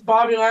Roode versus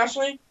Bobby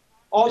Lashley.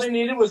 All they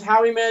needed was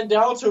Howie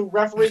Mandel to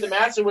referee the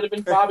match. It would have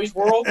been Bobby's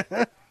World.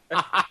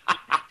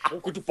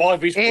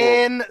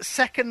 In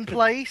second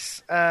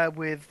place,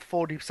 with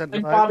 40% of the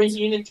vote. And Bobby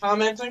Heenan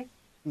commenting.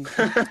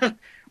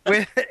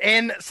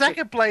 In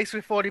second place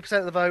with 40%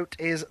 of the vote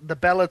is the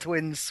Bella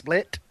Twins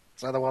split.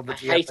 So the one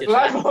that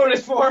I voted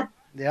for.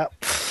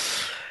 Yep.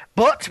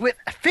 But with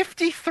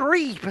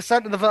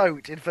 53% of the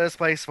vote in first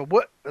place for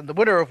the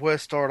winner of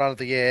worst storyline of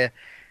the year,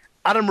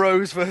 Adam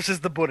Rose versus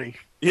the Bunny.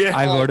 Yeah,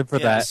 I voted for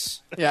that.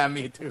 Yeah,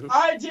 me too.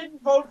 I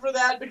didn't vote for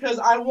that because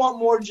I want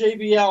more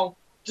JBL.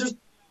 Just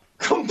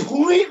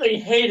completely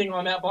hating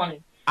on that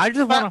bunny. I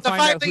just want to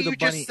find out who the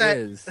bunny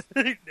is.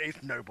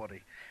 It's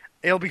nobody.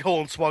 It'll be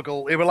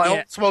Hornswoggle. It'll be like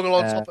Hornswoggle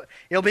on top.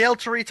 It'll be El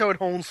Torito and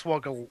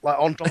Hornswoggle like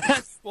on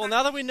top. Well,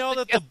 now that we know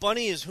that the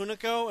bunny is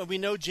Hunico and we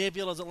know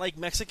JBL doesn't like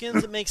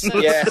Mexicans, it makes sense.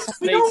 Yeah,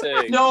 we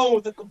don't know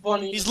that the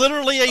bunny. He's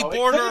literally a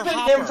border it could have been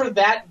hopper. him for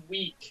that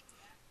week.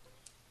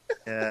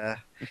 Yeah.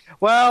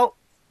 Well,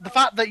 the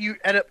fact that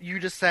you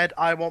just said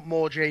I want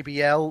more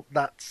JBL,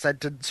 that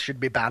sentence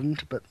should be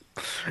banned. But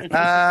you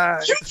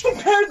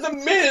compared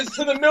the Miz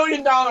to the $1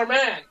 Million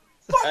Man.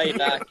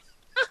 Payback.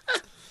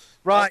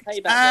 Right.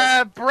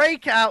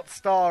 Breakout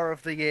star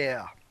of the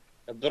year.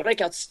 A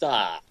breakout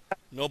star.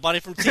 Nobody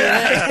from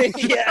TNA.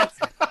 Yes.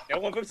 No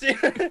one from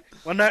TNA.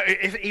 Well, no.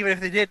 Even if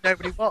they did,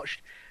 nobody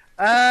watched.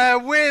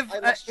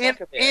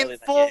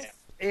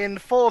 In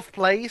fourth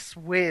place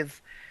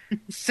with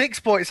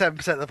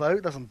 6.7% of the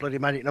vote. That's a bloody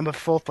magic number.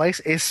 Fourth place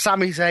is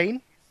Sami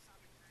Zayn.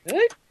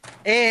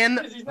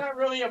 Because he's not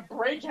really a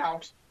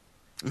breakout.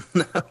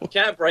 No. You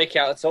can't break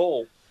out at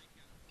all.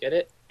 Get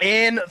it?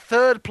 In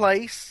third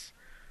place,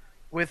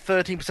 with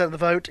 13% of the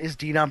vote, is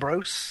Dean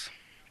Ambrose.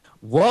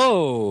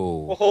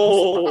 Whoa!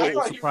 Oh, I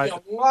thought you'd be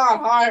a lot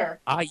higher.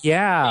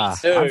 Yeah.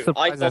 Me too. I'm surprised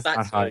I thought that's that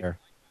not too. higher.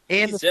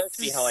 He deserves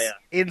to be higher.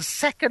 In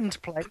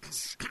second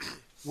place,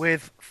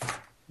 with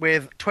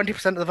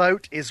 20% of the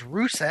vote, is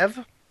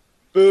Rusev.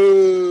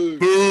 Boo!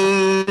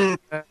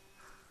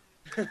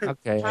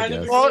 Okay, I Kind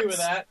of guess. agree with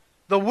that.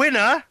 The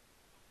winner,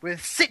 with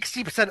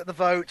 60% of the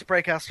vote,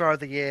 Breakout Star of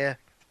the Year.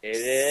 It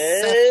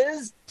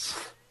is...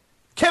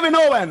 Kevin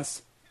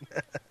Owens.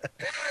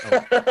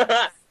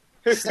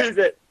 Who is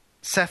it?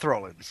 Seth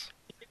Rollins.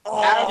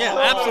 Oh,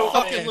 Yeah,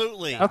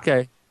 absolutely.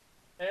 Okay,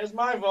 There's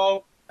my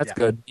vote. that's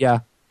good. Yeah.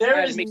 There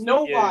That is makes me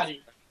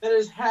nobody that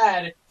has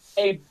had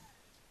a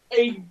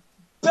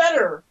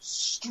better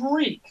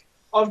streak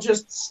of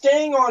just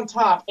staying on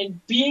top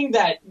and being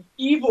that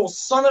evil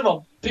son of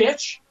a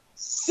bitch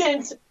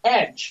since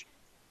Edge.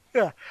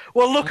 Yeah.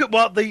 Well, look at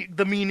what the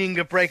meaning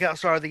of Breakout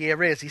Star of the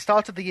Year is. He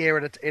started the year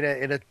in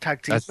a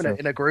tag team, That's true.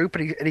 in a group,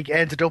 and he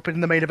ended up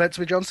in the main events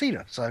with John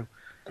Cena. So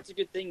That's a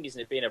good thing,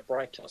 isn't it? Being a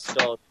breakout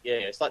star. Yeah,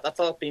 it's like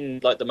that's been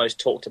like the most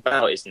talked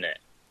about, isn't it?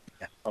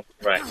 Yeah. I'm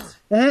correct.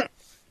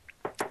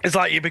 it's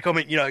like you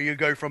becoming, you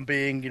go from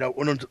being,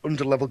 an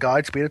under-level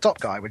guy to being a top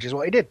guy, which is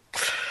what he did.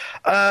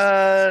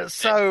 A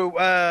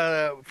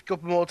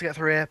couple more to get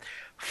through here.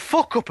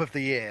 Fuck up of the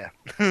year.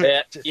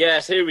 Yeah.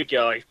 Yes, here we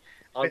go.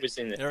 I was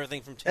in it.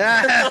 Everything from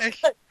TNA.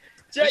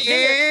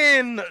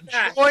 In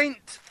joint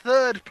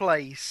third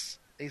place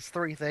is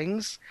three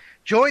things.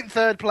 Joint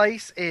third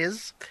place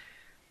is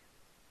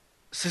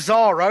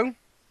Cesaro,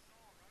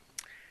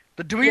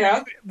 the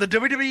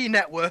WWE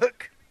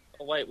Network.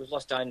 Oh wait, we've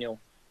lost Daniel.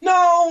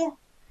 No,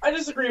 I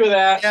disagree with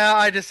that. Yeah,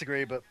 I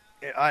disagree, but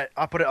I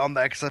put it on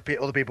there because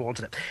other people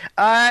wanted it.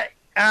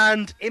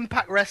 And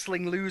Impact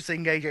Wrestling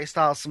losing AJ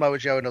Styles, Samoa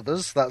Joe, and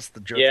others. That's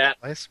the joint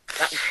place.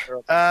 That was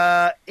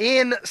terrible.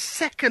 In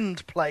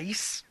second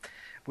place,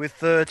 with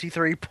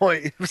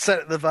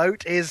 33% of the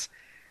vote, is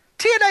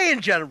TNA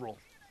in general.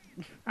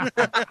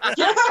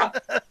 Yeah.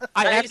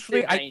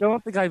 I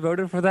don't think I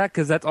voted for that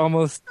because that's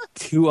almost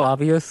too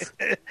obvious.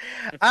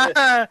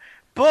 But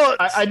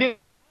I did.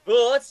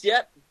 But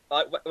yep.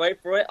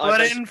 Wait for it.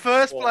 But in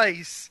first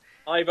place,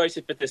 I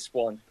voted for this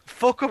one.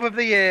 Fuck Up of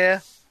the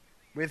Year,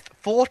 with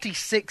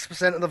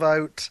 46% of the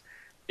vote.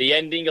 The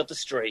ending of the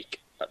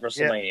streak at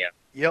WrestleMania.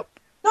 Yep.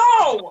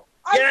 No!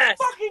 Yes!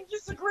 I fucking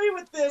disagree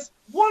with this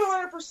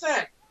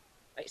 100%.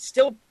 It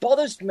still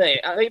bothers me.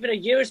 Even a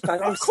year's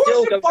back, I'm Of course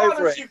still it going over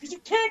bothers it. you, because you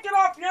can't get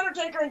off The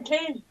Undertaker and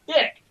Kane's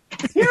dick.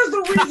 Here's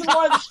the reason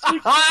why the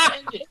streak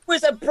ended. It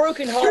was a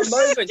broken heart You're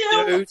moment,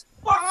 still dude.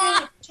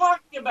 fucking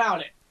talking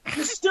about it.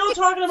 You're still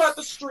talking about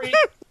the streak.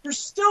 You're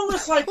still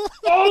just like,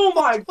 oh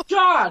my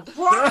god,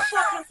 Brock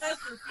fucking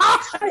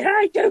Lesnar.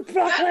 I hate you,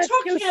 Brock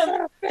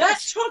That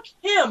took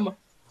him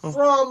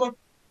from,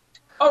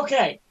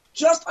 okay,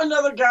 just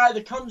another guy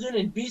that comes in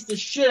and beats the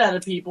shit out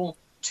of people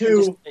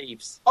to,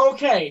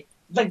 okay,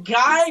 the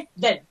guy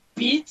that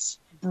beats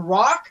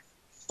Brock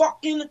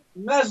fucking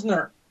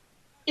Lesnar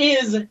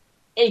is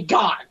a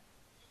god.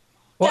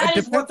 Well, That it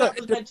is what depends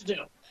that was meant to do.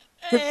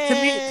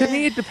 To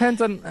me, it depends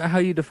on how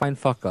you define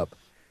fuck up.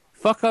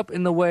 Fuck up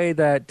in the way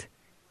that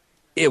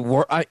it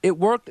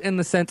worked in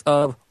the sense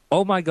of,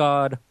 oh my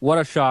god, what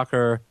a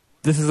shocker!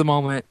 This is a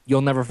moment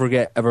you'll never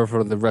forget ever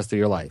for the rest of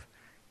your life.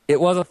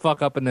 It was a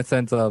fuck up in the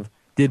sense of,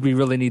 did we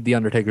really need the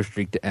Undertaker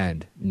streak to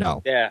end?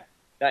 No. Yeah,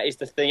 that is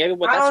the thing.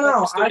 Everyone, I don't know.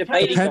 That's what we're still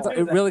debating on.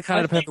 It really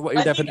kind of depends on what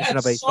your definition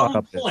of a fuck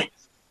up is.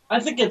 I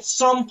think at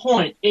some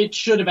point it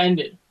should have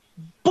ended.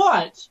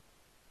 But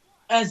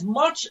as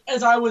much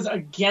as I was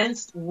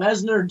against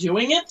Lesnar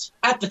doing it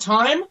at the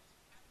time,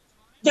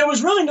 there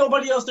was really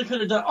nobody else that could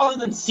have done other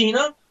than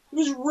Cena.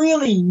 There was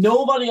really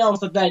nobody else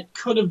that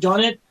could have done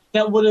it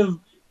that would have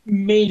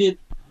made it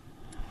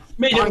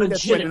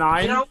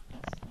legitimate. You know?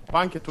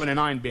 Punk at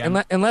 29,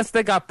 Ben. Unless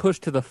they got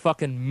pushed to the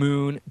fucking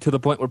moon to the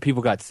point where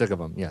people got sick of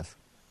them, yes.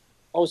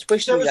 Oh,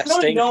 especially There that was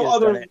really Sting no has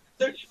done other.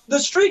 it. The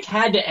streak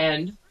had to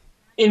end,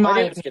 in my I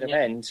knew it was going opinion.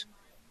 to end.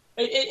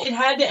 It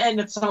had to end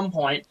at some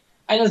point.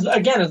 And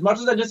as much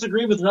as I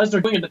disagree with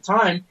Lesnar doing it at the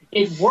time,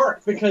 it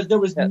worked because there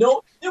was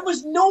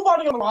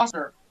nobody on the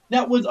roster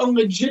that was a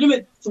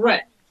legitimate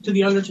threat to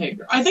the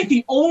Undertaker. I think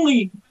the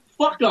only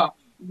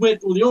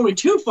the only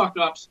two fuck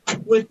ups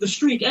with the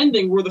streak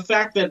ending were the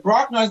fact that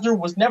Brock Lesnar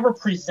was never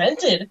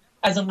presented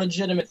as a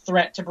legitimate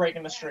threat to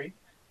breaking the streak.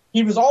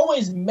 He was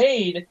always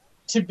made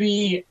to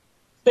be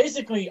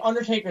basically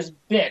Undertaker's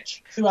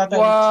bitch throughout that.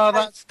 Well,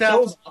 that's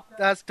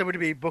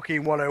WWE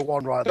booking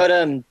 101 right there. But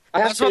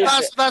I have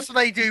That's what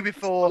they do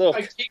before.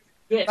 Look,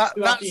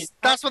 bitch.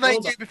 That's what they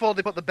do before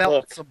they put the belt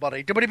on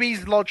somebody.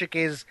 WWE's logic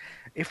is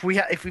if we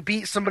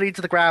beat somebody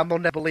to the ground, they'll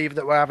never believe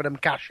that we're having them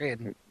cash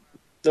in.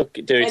 Look,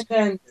 dude. And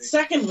then,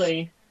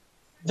 secondly,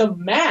 the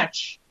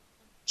match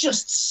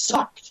just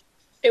sucked.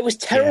 It was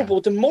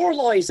terrible,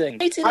 demoralizing.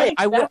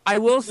 I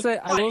will say,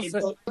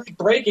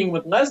 breaking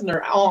with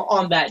Lesnar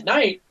on that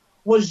night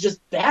was just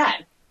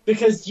bad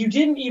because you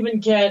didn't even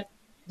get.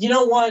 You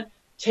know what?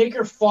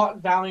 Taker fought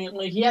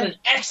valiantly. He had an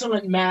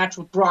excellent match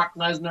with Brock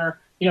Lesnar.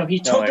 He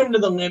took him to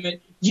the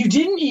limit. You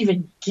didn't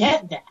even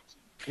get that.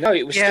 No,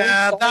 it was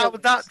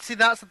that's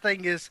the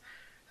thing is,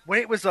 when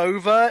it was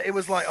over, it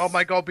was like, oh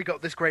my god, we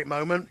got this great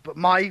moment. But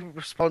my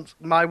response,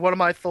 one of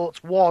my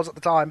thoughts was at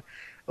the time,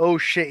 oh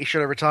shit, he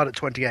should have retired at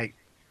 28.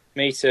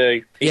 Me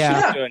too.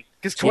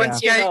 Because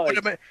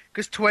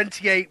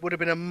 28 would have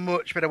been a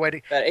much better way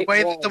to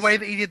the way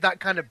that he did that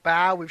kind of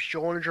bow with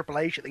Shawn and Triple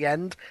H at the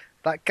end.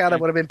 That kind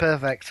of would have been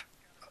perfect.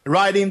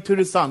 Right into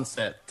the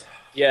sunset.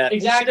 Yeah,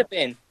 exactly. It should have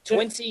been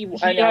 20.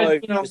 I know.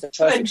 Was the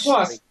perfect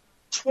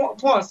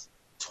plus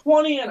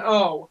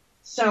 20-0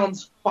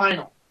 sounds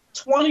final.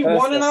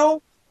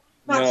 21-0,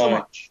 not so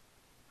much.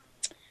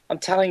 I'm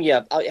telling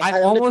you,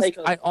 I almost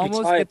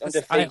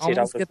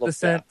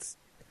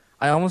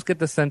get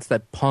the sense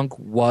that Punk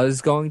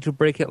was going to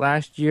break it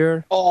last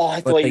year. Oh, I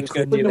thought he was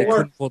going to do that. They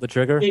couldn't pull the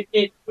trigger.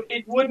 It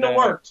wouldn't have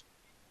worked.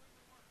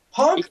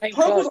 Punk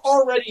was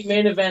already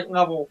main event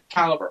level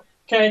caliber.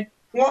 Okay,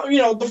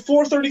 well, the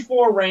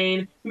 434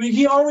 reign.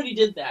 He already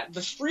did that.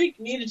 The streak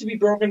needed to be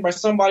broken by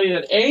somebody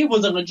that A,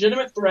 was a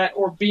legitimate threat,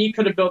 or B,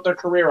 could have built their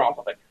career off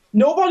of it.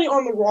 Nobody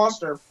on the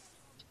roster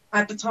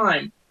at the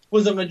time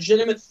was a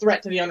legitimate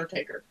threat to The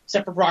Undertaker,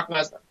 except for Brock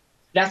Lesnar.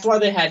 That's why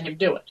they had him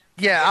do it.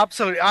 Yeah,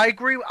 absolutely. I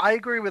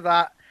agree with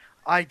that.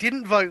 I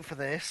didn't vote for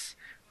this,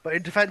 but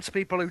in defense of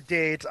people who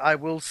did, I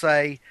will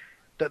say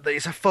that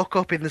it's a fuck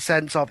up in the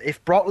sense of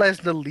if Brock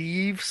Lesnar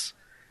leaves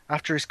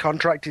after his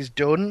contract is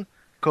done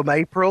come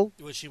April,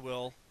 which he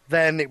will,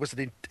 then it was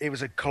a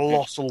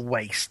colossal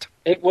waste.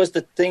 It was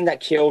the thing that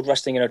killed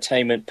wrestling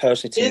entertainment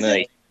personally to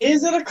me.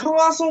 Is it a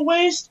colossal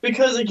waste?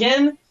 Because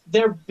again,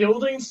 they're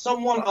building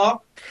someone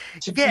up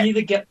to be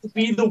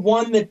the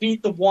one that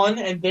beat the one,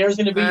 and there's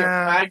going to be your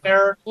flag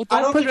bearer. Well,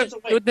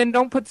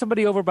 don't put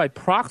somebody over by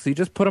proxy.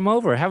 Just put them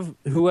over. Have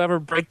whoever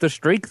break the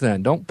streak.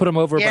 Then don't put them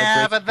over.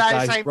 Yeah, by but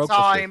at the same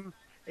time,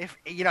 if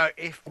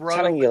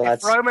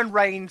Roman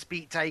Reigns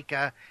beat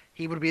Taker,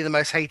 he would be the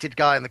most hated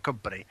guy in the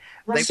company.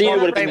 They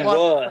wanted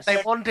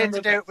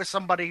to do it with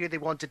somebody who they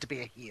wanted to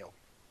be a heel.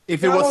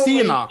 If it was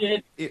Cena,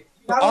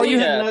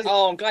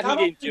 I'm glad he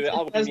didn't do it.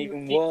 I would have been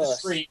even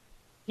worse.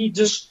 He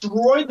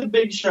destroyed the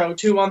Big Show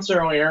 2 months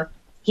earlier.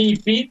 He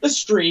beat the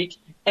streak,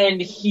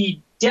 and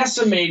he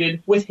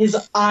decimated, with his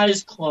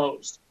eyes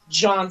closed,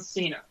 John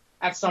Cena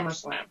at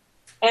SummerSlam.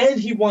 And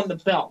he won the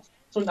belt.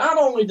 So not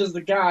only does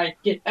the guy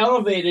get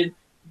elevated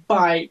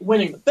by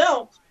winning the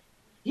belt,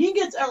 he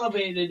gets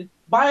elevated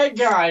by a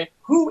guy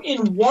who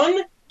in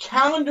one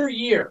calendar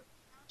year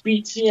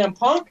beat CM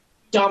Punk,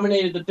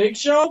 dominated the Big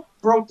Show,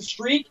 broke the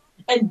streak,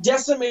 and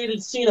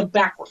decimated Cena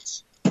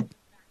backwards.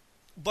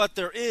 But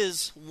there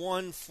is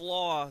one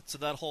flaw to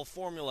that whole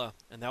formula,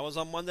 and that was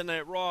on Monday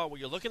Night Raw, where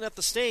you're looking at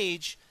the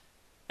stage,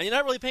 and you're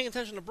not really paying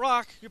attention to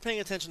Brock, you're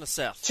paying attention to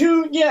Seth.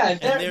 There is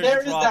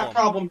that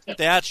problem too.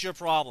 That's your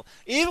problem.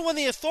 Even when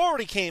the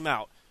Authority came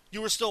out,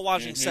 you were still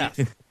watching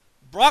Seth.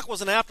 Brock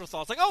was an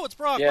afterthought. It's like, oh, it's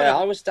Brock. Yeah,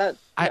 whatever.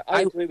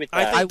 I agree with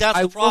that. I think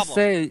that's the problem. I will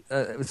say,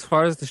 as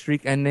far as the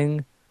streak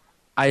ending,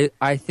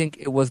 I think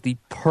it was the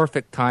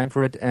perfect time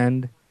for it to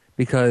end,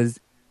 because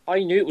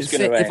I knew it was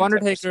going to end. If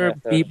Undertaker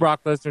beat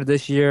Brock Lesnar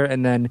this year,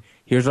 and then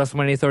here's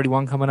WrestleMania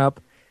 31 coming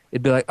up,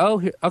 it'd be like,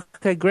 oh,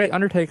 okay, great,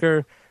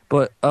 Undertaker,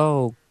 but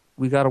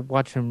we got to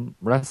watch him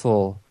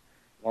wrestle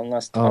one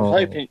last time. I'm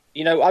hoping,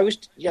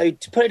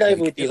 to put it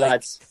over with you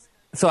lads.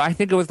 So I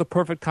think it was the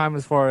perfect time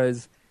as far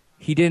as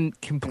he didn't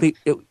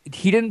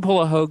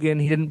pull a Hogan,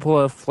 he didn't pull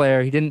a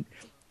Flair, he didn't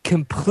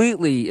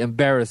completely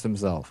embarrass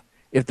himself.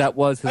 If that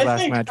was his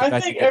last match, I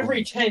think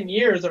every 10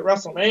 years at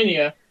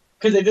WrestleMania,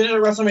 because they did it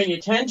at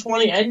WrestleMania 10,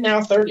 20, and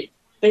now 30,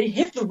 they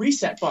hit the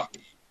reset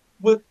button.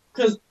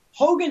 Because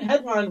Hogan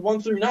headlined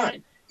 1 through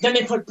 9. Then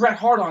they put Bret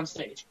Hart on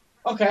stage.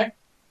 Okay.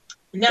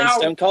 Now,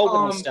 Stone Cold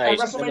on stage,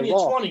 at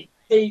WrestleMania 20,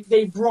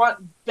 they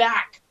brought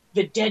back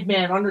the Dead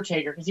Man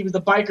Undertaker, because he was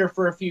the biker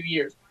for a few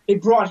years. They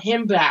brought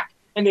him back,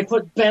 and they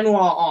put Benoit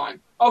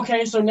on.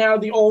 Okay, so now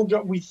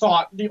we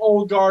thought the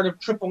old guard of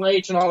Triple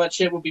H and all that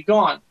shit would be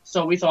gone.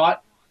 So we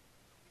thought.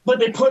 But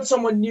they put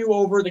someone new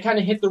over. They kind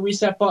of hit the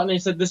reset button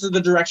and said, this is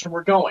the direction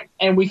we're going.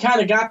 And we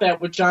kind of got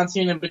that with John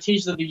Cena and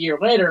Batista the year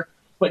later.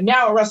 But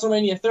now at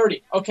WrestleMania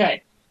 30,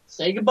 okay,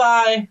 say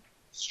goodbye.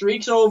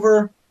 Streak's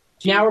over.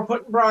 Now we're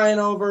putting Bryan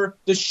over.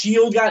 The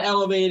Shield got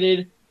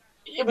elevated.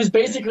 It was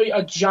basically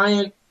a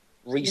giant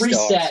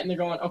reset. And they're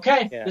going,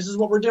 okay, This is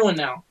what we're doing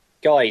now.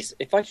 Guys,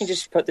 if I can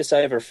just put this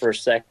over for a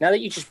sec. Now that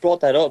you just brought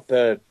that up,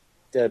 the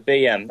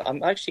BM,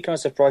 I'm actually kind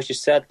of surprised you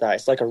said that.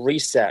 It's like a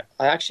reset.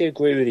 I actually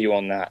agree with you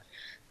on that.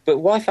 But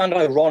what I found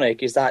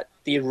ironic is that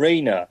the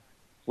arena,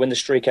 when the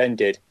streak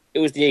ended, it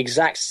was the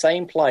exact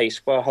same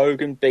place where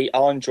Hogan beat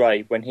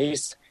Andre when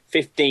he's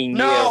 15 years.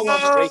 No.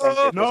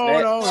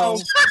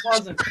 It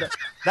wasn't.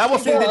 That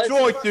was in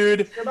Detroit,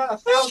 dude. They're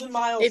about 1,000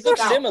 miles. It looks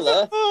south.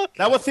 similar.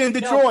 That was in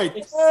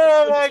Detroit.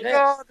 Oh my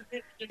God!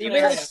 It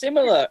looks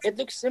similar. It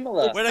looks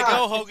similar. Way to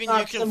go, Hogan.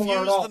 You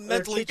confused the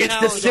mentally It's the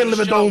challenged. Silver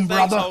show. Dome,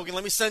 Thanks, brother. Hogan.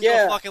 Let me send you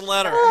a fucking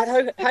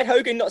letter. Had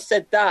Hogan not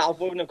said that, I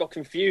wouldn't have got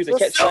confused. I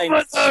kept saying,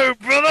 Silver Dome,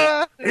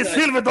 brother. It's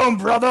Silver Dome,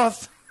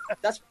 brothers.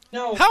 that's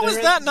No, How there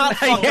is that not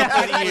fucking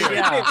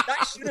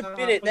that should have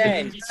been it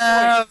then.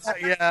 Yeah.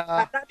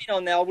 Had that been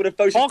on there, I would have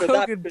voted Hulk for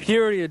that. Hogan,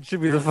 period,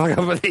 should be the fuck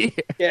up of the year.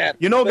 Yeah.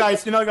 You know,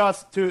 guys,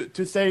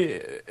 to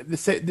say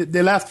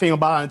the last thing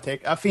about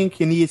Undertaker, I think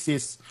he needs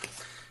his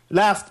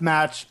last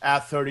match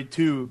at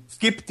 32,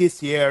 skip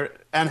this year,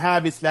 and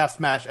have his last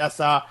match as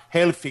a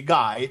healthy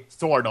guy,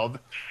 sort of,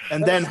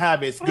 and then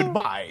have his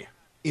goodbye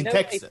in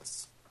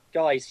Texas.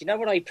 Guys, you know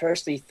what I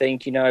personally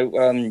think?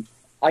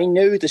 I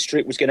knew the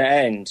streak was going to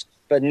end,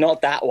 but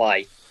not that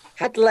way.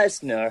 Had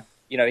Lesnar,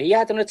 he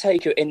had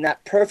Undertaker in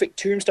that perfect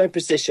tombstone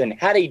position.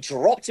 Had he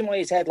dropped him on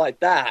his head like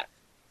that,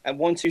 and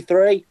 1, 2,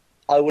 3,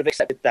 I would have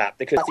accepted that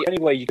because that's the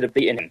only way you could have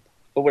beaten him.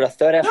 But with a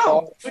third F5,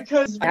 No,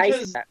 because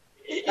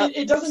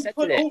it doesn't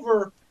put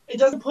over. It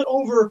doesn't put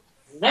over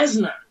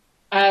Lesnar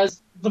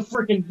as the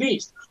freaking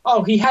beast.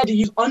 Oh, he had to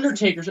use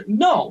Undertaker's.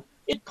 No,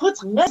 it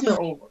puts Lesnar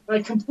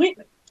over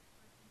completely.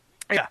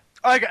 Yeah.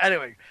 Okay.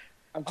 Anyway.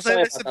 I'm So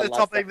sorry this is about the that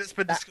topic last that's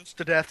been discussed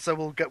to death, so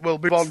we'll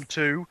move on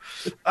to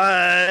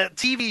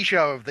TV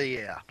show of the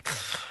year.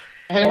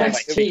 here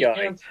we go.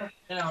 hands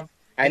down.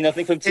 And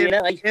nothing from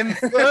TNA. In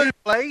third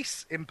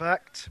place,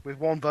 Impact with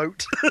 1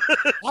 vote.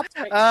 What?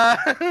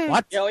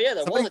 Oh yeah,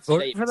 there was a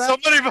Voted team. for that?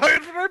 Somebody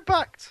voted for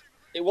Impact.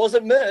 It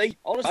wasn't me.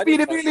 Honestly, Be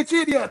the village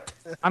idiot.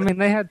 I mean,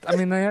 they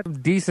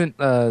had decent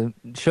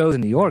shows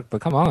in New York,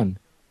 but come on.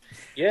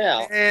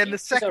 Yeah. In the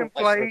It's a second right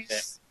for a bit.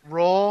 place,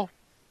 Raw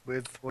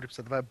with 40%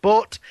 of the vote.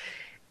 But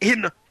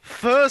in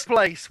first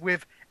place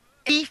with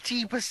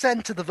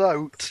 80% of the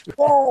vote,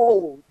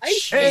 Whoa!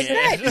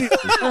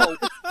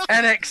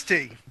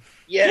 NXT.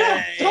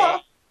 Yeah. Yeah,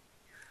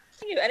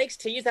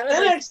 NXT is that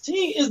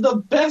NXT is the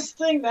best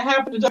thing that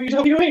happened to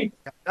WWE.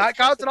 I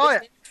can't deny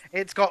it.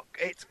 It's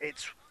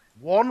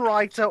one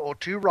writer or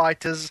 2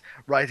 writers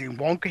writing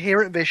one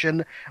coherent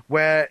vision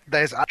where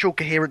there's actual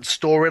coherent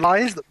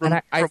storylines that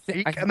run I from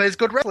think- week, and there's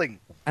good wrestling.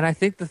 And I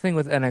think the thing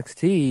with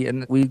NXT,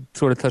 and we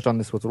sort of touched on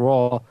this with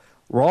Raw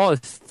is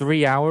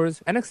 3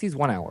 hours, NXT is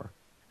 1 hour.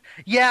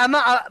 Yeah, and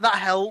that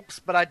helps,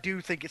 but I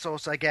do think it's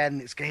also, again,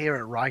 it's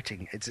coherent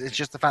writing. It's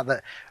just the fact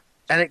that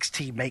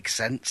NXT makes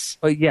sense.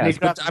 But yes, They've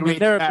got but, I mean,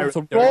 there are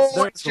some characters.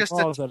 Raw, it's just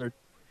Raws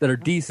that are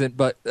decent,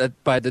 but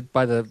by the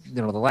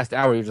the last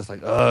hour, you're just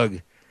like,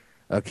 ugh.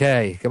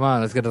 Okay, come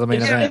on, let's get to the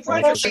main event.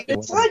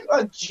 It's like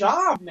a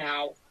job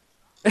now.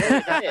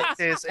 It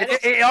is.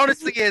 It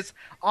honestly is.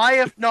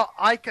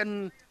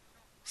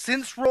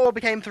 Since Raw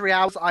became 3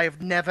 hours, I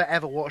have never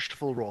ever watched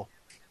full Raw.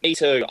 Me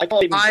too. I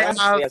can't even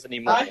watch it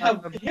anymore.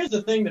 Here's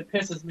the thing that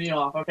pisses me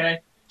off. Okay,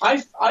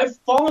 I've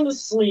fallen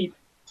asleep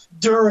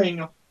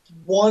during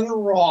one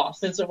Raw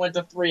since it went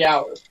to 3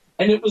 hours,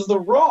 and it was the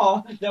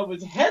Raw that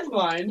was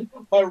headlined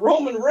by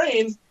Roman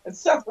Reigns and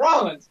Seth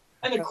Rollins.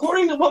 And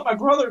according to what my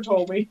brother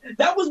told me,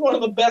 that was one of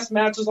the best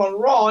matches on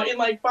Raw in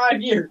like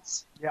 5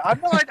 years. Yeah,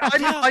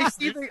 I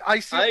see.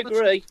 I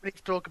agree. To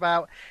talk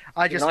about.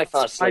 I just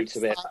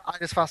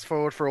fast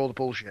forward for all the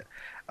bullshit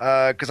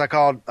because I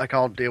can't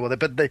deal with it.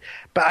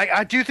 But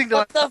I do think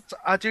that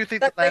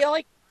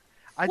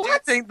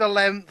the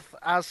length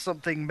has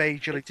something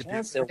majorly to do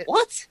with it.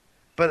 What?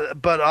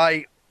 But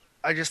I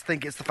just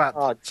think it's the fact.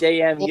 Oh,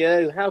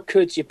 JMU, how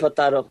could you put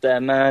that up there,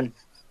 man?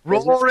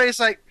 Raw is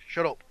like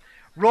shut up.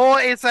 Raw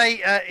is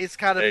it's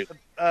kind of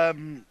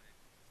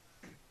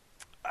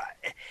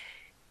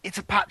it's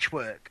a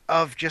patchwork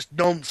of just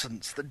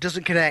nonsense that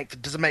doesn't connect,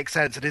 it doesn't make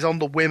sense, it is on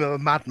the whim of a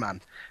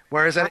madman.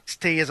 Whereas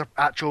NXT is an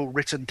actual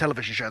written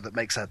television show that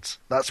makes sense.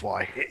 That's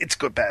why it's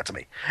better to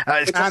me.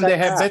 And they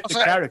have better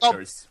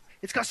characters.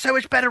 It's got so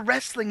much better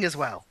wrestling as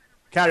well.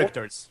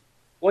 Characters.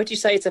 Why do you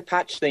say it's a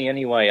patch thing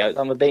anyway?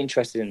 I'm a bit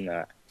interested in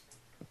that.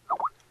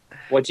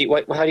 How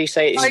do you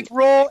say it? Like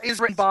Raw is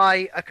written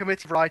by a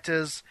committee of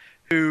writers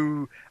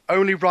who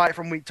only write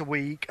from week to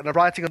week and are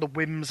writing on the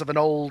whims of an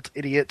old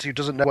idiot who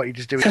doesn't know what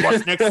he's doing.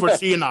 What's next for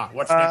Cena?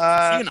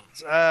 Whereas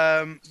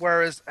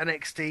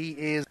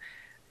NXT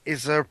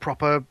is a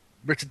proper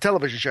written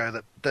television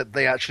show that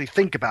they actually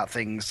think about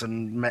things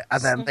and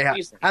then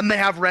they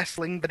have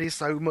wrestling that is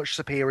so much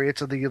superior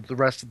to the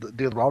rest of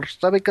the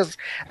roster because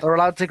they're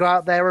allowed to go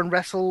out there and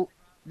wrestle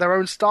their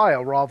own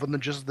style rather than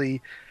just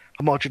the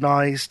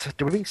homogenized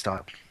WWE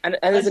style. And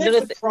I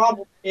think the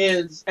problem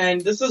is,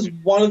 and this is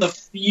one of the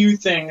few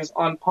things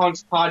on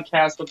Punk's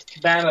podcast with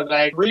Cabana that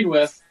I agreed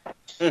with,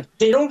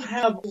 they don't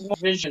have one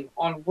vision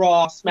on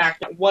Raw,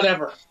 SmackDown,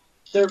 whatever.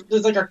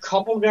 There's like a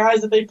couple guys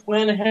that they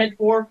plan ahead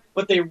for,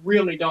 but they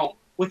really don't.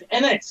 With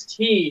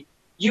NXT,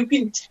 you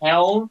can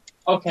tell,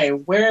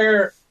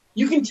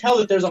 you can tell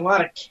that there's a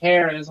lot of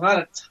care and there's a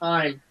lot of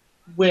time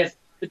with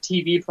the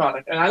TV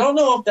product. And I don't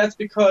know if that's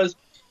because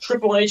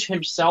Triple H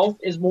himself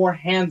is more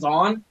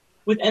hands-on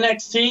with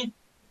NXT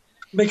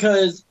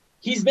because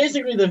he's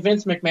basically the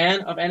Vince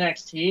McMahon of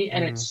NXT,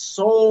 and it's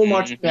so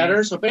much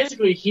better. So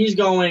basically, he's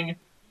going,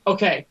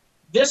 okay,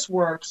 this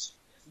works,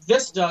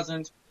 this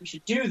doesn't. We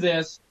should do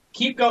this.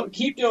 Keep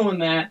doing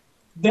that.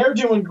 They're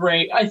doing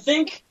great. I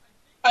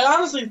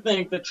honestly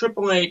think that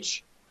Triple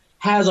H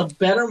has a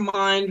better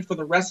mind for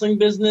the wrestling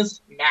business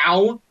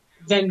now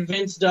than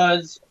Vince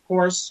does, of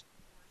course.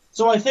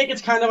 So I think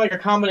it's kind of like a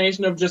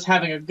combination of just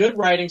having a good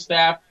writing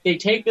staff, they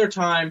take their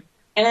time,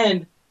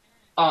 and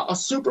a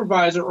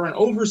supervisor or an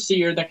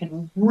overseer that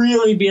can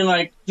really be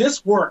like,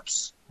 this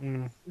works,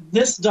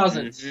 this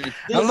doesn't.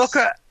 And look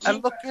at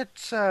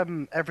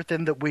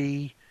everything that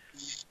we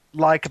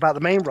like about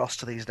the main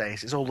roster these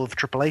days. It's all of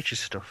Triple H's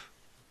stuff.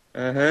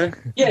 Yeah,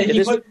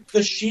 he put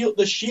the Shield.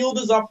 The Shield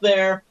is up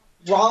there.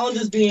 Rollins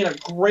is being a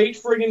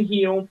great friggin'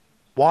 heel.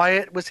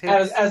 Wyatt was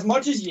his. As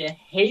much as you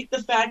hate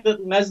the fact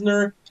that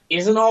Lesnar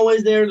isn't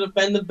always there to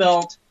defend the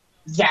belt,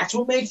 that's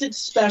what makes it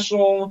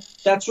special.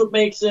 That's what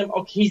makes him,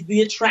 he's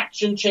the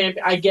attraction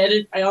champion. I get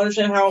it. I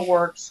understand how it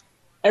works.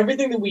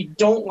 Everything that we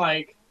don't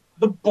like,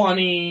 the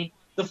bunny,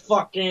 the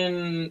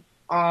fucking,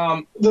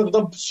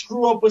 the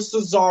screw up with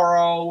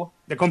Cesaro.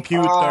 The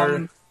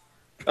computer.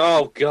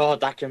 Oh,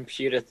 God, that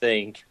computer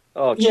thing.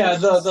 Oh, yeah,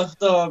 Jesus.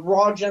 the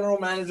Raw general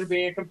manager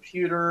being a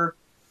computer,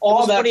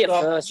 all that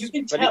stuff. First, you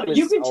can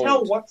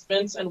tell what's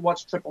Vince and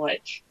what's Triple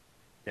H.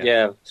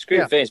 Yeah,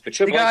 screw Vince, but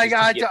Triple H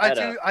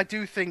I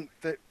do think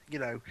that,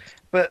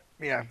 but,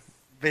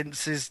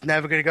 Vince is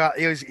never going to go out.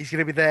 He's going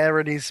to be there,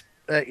 and he's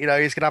going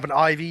to have an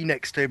IV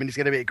next to him, and he's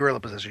going to be at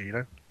gorilla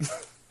position,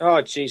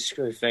 Oh, geez,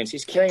 screw Vince.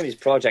 He's killing these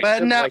projects.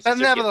 But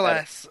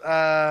nevertheless,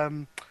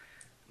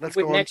 let's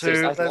go on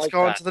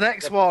to the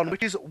next one,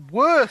 which is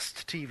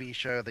worst TV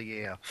show of the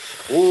year.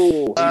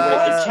 Ooh.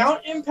 Does it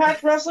count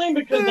Impact Wrestling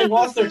because they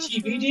lost their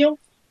TV deal?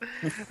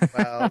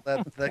 Well,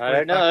 I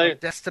don't know.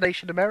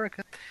 Destination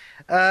America.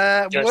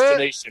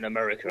 Destination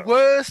America.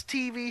 Worst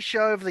TV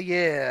show of the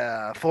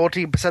year.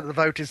 14% of the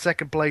vote in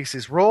second place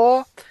is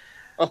Raw.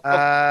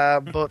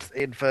 But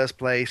in first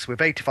place, with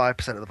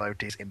 85% of the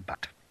vote, is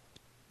Impact.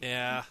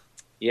 Yeah.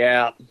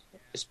 Yeah.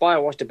 Despite I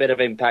watched a bit of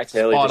Impact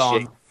earlier this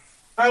year.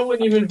 I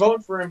wouldn't even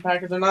vote for Impact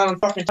because they're not on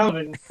fucking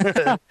television.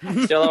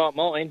 Still not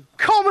mine.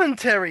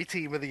 Commentary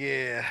team of the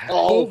year.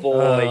 Oh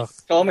boy.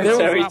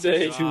 Commentary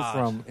team.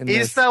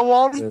 Is there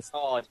one?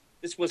 Hard.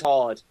 This was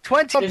hard.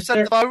 20% of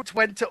the vote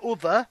went to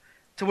other,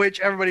 to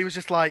which everybody was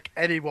just like,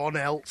 anyone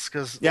else?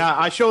 Cause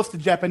I chose the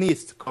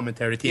Japanese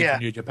commentary team from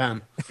New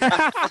Japan.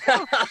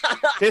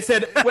 They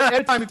said,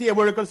 every time you see a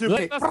word of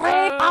Super,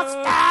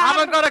 I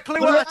haven't got a clue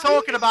what they're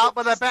talking about,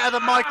 but they're better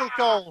than Michael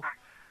Cole.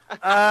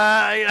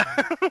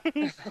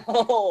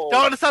 Don't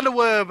understand a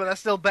word, but they're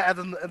still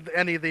better than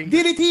anything.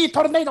 DDT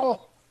tornado.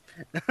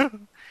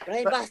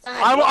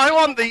 I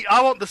want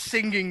the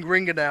singing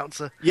ring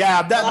announcer.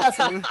 Yeah, that's.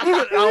 I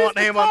want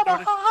him on.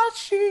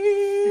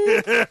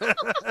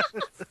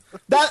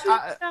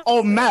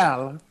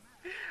 Mel.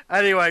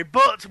 Anyway,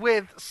 but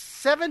with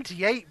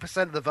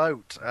 78% of the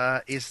vote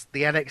is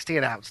the NXT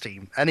announce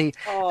team. Any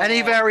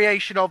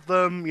variation of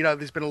them,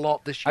 there's been a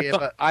lot this year.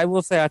 But I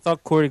will say I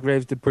thought Corey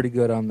Graves did pretty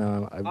good on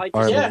the.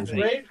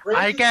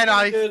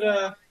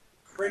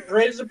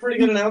 Graves is a pretty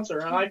good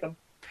announcer. I like him.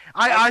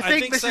 I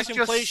think this second is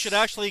just... place should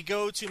actually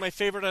go to my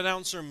favorite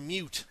announcer,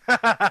 Mute.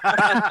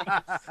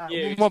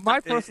 Well, my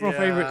personal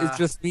favorite is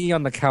just me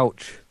on the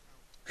couch.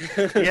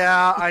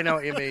 Yeah, I know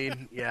what you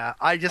mean. Yeah,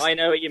 I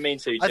know what you mean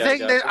too.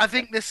 I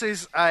think this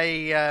is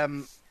a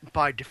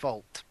by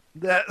default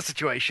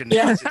situation.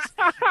 Yeah.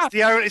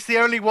 It's the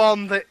only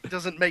one that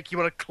doesn't make you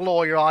want to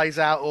claw your eyes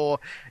out or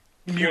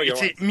mute your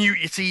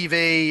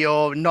TV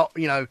or not.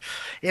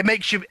 It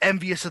makes you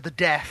envious of the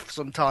deaf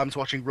sometimes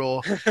watching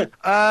Raw.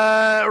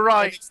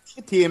 Right.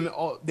 The team,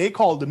 they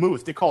call the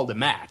moves. They call the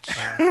match.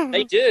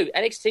 They do.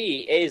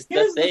 NXT is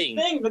the thing.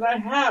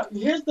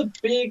 Here's the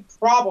big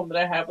problem that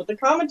I have with the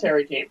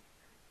commentary team.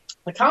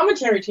 The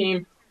commentary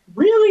team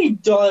really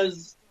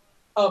does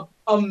a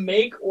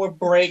make or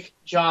break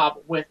job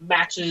with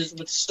matches,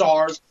 with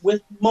stars,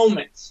 with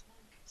moments.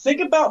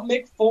 Think about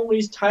Mick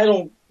Foley's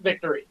title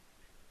victory.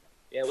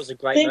 Yeah, it was a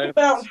great moment. Think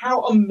about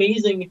how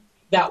amazing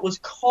that was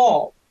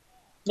called.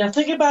 Now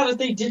think about if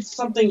they did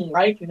something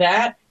like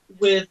that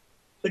with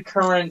the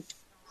current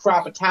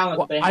crop of talent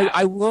that they have.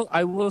 I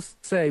will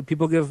say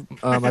people give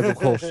Michael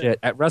Cole shit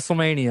at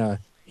WrestleMania.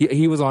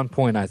 He was on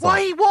point, I thought.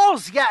 Well, he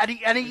was, yeah,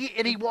 and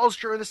he was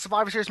during the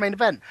Survivor Series main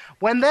event.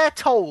 When they're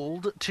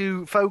told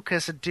to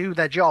focus and do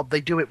their job,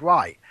 they do it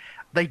right.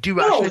 They do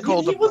actually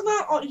call them.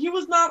 He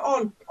was not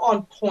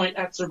on point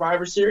at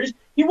Survivor Series.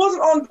 He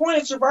wasn't on point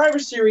at Survivor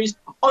Series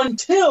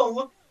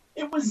until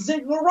it was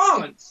Ziggler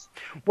Rollins.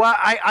 Well,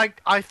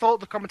 I thought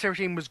the commentary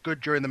team was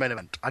good during the main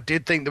event. I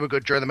did think they were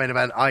good during the main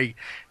event. I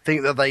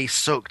think that they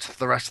sucked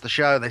the rest of the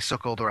show. They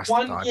suck all the rest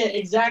of the time. Yeah,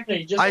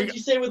 exactly. Just like you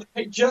say with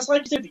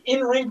the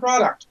in-ring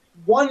product.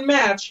 One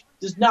match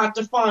does not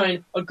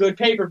define a good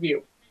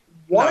pay-per-view.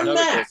 One No, it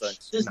match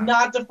doesn't. does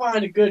not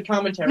define a good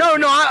commentary. No,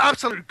 team.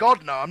 absolutely,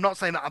 God, no. I'm not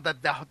saying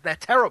that they're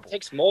terrible. It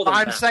takes more than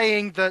I'm that.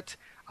 saying that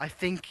I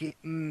think it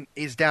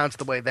is down to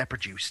the way they're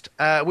produced,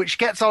 which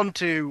gets on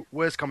to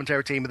worst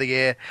commentary team of the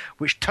year,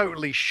 which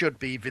totally should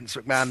be Vince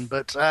McMahon,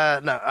 but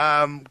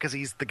no, because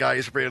he's the guy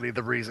who's really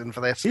the reason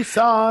for this. He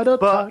saw the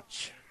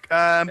touch.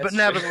 But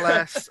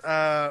nevertheless,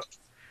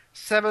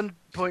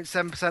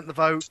 7.7% of the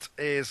vote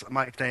is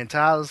Mike Day and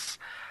Taz.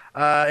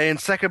 In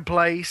second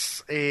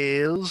place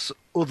is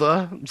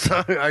Other,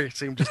 so I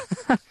assume just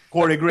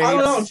Corey Graves. I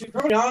don't know. To be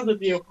perfectly honest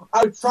with you,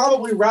 I would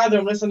probably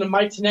rather listen to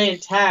Mike Tenay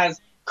and Taz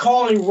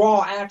calling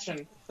Raw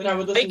action than I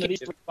would listen to these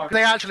two fuckers.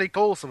 They actually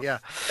call some, yeah.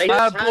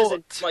 Taz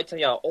and Mike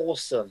Tenay are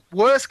awesome.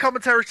 Worst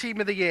commentary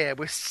team of the year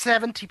with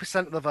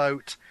 70% of the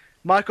vote.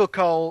 Michael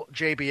Cole,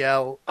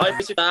 JBL. I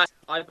voted for that.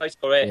 I voted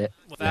for it.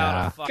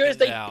 Without a fucking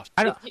doubt.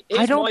 I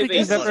don't think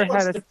he's ever This is had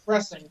what's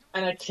depressing,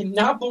 and I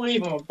cannot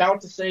believe I'm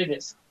about to say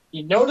this.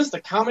 You notice the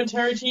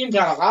commentary team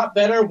got a lot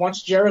better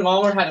once Jerry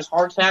Lawler had his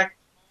heart attack?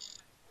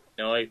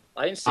 No, I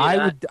didn't see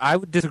that. I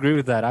would disagree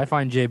with that. I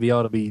find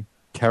JBL to be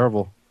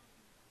terrible.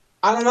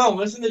 I don't know.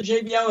 Listen to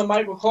JBL and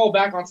Michael Cole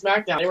back on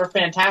SmackDown. They were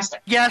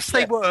fantastic. Yes,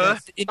 they were.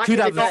 In Back in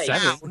the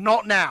 2007.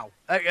 Not now.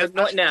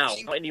 Not now.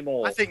 Not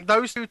anymore. I think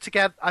those two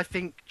together, I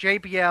think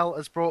JBL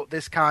has brought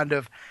this kind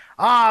of,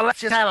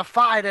 let's just have a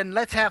fight and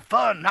let's have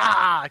fun.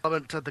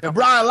 Element to the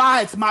Brian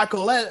Lights,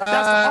 Michael. That's the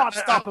heart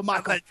stopper,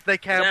 Michael. They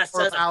care That's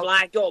more a about.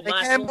 flag up, They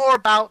care Michael. more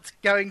about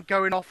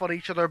going off on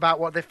each other about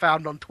what they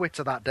found on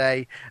Twitter that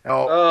day.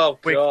 Or Oh,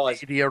 God.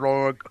 Wikipedia,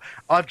 or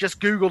I've just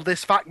Googled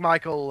this fact,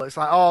 Michael. It's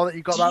like,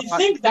 you got Do that. you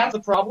think that's the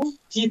problem?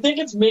 Do you think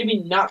it's maybe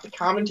not the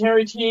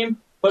commentary team,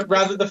 but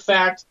rather the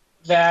fact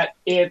that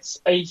it's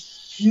a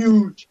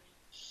huge,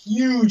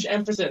 huge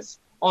emphasis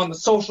on the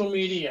social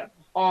media,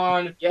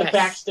 on the Yes.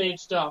 backstage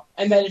stuff,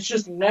 and that it's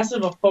just less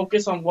of a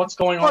focus on what's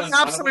going on. in front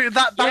of Absolutely, them?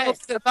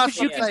 that's what I'm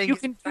saying. You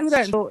can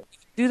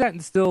do that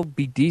and still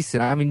be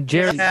decent. I mean,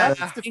 Jerry, Yeah.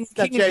 King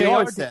That and Jerry JR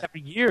always did said. that for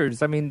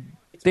years. I mean,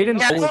 they didn't.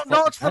 Yeah, always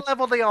not to the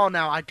level they are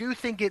now. I do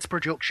think it's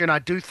production. I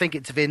do think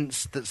it's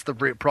Vince that's the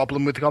real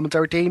problem with the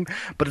commentary team,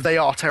 but they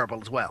are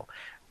terrible as well.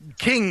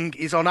 King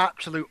is on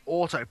absolute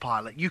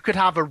autopilot. You could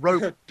have a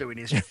robot doing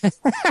his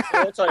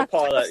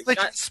Autopilot.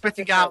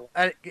 spitting out.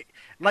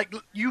 Like,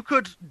 you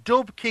could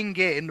dub King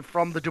in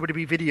from the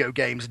WWE video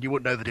games and you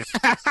wouldn't know the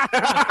difference.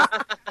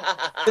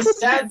 The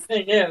sad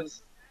thing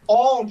is,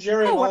 all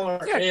Jerry Lawler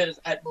yeah. is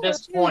at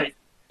this point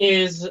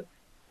is,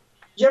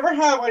 you ever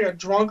have like a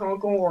drunk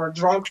uncle or a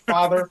drunk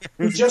father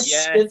who just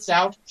Yeah. spits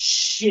out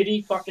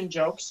shitty fucking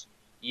jokes?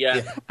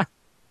 Yeah.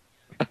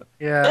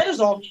 Yeah. That is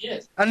all he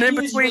is. And in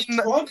he is between just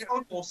drunk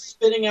uncle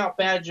spitting out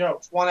bad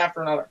jokes one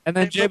after another. And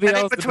then And in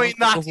JBL between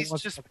that, he's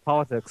just-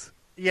 politics.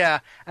 Yeah,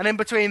 and in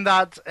between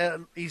that,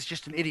 he's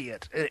just an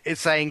idiot. Is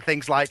saying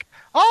things like,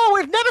 "Oh,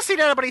 we've never seen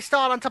anybody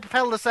start on top of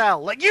Hell in a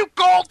Cell." Like, you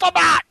called the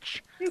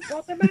match. You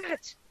got the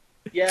match.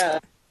 Yeah.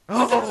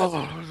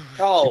 Oh,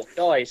 Carl,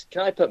 guys, if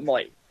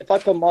I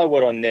put my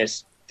word on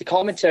this, the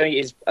commentary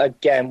is,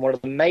 again, one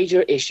of the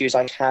major issues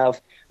I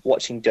have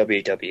watching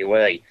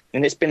WWE.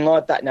 And it's been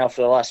like that now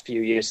for the last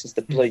few years since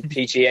the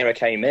PG era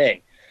came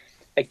in.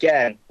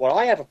 Again, what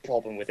I have a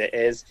problem with it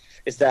is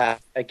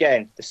that,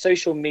 again, the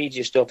social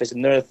media stuff is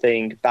another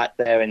thing back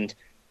there, and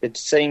it's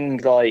seeing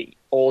like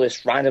all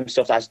this random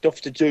stuff that has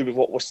stuff to do with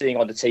what we're seeing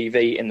on the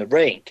TV in the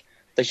ring.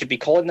 They should be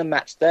calling the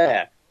match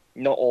there,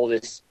 not all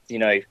this,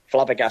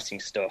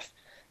 flabbergasting stuff.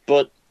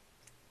 But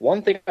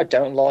one thing I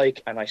don't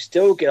like, and I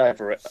still get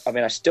over it,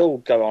 I still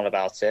go on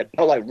about it,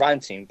 not like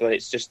ranting, but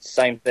it's just the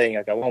same thing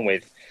I go on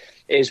with,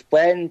 is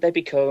when they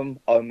become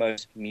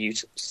almost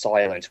mute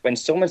silent. When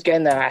someone's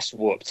getting their ass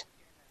whooped.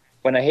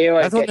 When I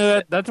hear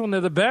That's when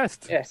they're the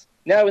best. Yes.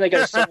 No, when they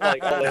go to something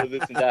like, oh,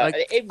 this and that.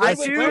 I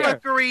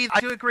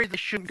do agree they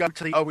shouldn't go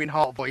to the Owen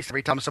Hart voice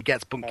every time someone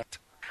gets bunked.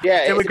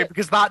 Yeah, I do agree,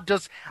 because that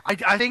does.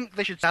 I think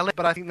they should sell it,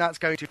 but I think that's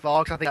going too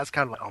far. Because I think that's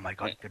kind of like, oh my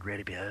god, you could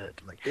really be hurt.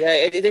 Like, yeah,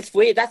 it's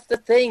weird. That's the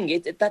thing.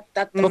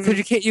 Well,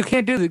 because you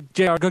can't do the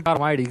JR Good God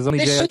Almighty because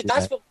only JR.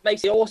 That's what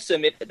makes it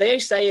awesome. If they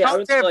say it,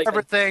 not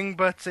everything,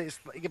 but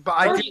it's. But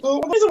I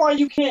The reason why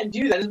you can't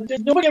do that is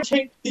because nobody ever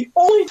take. The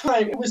only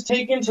time it was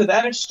taken to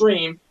that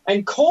extreme,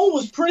 and Cole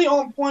was pretty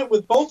on point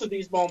with both of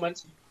these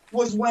moments,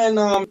 was when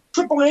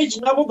Triple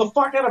H leveled the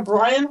fuck out of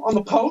Bryan on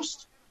the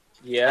post.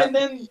 Yeah. And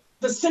then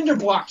the cinder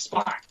block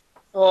spot.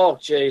 Oh,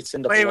 jeez,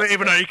 cinder block.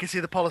 Even though you can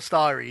see the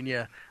polystyrene,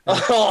 yeah.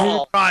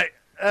 Oh. Right.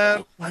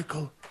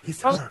 Michael,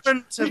 he's hurt.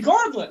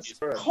 Regardless,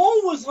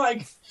 Cole was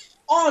like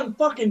on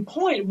fucking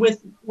point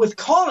with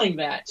calling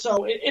that.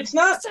 So it's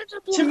not,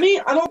 to me,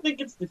 I don't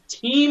think it's the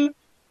team.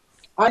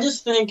 I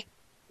just think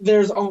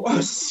there's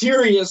a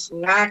serious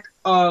lack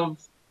of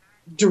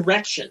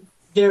direction.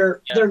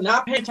 They're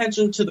not paying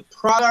attention to the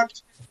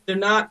product. They're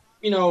not,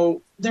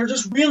 they're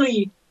just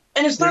really,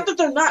 and it's not that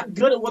they're not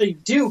good at what they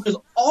do, because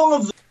all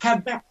of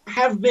them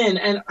have been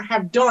and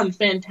have done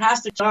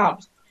fantastic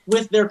jobs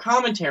with their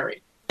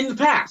commentary in the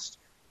past.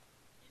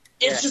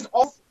 It's just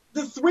all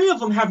the three of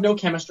them have no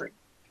chemistry.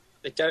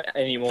 They don't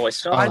anymore.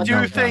 It's not. I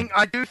do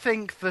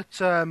think that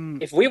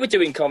if we were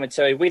doing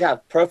commentary, we'd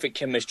have perfect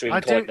chemistry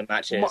in calling the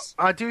matches.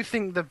 I do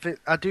think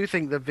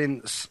that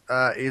Vince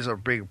is a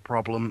big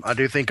problem. I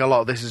do think a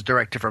lot of this is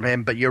directed from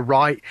him. But you're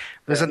right.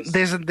 There's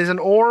an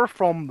aura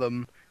from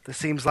them that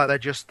seems like they're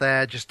just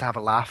there just to have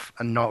a laugh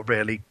and not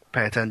really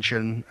pay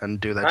attention and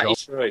do their job. That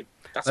is true.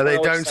 They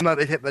don't seem like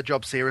they hit their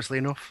job seriously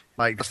enough.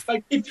 I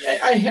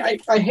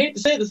hate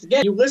to say this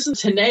again. You listen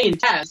to Nay and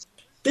Taz.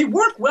 They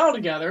work well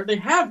together, they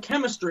have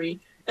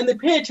chemistry, and they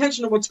pay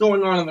attention to what's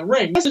going on in the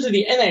ring. Listen to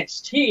the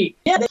NXT,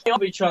 yeah, they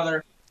love each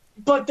other,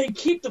 but they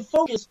keep the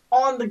focus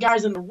on the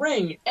guys in the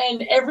ring,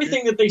 and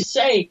everything that they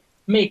say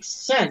makes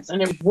sense,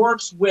 and it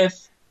works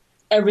with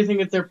everything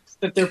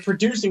that they're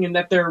producing and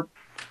that they're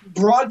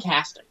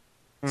broadcasting.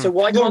 So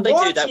why can't they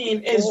do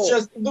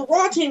that? The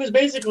Raw team is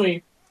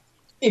basically,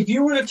 if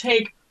you were to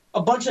take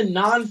a bunch of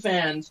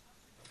non-fans,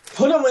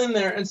 put them in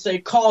there and say,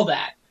 call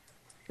that.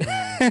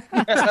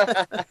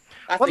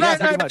 Well,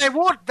 they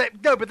would.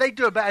 But they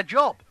do a better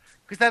job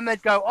because then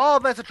they'd go, "Oh,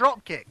 there's a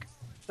drop kick."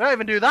 They don't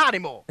even do that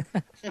anymore.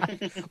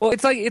 Well,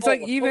 it's like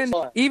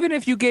even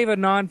if you gave a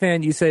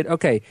non-fan, you said,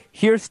 "Okay,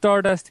 here's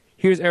Stardust,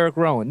 here's Eric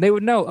Rowan," they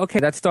would know. Okay,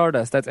 that's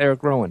Stardust, that's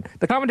Eric Rowan.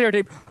 The commentary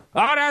tape.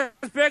 Oh, that's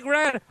Big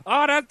Red.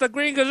 Oh, that's the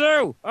Green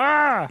Gazoo.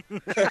 Ah.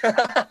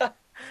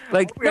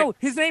 No,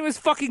 his name is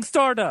fucking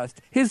Stardust.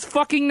 His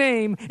fucking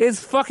name is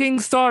fucking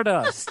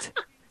Stardust.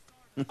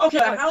 Okay,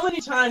 how many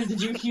times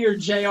did you hear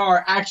JR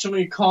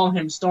actually call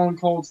him Stone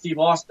Cold Steve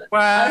Austin?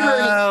 Well, I heard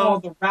him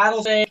called the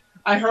Rattlesnake.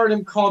 I heard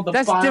him called the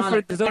That's Bionic.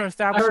 different. There's other I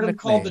establishment heard him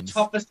called names. the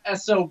toughest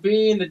SOB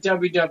in the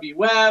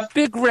WWF.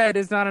 Big Red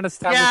is not an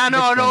established. And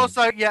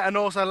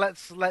also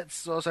let's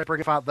also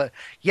bring up that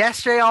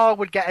yes, JR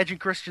would get Edge and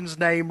Christian's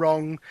name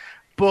wrong,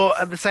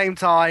 but at the same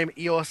time,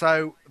 he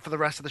also for the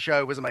rest of the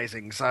show was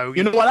amazing. So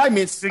you know what I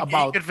miss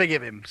about you could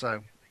forgive him.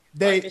 So.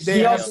 But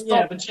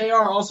JR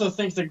also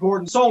thinks that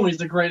Gordon Solney is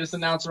the greatest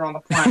announcer on the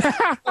planet.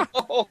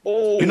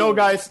 You know,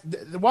 guys,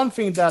 the one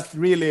thing that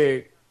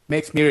really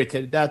makes me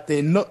irritated that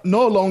they no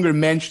longer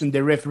mention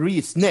the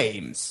referees'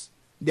 names.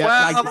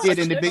 Like they did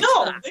in the big.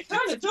 No, they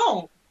kind of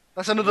don't.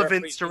 That's another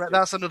Vince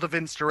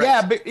direct.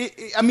 Yeah, but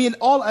I mean,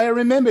 all I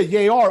remember,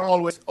 JR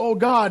always. Oh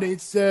God,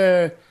 it's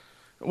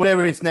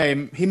whatever his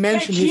name. He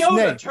mentioned his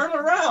name. Turn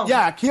around.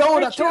 Yeah,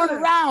 Kyoto, turn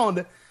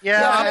around.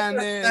 Yeah, and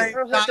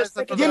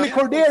Jimmy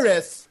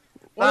Corderas.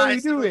 What are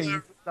you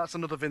doing? That's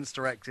another Vince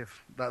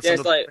directive.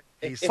 It's like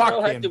if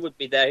Earl Hebner would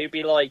be there, he'd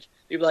be like,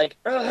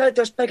 "Oh,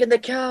 Hector's picking the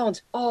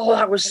count. Oh,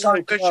 that was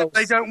so close."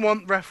 They don't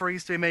want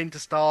referees to be made into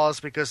stars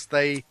because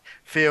they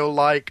feel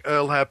like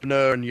Earl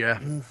Hebner and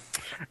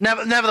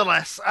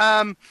Nevertheless,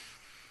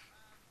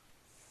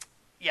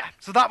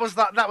 So that was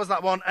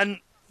that one.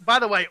 And by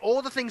the way,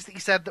 all the things that you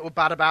said that were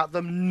bad about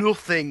them,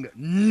 nothing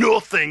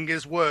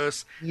is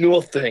worse.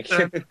 Nothing.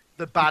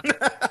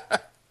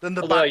 Than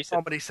the bad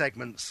comedy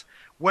segments.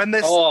 When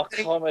there's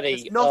comedy,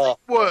 there's nothing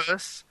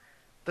worse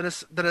than a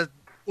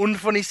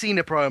unfunny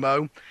Cena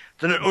promo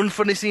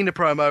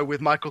with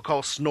Michael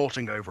Cole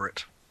snorting over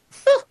it.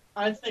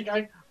 I think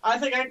I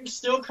can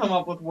still come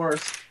up with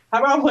worse.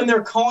 How about when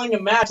they're calling a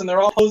match and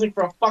they're all posing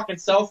for a fucking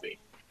selfie?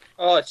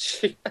 Oh,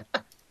 gee.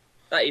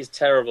 That is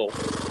terrible.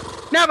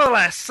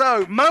 Nevertheless,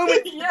 so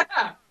moment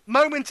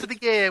moment of the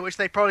year, which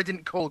they probably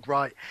didn't call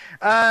right.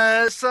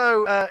 This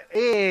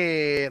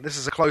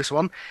is a close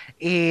one.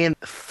 In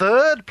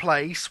third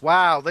place,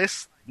 wow,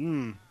 this is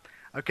going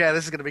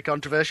to be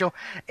controversial.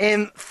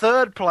 In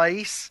third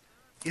place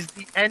is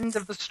the end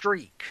of the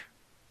streak.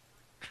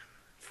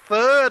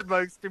 Third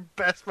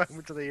best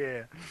moment of the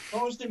year.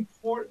 Most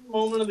important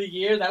moment of the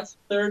year. That's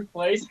third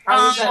place.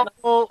 How is that?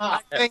 I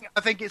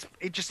think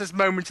it just says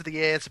moment of the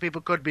year, so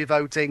people could be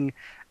voting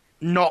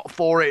not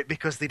for it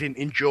because they didn't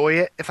enjoy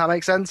it, if that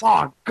makes sense.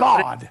 Oh,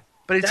 God.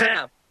 But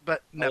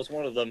no. I was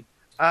one of them.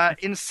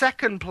 In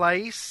second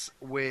place,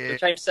 we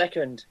came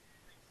second.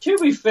 To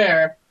be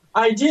fair,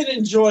 I did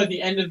enjoy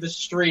the end of the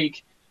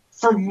streak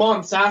for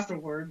months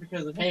afterward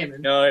because of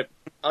Heyman. No,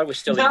 I was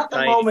still not in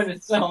pain. the moment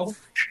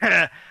itself.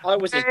 I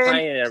was in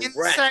pain and a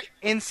wreck.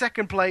 In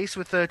second place,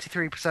 with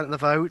 33% of the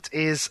vote,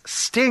 is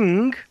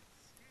Sting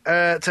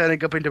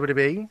turning up in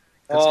WWE.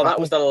 Oh, that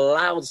was the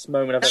loudest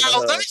moment I've ever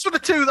heard. Those were the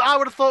two that I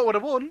would have thought would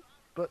have won.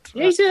 But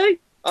me too.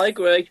 I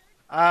agree.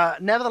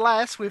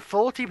 Nevertheless, with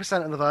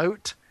 40% of the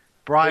vote,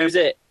 Brian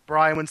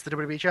wins the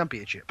WWE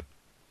Championship.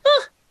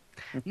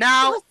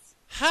 Now,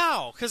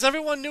 how? Because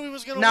everyone knew he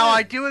was going to win. Now,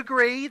 I do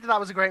agree that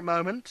was a great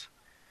moment,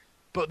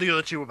 but the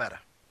other two were better.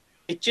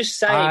 It just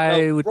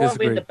saved.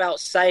 Robin about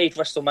saved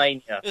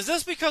WrestleMania. Is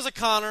this because of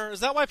Connor? Is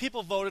that why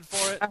people voted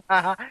for it?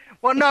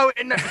 Well, no.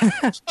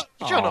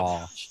 Shut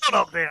up,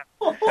 there.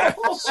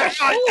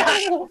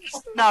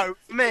 No,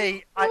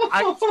 me.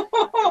 That's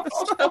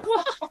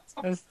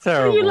terrible. What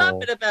are you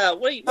laughing about?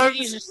 What did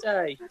you just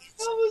say? You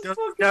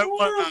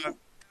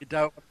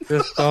don't.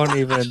 Just don't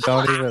even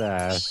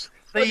ask.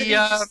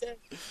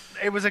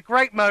 It was a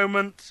great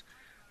moment,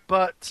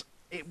 but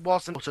it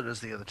wasn't important as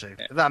the other two.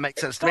 If that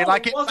makes sense to me. No,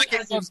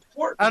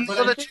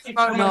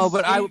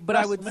 but I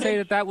I would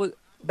say that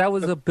that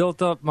was a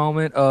built-up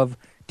moment of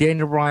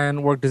Daniel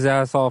Bryan worked his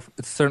ass off,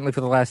 certainly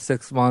for the last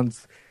 6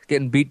 months,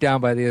 getting beat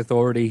down by the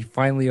Authority,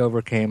 finally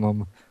overcame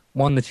him,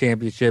 won the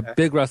championship,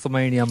 big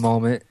WrestleMania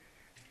moment,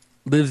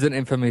 lives in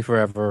infamy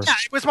forever. Yeah,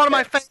 it was one of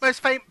my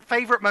most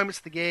favorite moments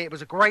of the year. It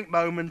was a great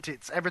moment.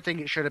 It's everything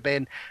it should have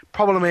been.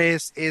 Problem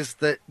is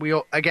that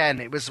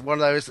it was one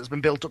of those that's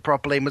been built up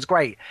properly and was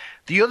great.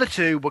 The other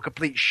two were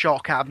complete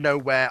shock out of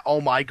nowhere,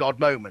 oh my god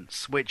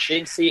moments, which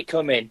didn't see it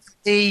coming.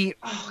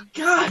 Oh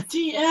god,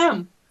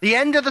 DM. The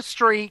end of the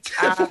streak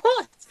and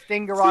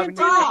Sting arriving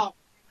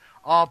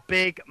are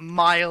big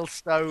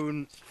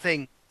milestone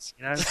things,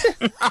 you know.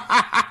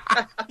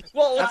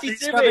 What was he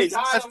doing?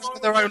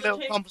 Their own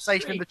little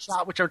conversation in the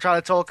chat, which I'm trying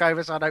to talk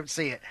over, so I don't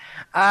see it.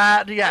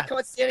 Yeah, I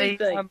can't see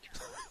anything.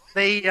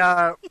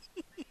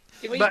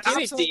 But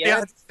absolutely,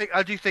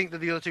 I do think that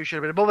the other two should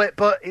have been above it,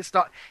 but it's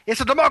not. It's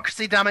a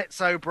democracy, damn it.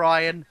 So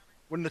Brian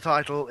winning the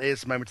title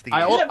is moment of the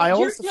year. I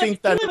also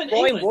think that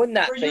Brian won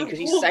that thing because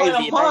he saved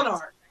the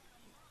event.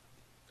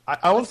 I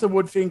also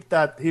would think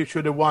that he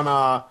should have won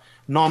a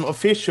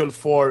non-official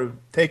for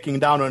taking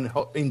down an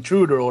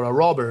intruder or a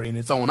robber in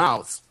his own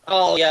house.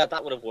 Oh yeah,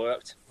 that would have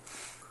worked.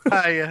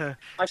 I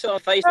saw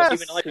on Facebook,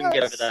 even I couldn't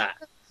get over that.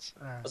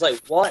 I was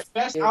like, what?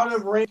 Best out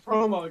of ring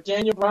promo,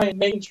 Daniel Bryan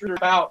making intruder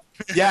out.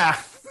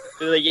 Yeah.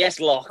 The yes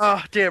lock.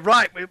 Oh dear,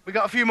 right, we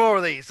got a few more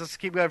of these. Let's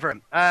keep going for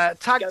him.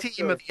 Tag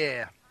team of the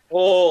year.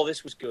 Oh,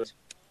 this was good.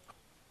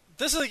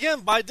 This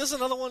is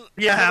another one.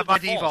 Yeah, by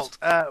default.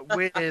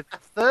 With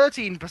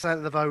 13%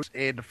 of the vote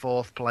in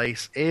fourth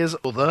place is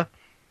other.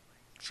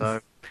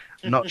 So,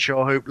 not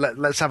sure who.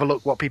 Let's have a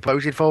look what people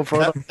voted for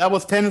other. That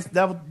was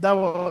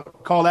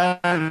Carl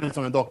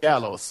Anderson and Doc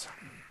Gallows.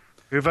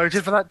 Who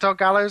voted for that? Doc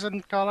Gallows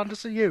and Carl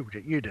Anderson? You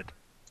did.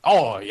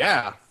 Oh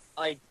yeah.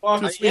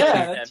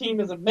 That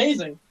team is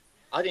amazing.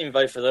 I didn't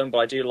vote for them, but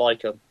I do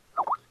like them.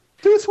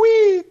 Too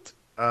sweet.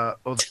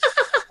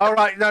 All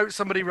right, no,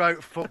 somebody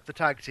wrote "fuck the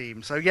tag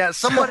team." So yeah,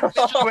 somebody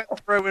went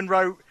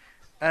through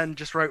and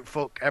just wrote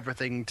 "fuck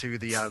everything" to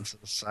the answers.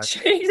 So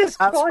Jesus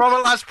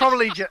that's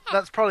probably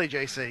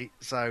JC.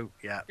 So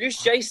yeah, who's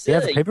JC?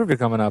 Yeah, the pay-per-view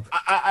coming up.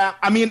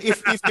 I mean,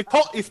 if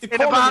the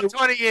in about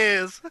 20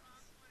 years.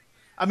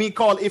 I mean,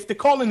 Carl, if the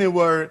colony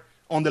were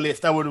on the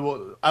list, I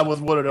was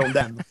voted on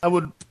them. I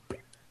would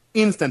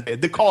instantly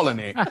the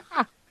colony.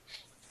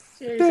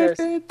 Jesus.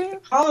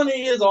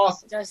 Colony is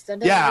awesome.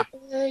 Yeah.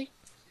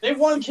 They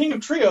won King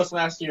of Trios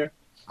last year.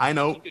 I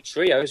know. King of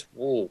Trios?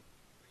 Whoa.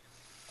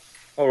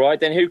 All right,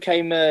 then who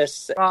came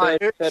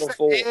third or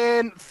fourth?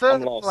 In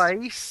third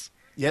place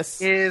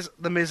is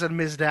The Miz and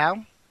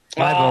Mizdow.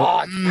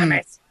 Oh, damn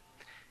it.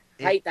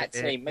 Hate that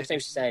team. Makes no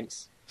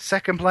sense.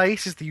 Second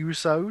place is The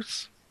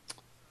Usos.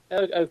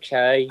 Oh,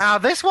 okay. Now,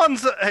 this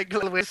one's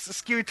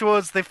skewed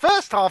towards the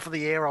first half of the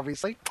year,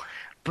 obviously.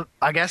 But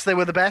I guess they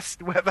were the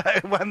best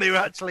when they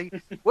actually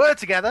were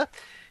together.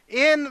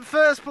 In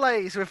first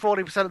place, with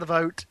 40% of the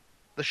vote,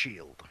 The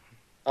Shield.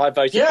 I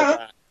voted for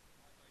that.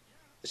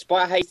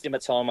 Despite I hated him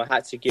at the time, I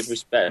had to give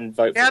respect and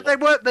vote for them.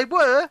 Yeah, they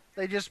were.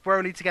 They just were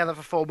only together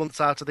for 4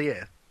 months out of the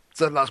year.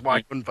 So that's why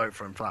I couldn't vote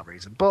for him for that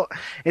reason. But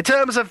in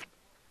terms of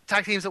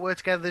tag teams that were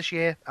together this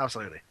year,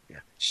 absolutely, yeah.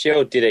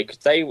 Shield did it,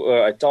 because they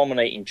were a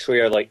dominating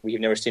trio like we've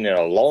never seen in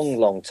a long,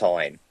 long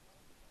time.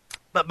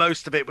 But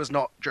most of it was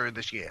not during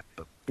this year.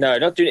 But... No,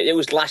 not doing it. It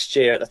was last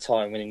year at the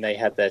time when they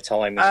had their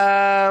time.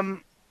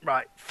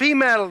 Right.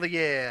 Female of the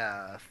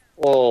year.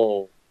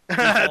 Oh.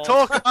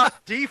 Talk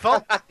about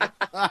default.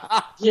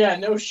 Yeah,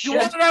 no shit. You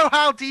want to know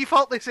how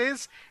default this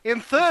is?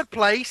 In third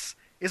place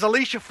is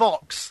Alicia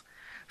Fox.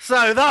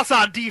 So that's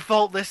how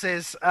default this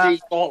is.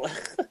 Default.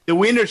 The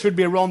winner should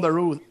be Ronda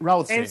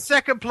Rousey. In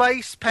second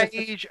place,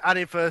 Paige, and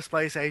in first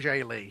place,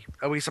 AJ Lee.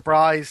 Are we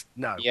surprised?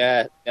 No.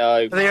 Yeah,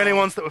 no. They're the only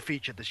ones that were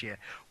featured this year.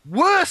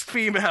 Worst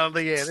female of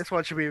the year. This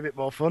one should be a bit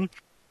more fun.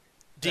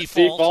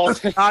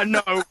 Default.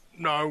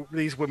 No,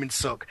 these women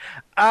suck.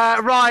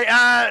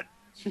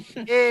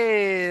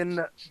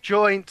 In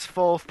joint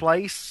fourth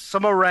place,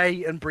 Summer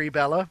Rae and Brie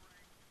Bella.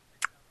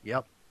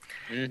 Yep.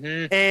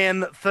 Mm-hmm.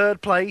 In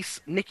third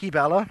place, Nikki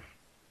Bella.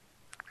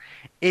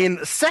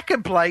 In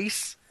second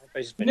place,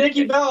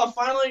 Nikki Bella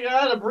finally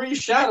got out of Brie's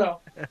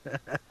shadow.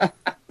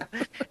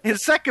 In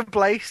second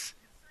place,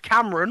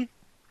 Cameron.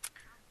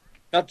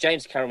 Not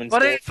James Cameron.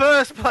 But in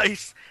first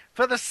place,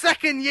 for the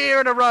second year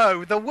in a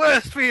row, the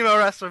worst female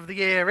wrestler of the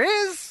year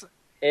is...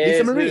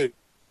 Lisa Marie.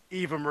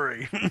 Eva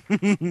Marie.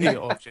 You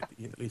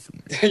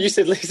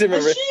said Lisa Marie.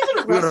 Is she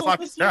even wrestled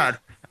this year?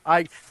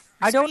 I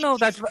don't know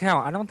if that should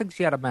count. I don't think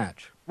she had a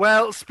match.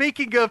 Well,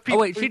 speaking of people...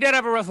 Oh, wait, she did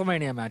have a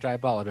WrestleMania match. I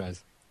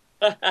apologize.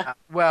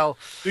 Well...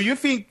 Do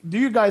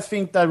you guys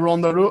think that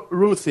Ronda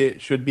Rousey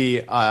should be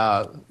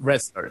a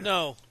wrestler?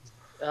 No.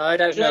 I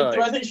don't know.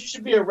 Do I think she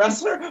should be a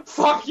wrestler?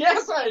 Fuck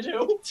yes, I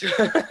do.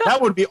 That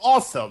would be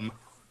awesome.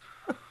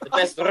 The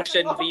best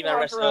Russian female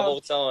wrestler of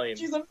all time.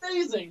 She's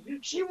amazing.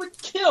 She would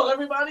kill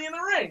everybody in the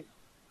ring.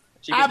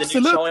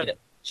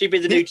 She'd be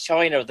the new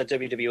China of the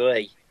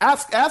WWE.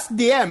 Ask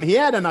DM. He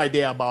had an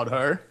idea about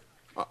her.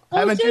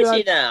 Haven't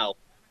you now?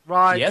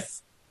 Right.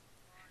 Yes.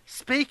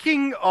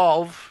 Speaking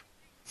of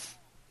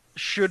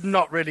should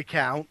not really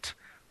count.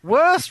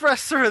 Worst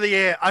wrestler of the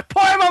year. I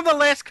put him on the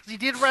list because he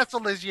did wrestle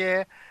this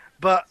year,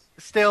 but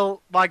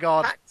still, my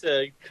God. Had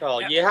to,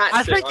 Carl. You had to.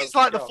 I think it's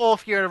like the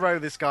fourth year in a row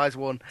this guy's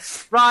won.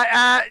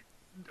 Right,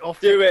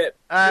 do it.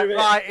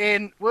 Right,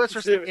 in worst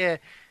wrestler of the year,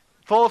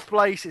 fourth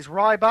place is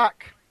Ryback.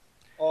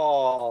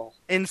 Oh.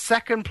 In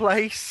second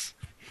place,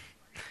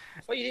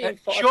 Well, you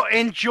didn't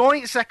in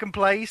joint second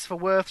place for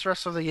worst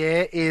wrestler of the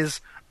year is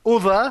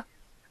Other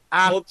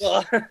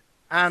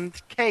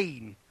and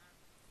Kane.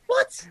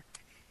 What?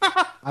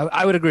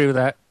 I would agree with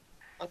that.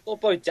 I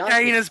thought both Dan.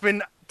 Kane has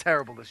been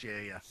terrible this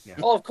year, yeah.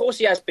 Oh, of course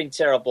he has been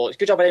terrible. It's a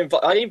good job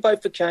I didn't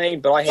vote for Kane,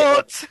 but I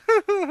hit.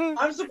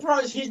 I'm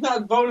surprised he's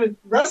not voted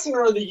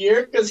Wrestler of the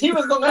Year because he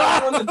was the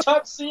last one to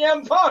touch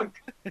CM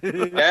Punk.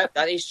 Yeah,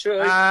 that is true.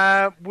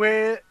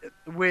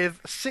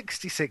 With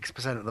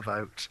 66% of the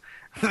vote,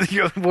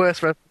 the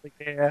worst wrestler of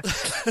the year,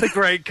 the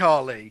Great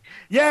Carly.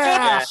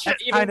 Yeah,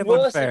 even kind of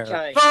worse unfair. than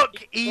Kane. Fuck,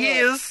 he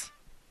is,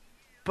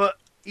 but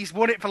he's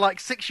won it for like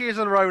 6 years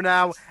in a row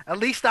now. At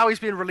least now he's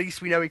been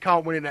released, we know he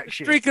can't win it next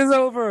year. Streak is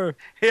over.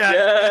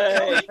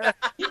 Yeah.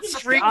 He can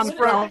Streak's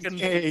broken.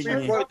 He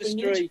broke the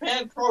New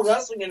Japan Pro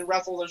Wrestling and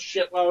wrestled a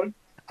shitload.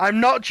 I'm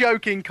not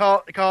joking.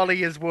 Carly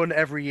has won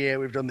every year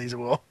we've done these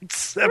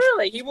awards.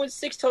 Really? He won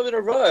 6 times in a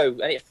row,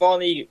 and it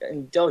finally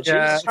indulged.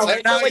 Yeah. Jesus. So How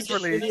now much he's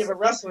released. shitty of a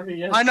wrestler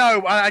he is. I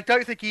know. I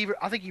don't think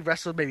I think he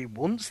wrestled maybe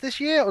once this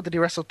year, or did he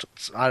wrestle?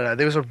 I don't know.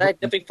 There was a They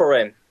had nothing for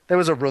him. There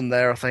was a run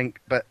there, I think,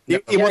 but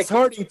It was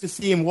hurting to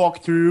see him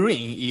walk through the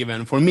ring,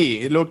 even for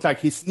me. It looked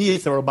like his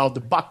knees were about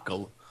to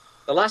buckle.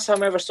 The last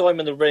time I ever saw him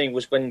in the ring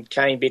was when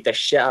Kane beat the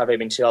shit out of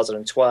him in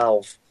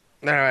 2012.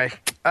 Anyway,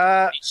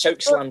 He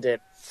chokeslammed him.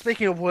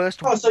 Speaking of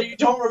worst, Oh, so you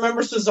don't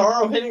remember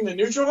Cesaro hitting the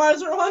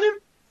neutralizer on him?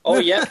 Oh,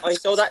 yeah, I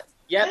saw that.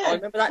 Yeah, Man, I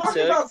remember that talk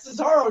too. about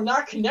Cesaro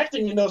not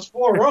connecting in those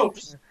 4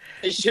 ropes.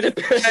 It should have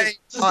been.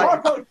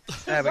 Cesaro,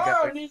 There we go.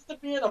 Cesaro needs to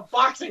be in a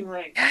boxing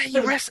ring. yeah, he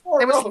There's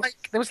wrestled. 4 ropes.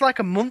 There was like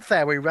a month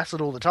there where he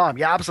wrestled all the time.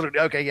 Yeah, absolutely.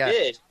 Okay, yeah.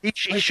 Did. He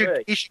I should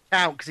agree.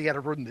 count because he had a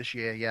run this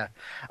year. Yeah,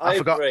 I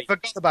forgot agree.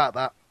 about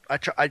that.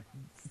 I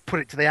put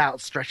it to the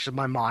outstretch of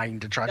my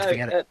mind and tried to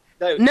forget it.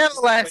 No,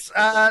 Nevertheless,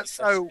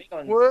 so Speak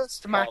on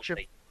worst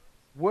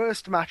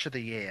match of the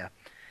year.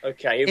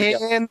 Okay, here we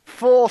go. In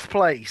fourth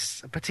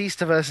place,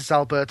 Batista versus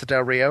Alberto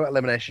Del Rio,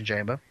 Elimination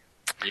Chamber.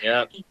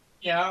 Yeah.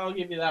 Yeah, I'll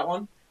give you that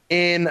one.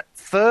 In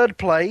third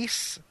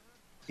place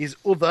is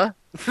Other.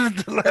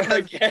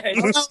 Again.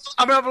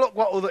 I'm gonna have a look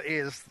what Other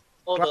is.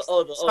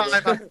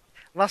 Other.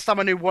 Last time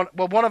I knew one.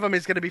 Well, one of them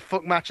is going to be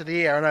Fuck Match of the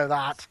Year. I know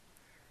that.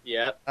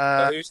 Yeah.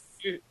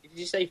 Did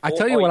you say I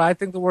tell you what, I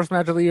think the worst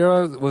match of the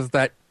year was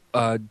that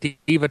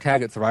Diva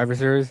tag at Survivor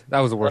Series.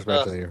 That was the worst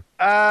match of the year.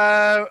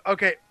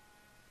 Okay.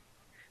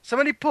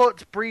 Somebody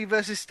put Brie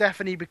versus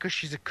Stephanie because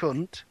she's a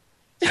cunt.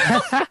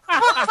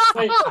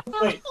 Wait.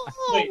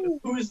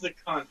 Who's the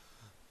cunt?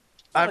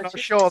 I'm not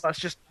sure. That's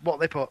just what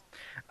they put.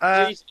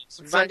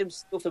 Some random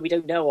stuff that we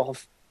don't know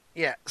of.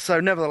 Yeah. So,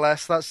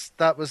 nevertheless,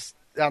 that was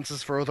the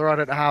answers for Other. I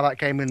don't know how that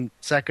came in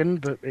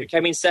second, but It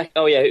came in second.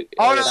 Oh, yeah.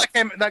 Oh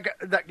no,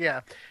 that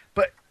yeah.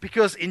 But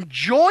because in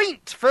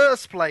joint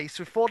first place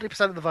with 40%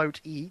 of the vote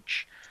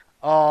each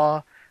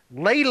are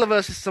Layla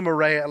versus Summer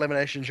Rae at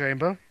Elimination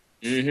Chamber.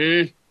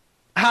 Mm-hmm.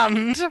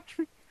 And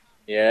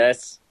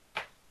Yes.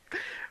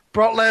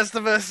 Brock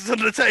Lesnar versus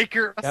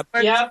Undertaker. Yep.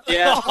 Yep.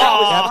 Yeah.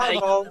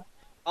 Oh,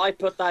 I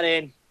put that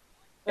in.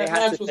 that It had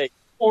match to was be.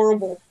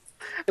 horrible.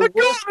 The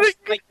worst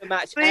Undertaker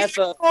match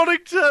ever.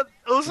 According to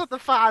us and the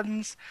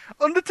fans,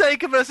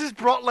 Undertaker versus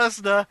Brock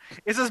Lesnar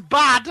is as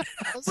bad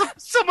as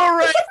Summer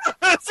Rae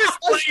versus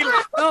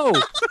Layla. No,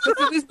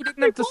 but at least we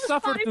didn't have to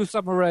suffer through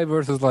Summer Rae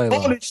versus Layla.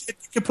 Holy shit,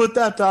 you can put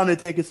that down and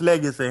take his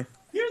legacy.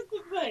 Here's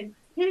the thing.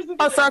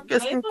 Oh, suck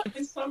it. Layla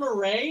and Summer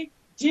Rae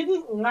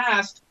didn't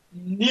last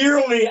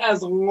nearly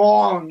as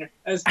long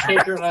as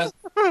Taker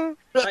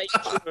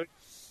Lesnar.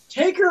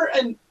 Taker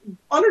and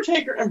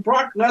Undertaker and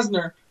Brock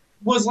Lesnar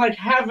was like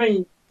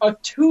having a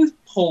tooth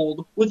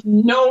pulled with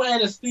no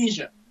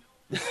anesthesia.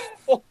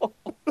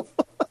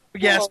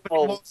 Yes, but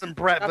it wasn't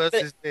Brett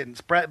versus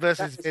Vince. Brett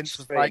versus Vince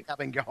was like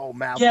having your whole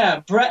mouth. Yeah,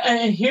 Brett.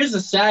 And here's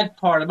the sad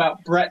part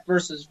about Brett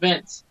versus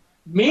Vince.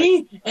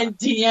 Me and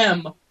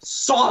DM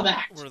saw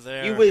that We're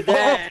there. You were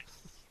there.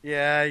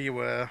 Yeah, you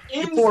were.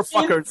 in poor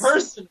fuckers.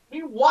 person.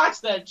 We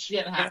watched that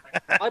shit happen.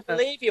 I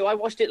believe you. I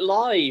watched it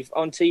live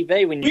on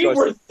TV when you We guys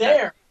were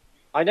there.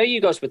 I know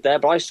you guys were there,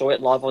 but I saw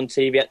it live on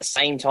TV at the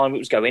same time it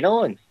was going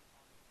on.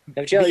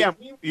 No joke. Yeah,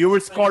 you were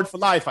scarred for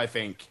life, I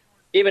think.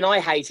 Even I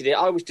hated it.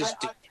 I was just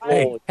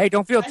bored. Hey,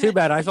 don't feel too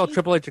bad. I saw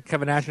Triple H and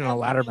Kevin Nash in a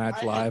ladder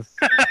match live.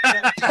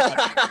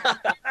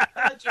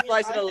 Triple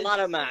H in a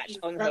ladder match.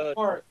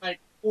 Unheard. Like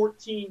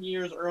 14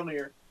 years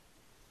earlier.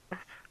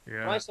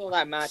 When I saw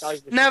that match, I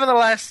was just...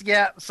 Nevertheless,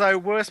 yeah, so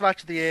worst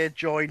match of the year,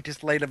 joint is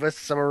Layla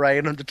versus Summer Rae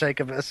and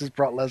Undertaker versus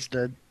Brock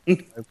Lesnar.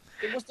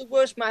 It was the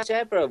worst match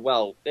ever,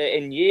 well,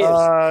 in years.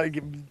 I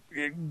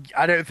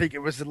don't think it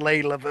was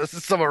Layla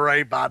versus Summer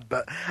Rae bad,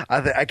 but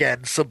I think,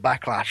 again, some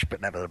backlash, but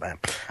never mind.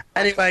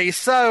 Anyway,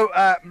 so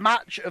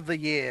match of the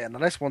year. Now,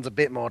 this one's a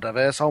bit more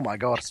diverse. Oh, my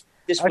God.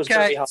 This was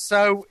very Okay, hard.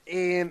 so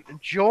in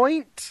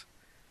joint...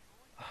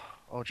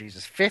 Oh,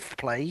 Jesus. 5th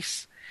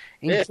place.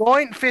 In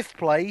joint 5th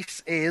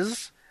place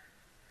is...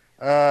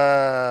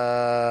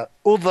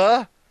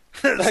 Other.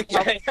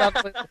 Okay.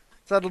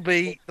 That'll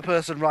be the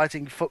person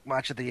writing fuck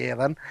match of the year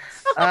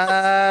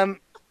then.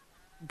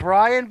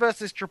 Brian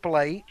versus Triple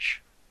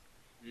H.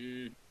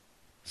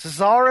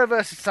 Cesaro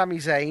versus Sami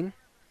Zayn.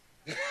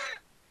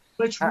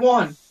 Which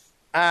one?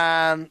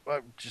 And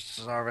just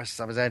Cesaro versus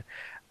Sami Zayn.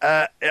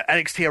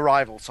 NXT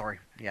Arrival, sorry.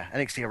 Yeah,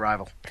 NXT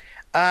Arrival.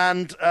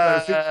 And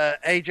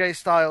AJ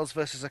Styles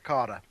versus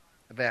Okada.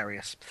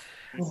 Various.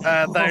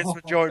 That is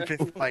for joint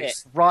 5th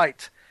place.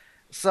 Right.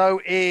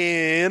 So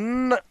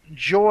in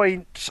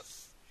joint...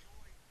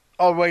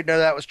 Oh, wait, no,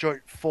 that was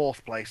joint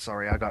 4th place.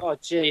 Sorry, I got... Oh,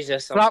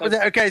 Jesus. So that was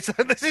it. Okay, so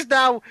this is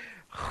now...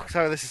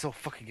 Sorry, this is all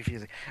fucking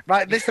confusing.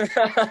 Right, this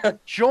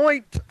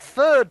joint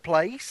 3rd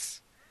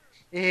place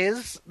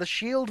is The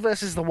Shield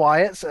versus the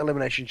Wyatts at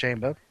Elimination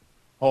Chamber.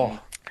 Oh.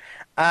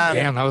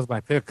 Damn, that was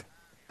my pick.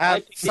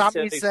 And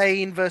Sami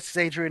Zayn versus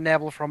Adrian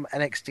Neville from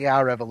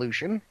NXT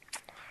Revolution.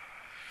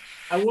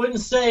 I wouldn't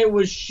say it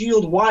was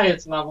Shield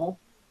Wyatt's level.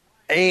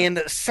 In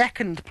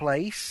 2nd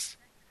place,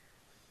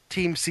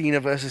 Team Cena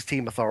versus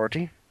Team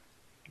Authority,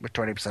 with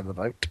 20% of the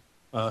vote.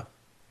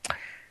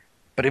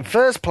 But in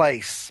 1st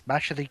place,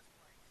 match of the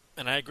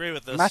And I agree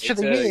with this. match of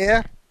the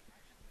year,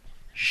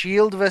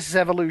 Shield versus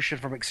Evolution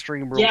from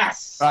Extreme Rules.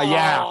 Yes.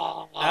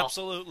 Oh,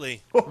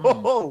 Absolutely.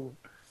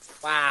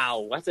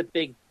 Wow, that's a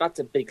big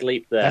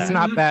leap there. That's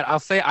not bad. I'll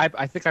say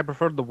I think I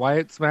preferred the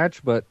Wyatt's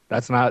match, but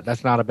that's not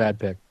a bad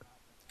pick.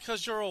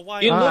 Because you're a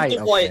Wyatt. You love the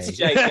okay. Wyatts,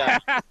 JJ.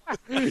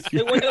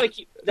 No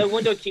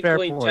wonder I keep Fair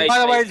calling point. JJ. By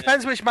the way, it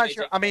depends which match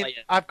you're... I mean, Wyatt.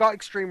 I've got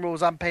Extreme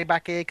Rules and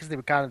Payback here because they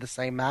were kind of the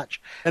same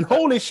match. And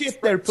holy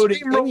shit, they're putting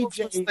Extreme Rules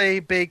was AJ. the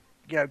big,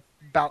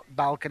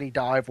 balcony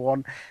dive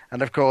one,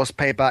 and of course,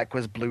 Payback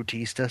was Blue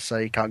Tista, so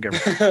you can't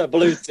get rid of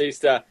Blue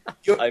Tista.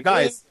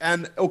 Guys,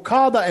 and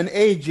Okada and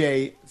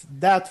AJ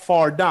that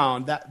far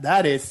down,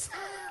 that is...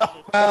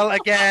 Well,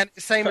 again,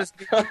 same as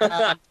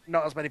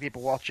not as many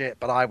people watch it,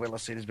 but I will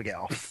as soon as we get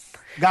off.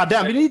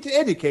 Goddamn, we need to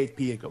educate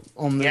people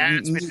on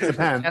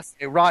Japan. Yes,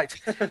 you're right.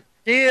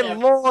 Dear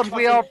Lord,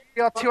 we are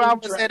 2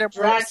 hours in. And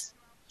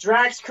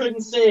Drax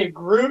couldn't save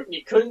Groot, and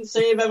he couldn't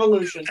save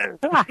Evolution.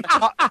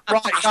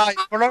 right, guys,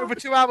 we're over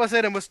 2 hours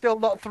in, and we're still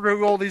not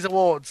through all these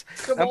awards,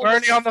 and we're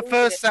only on the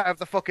first set of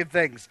the fucking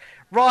things.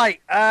 Right,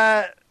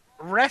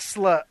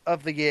 Wrestler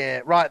of the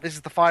Year. Right, this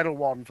is the final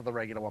one for the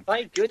regular one.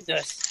 Thank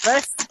goodness.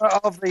 Wrestler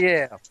of the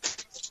Year.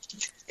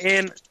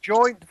 In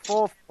joint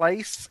 4th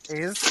place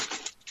is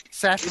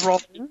Seth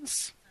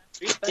Rollins.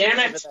 Damn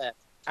it.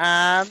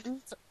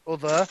 And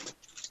other.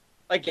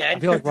 Again. I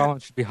feel like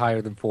Rollins should be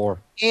higher than 4.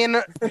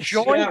 In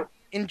joint...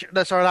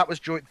 sorry, that was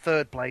joint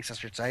 3rd place, I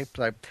should say.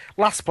 So,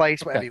 last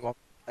place, whatever you want.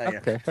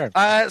 Okay,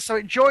 fair. So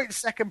in joint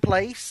 2nd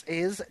place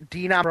is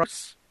Dean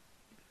Ambrose.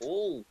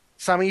 Ooh.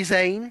 Sami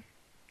Zayn.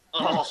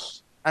 Oh.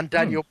 And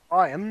Daniel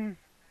Bryan.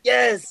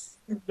 Yes.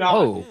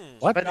 Oh,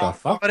 what the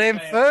fuck? But in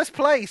 1st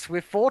place,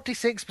 with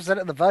 46%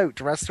 of the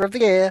vote, Wrestler of the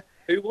Year,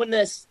 Who won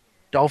this?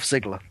 Dolph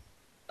Ziggler.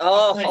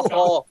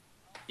 Oh.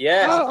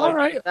 Yes. Oh, all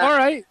right.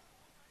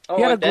 Oh,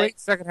 He had a great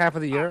second half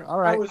of the year. All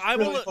right. I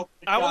will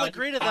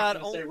agree to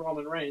that. Say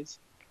Roman Reigns.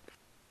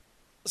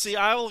 See,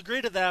 I will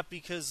agree to that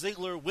because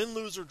Ziggler, win,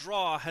 lose, or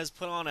draw, has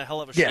put on a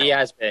hell of a show. Yeah. He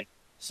has been.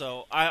 So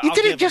You I'll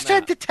didn't give just him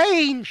that.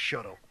 entertain.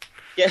 Shut up.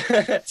 Yeah.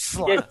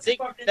 Slut. He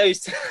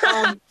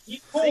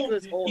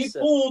Ziggler's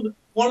awesome. pulled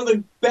one of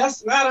the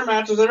best ladder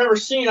matches I've ever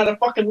seen out of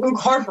fucking Luke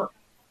Harper.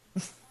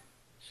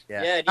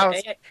 Yeah,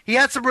 he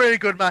had some really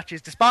good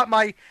matches, despite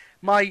my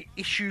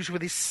issues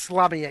with his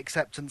slammy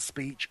acceptance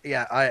speech.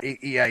 Yeah,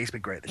 he's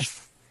been great this year.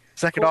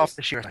 Second half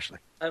this year, especially.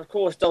 And of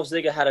course, Dolph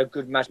Ziggler had a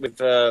good match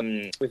with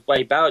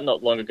Wade Barrett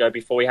not long ago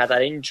before he had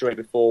that injury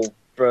before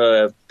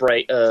Wade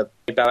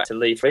Barrett to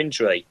leave for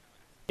injury.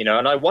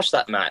 And I watched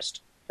that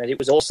match and it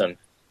was awesome.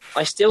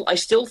 I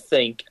still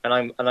think,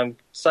 and I'm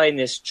saying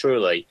this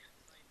truly,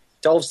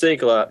 Dolph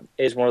Ziggler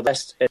is one of the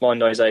best in my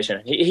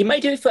organisation. He may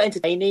do it for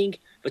entertaining,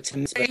 but to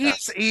me,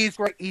 he's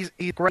great. He's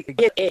great.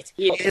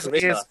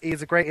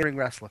 He's a great in-ring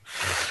wrestler.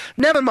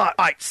 Never mind.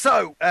 Right,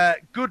 so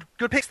good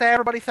picks there,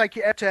 everybody. Thank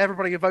you to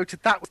everybody who voted.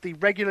 That was the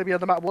regular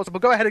Beyond the Mat Awards. We'll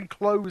go ahead and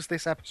close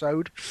this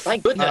episode.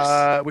 Thank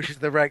goodness. Which is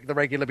the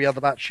regular Beyond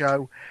the Mat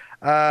show.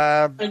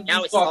 And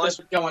you thought this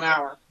would go an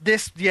hour.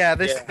 This did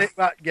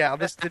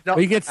not.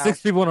 We get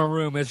 6 people in a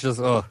room. It's just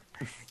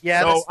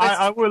Yeah. So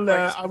I will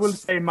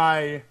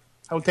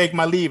take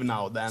my leave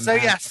now then. So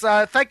yes,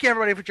 thank you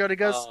everybody for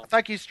joining us.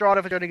 Thank you,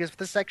 Strada, for joining us for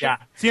this section. Yeah.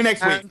 See you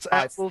next week.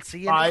 And we'll see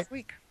you next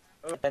week.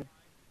 Okay.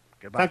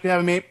 Goodbye. Thank you for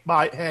having me.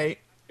 Bye. Hey.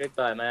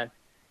 Goodbye, man.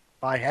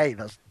 Bye. Hey,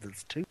 that's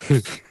 2. So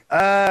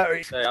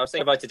I was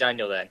thinking about to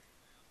Daniel then.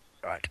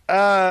 Right.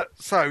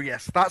 So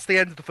yes, that's the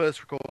end of the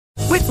first record.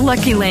 With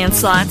Lucky Land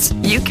Slots,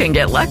 you can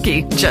get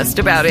lucky just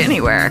about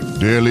anywhere.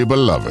 Dearly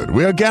beloved,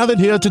 we are gathered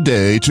here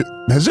today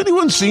to... Has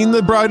anyone seen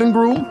the bride and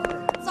groom?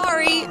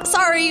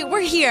 Sorry,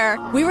 we're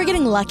here. We were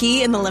getting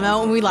lucky in the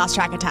limo and we lost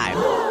track of time.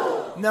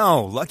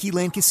 No, Lucky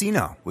Land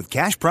Casino, with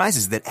cash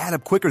prizes that add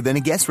up quicker than a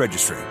guest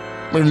registry.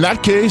 In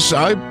that case,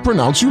 I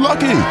pronounce you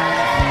lucky.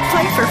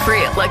 Play for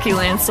free at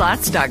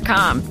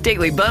LuckyLandSlots.com.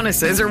 Daily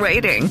bonuses are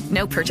waiting.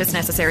 No purchase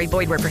necessary.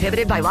 Void where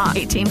prohibited by law.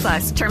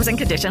 18+. Terms and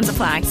conditions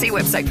apply. See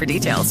website for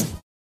details.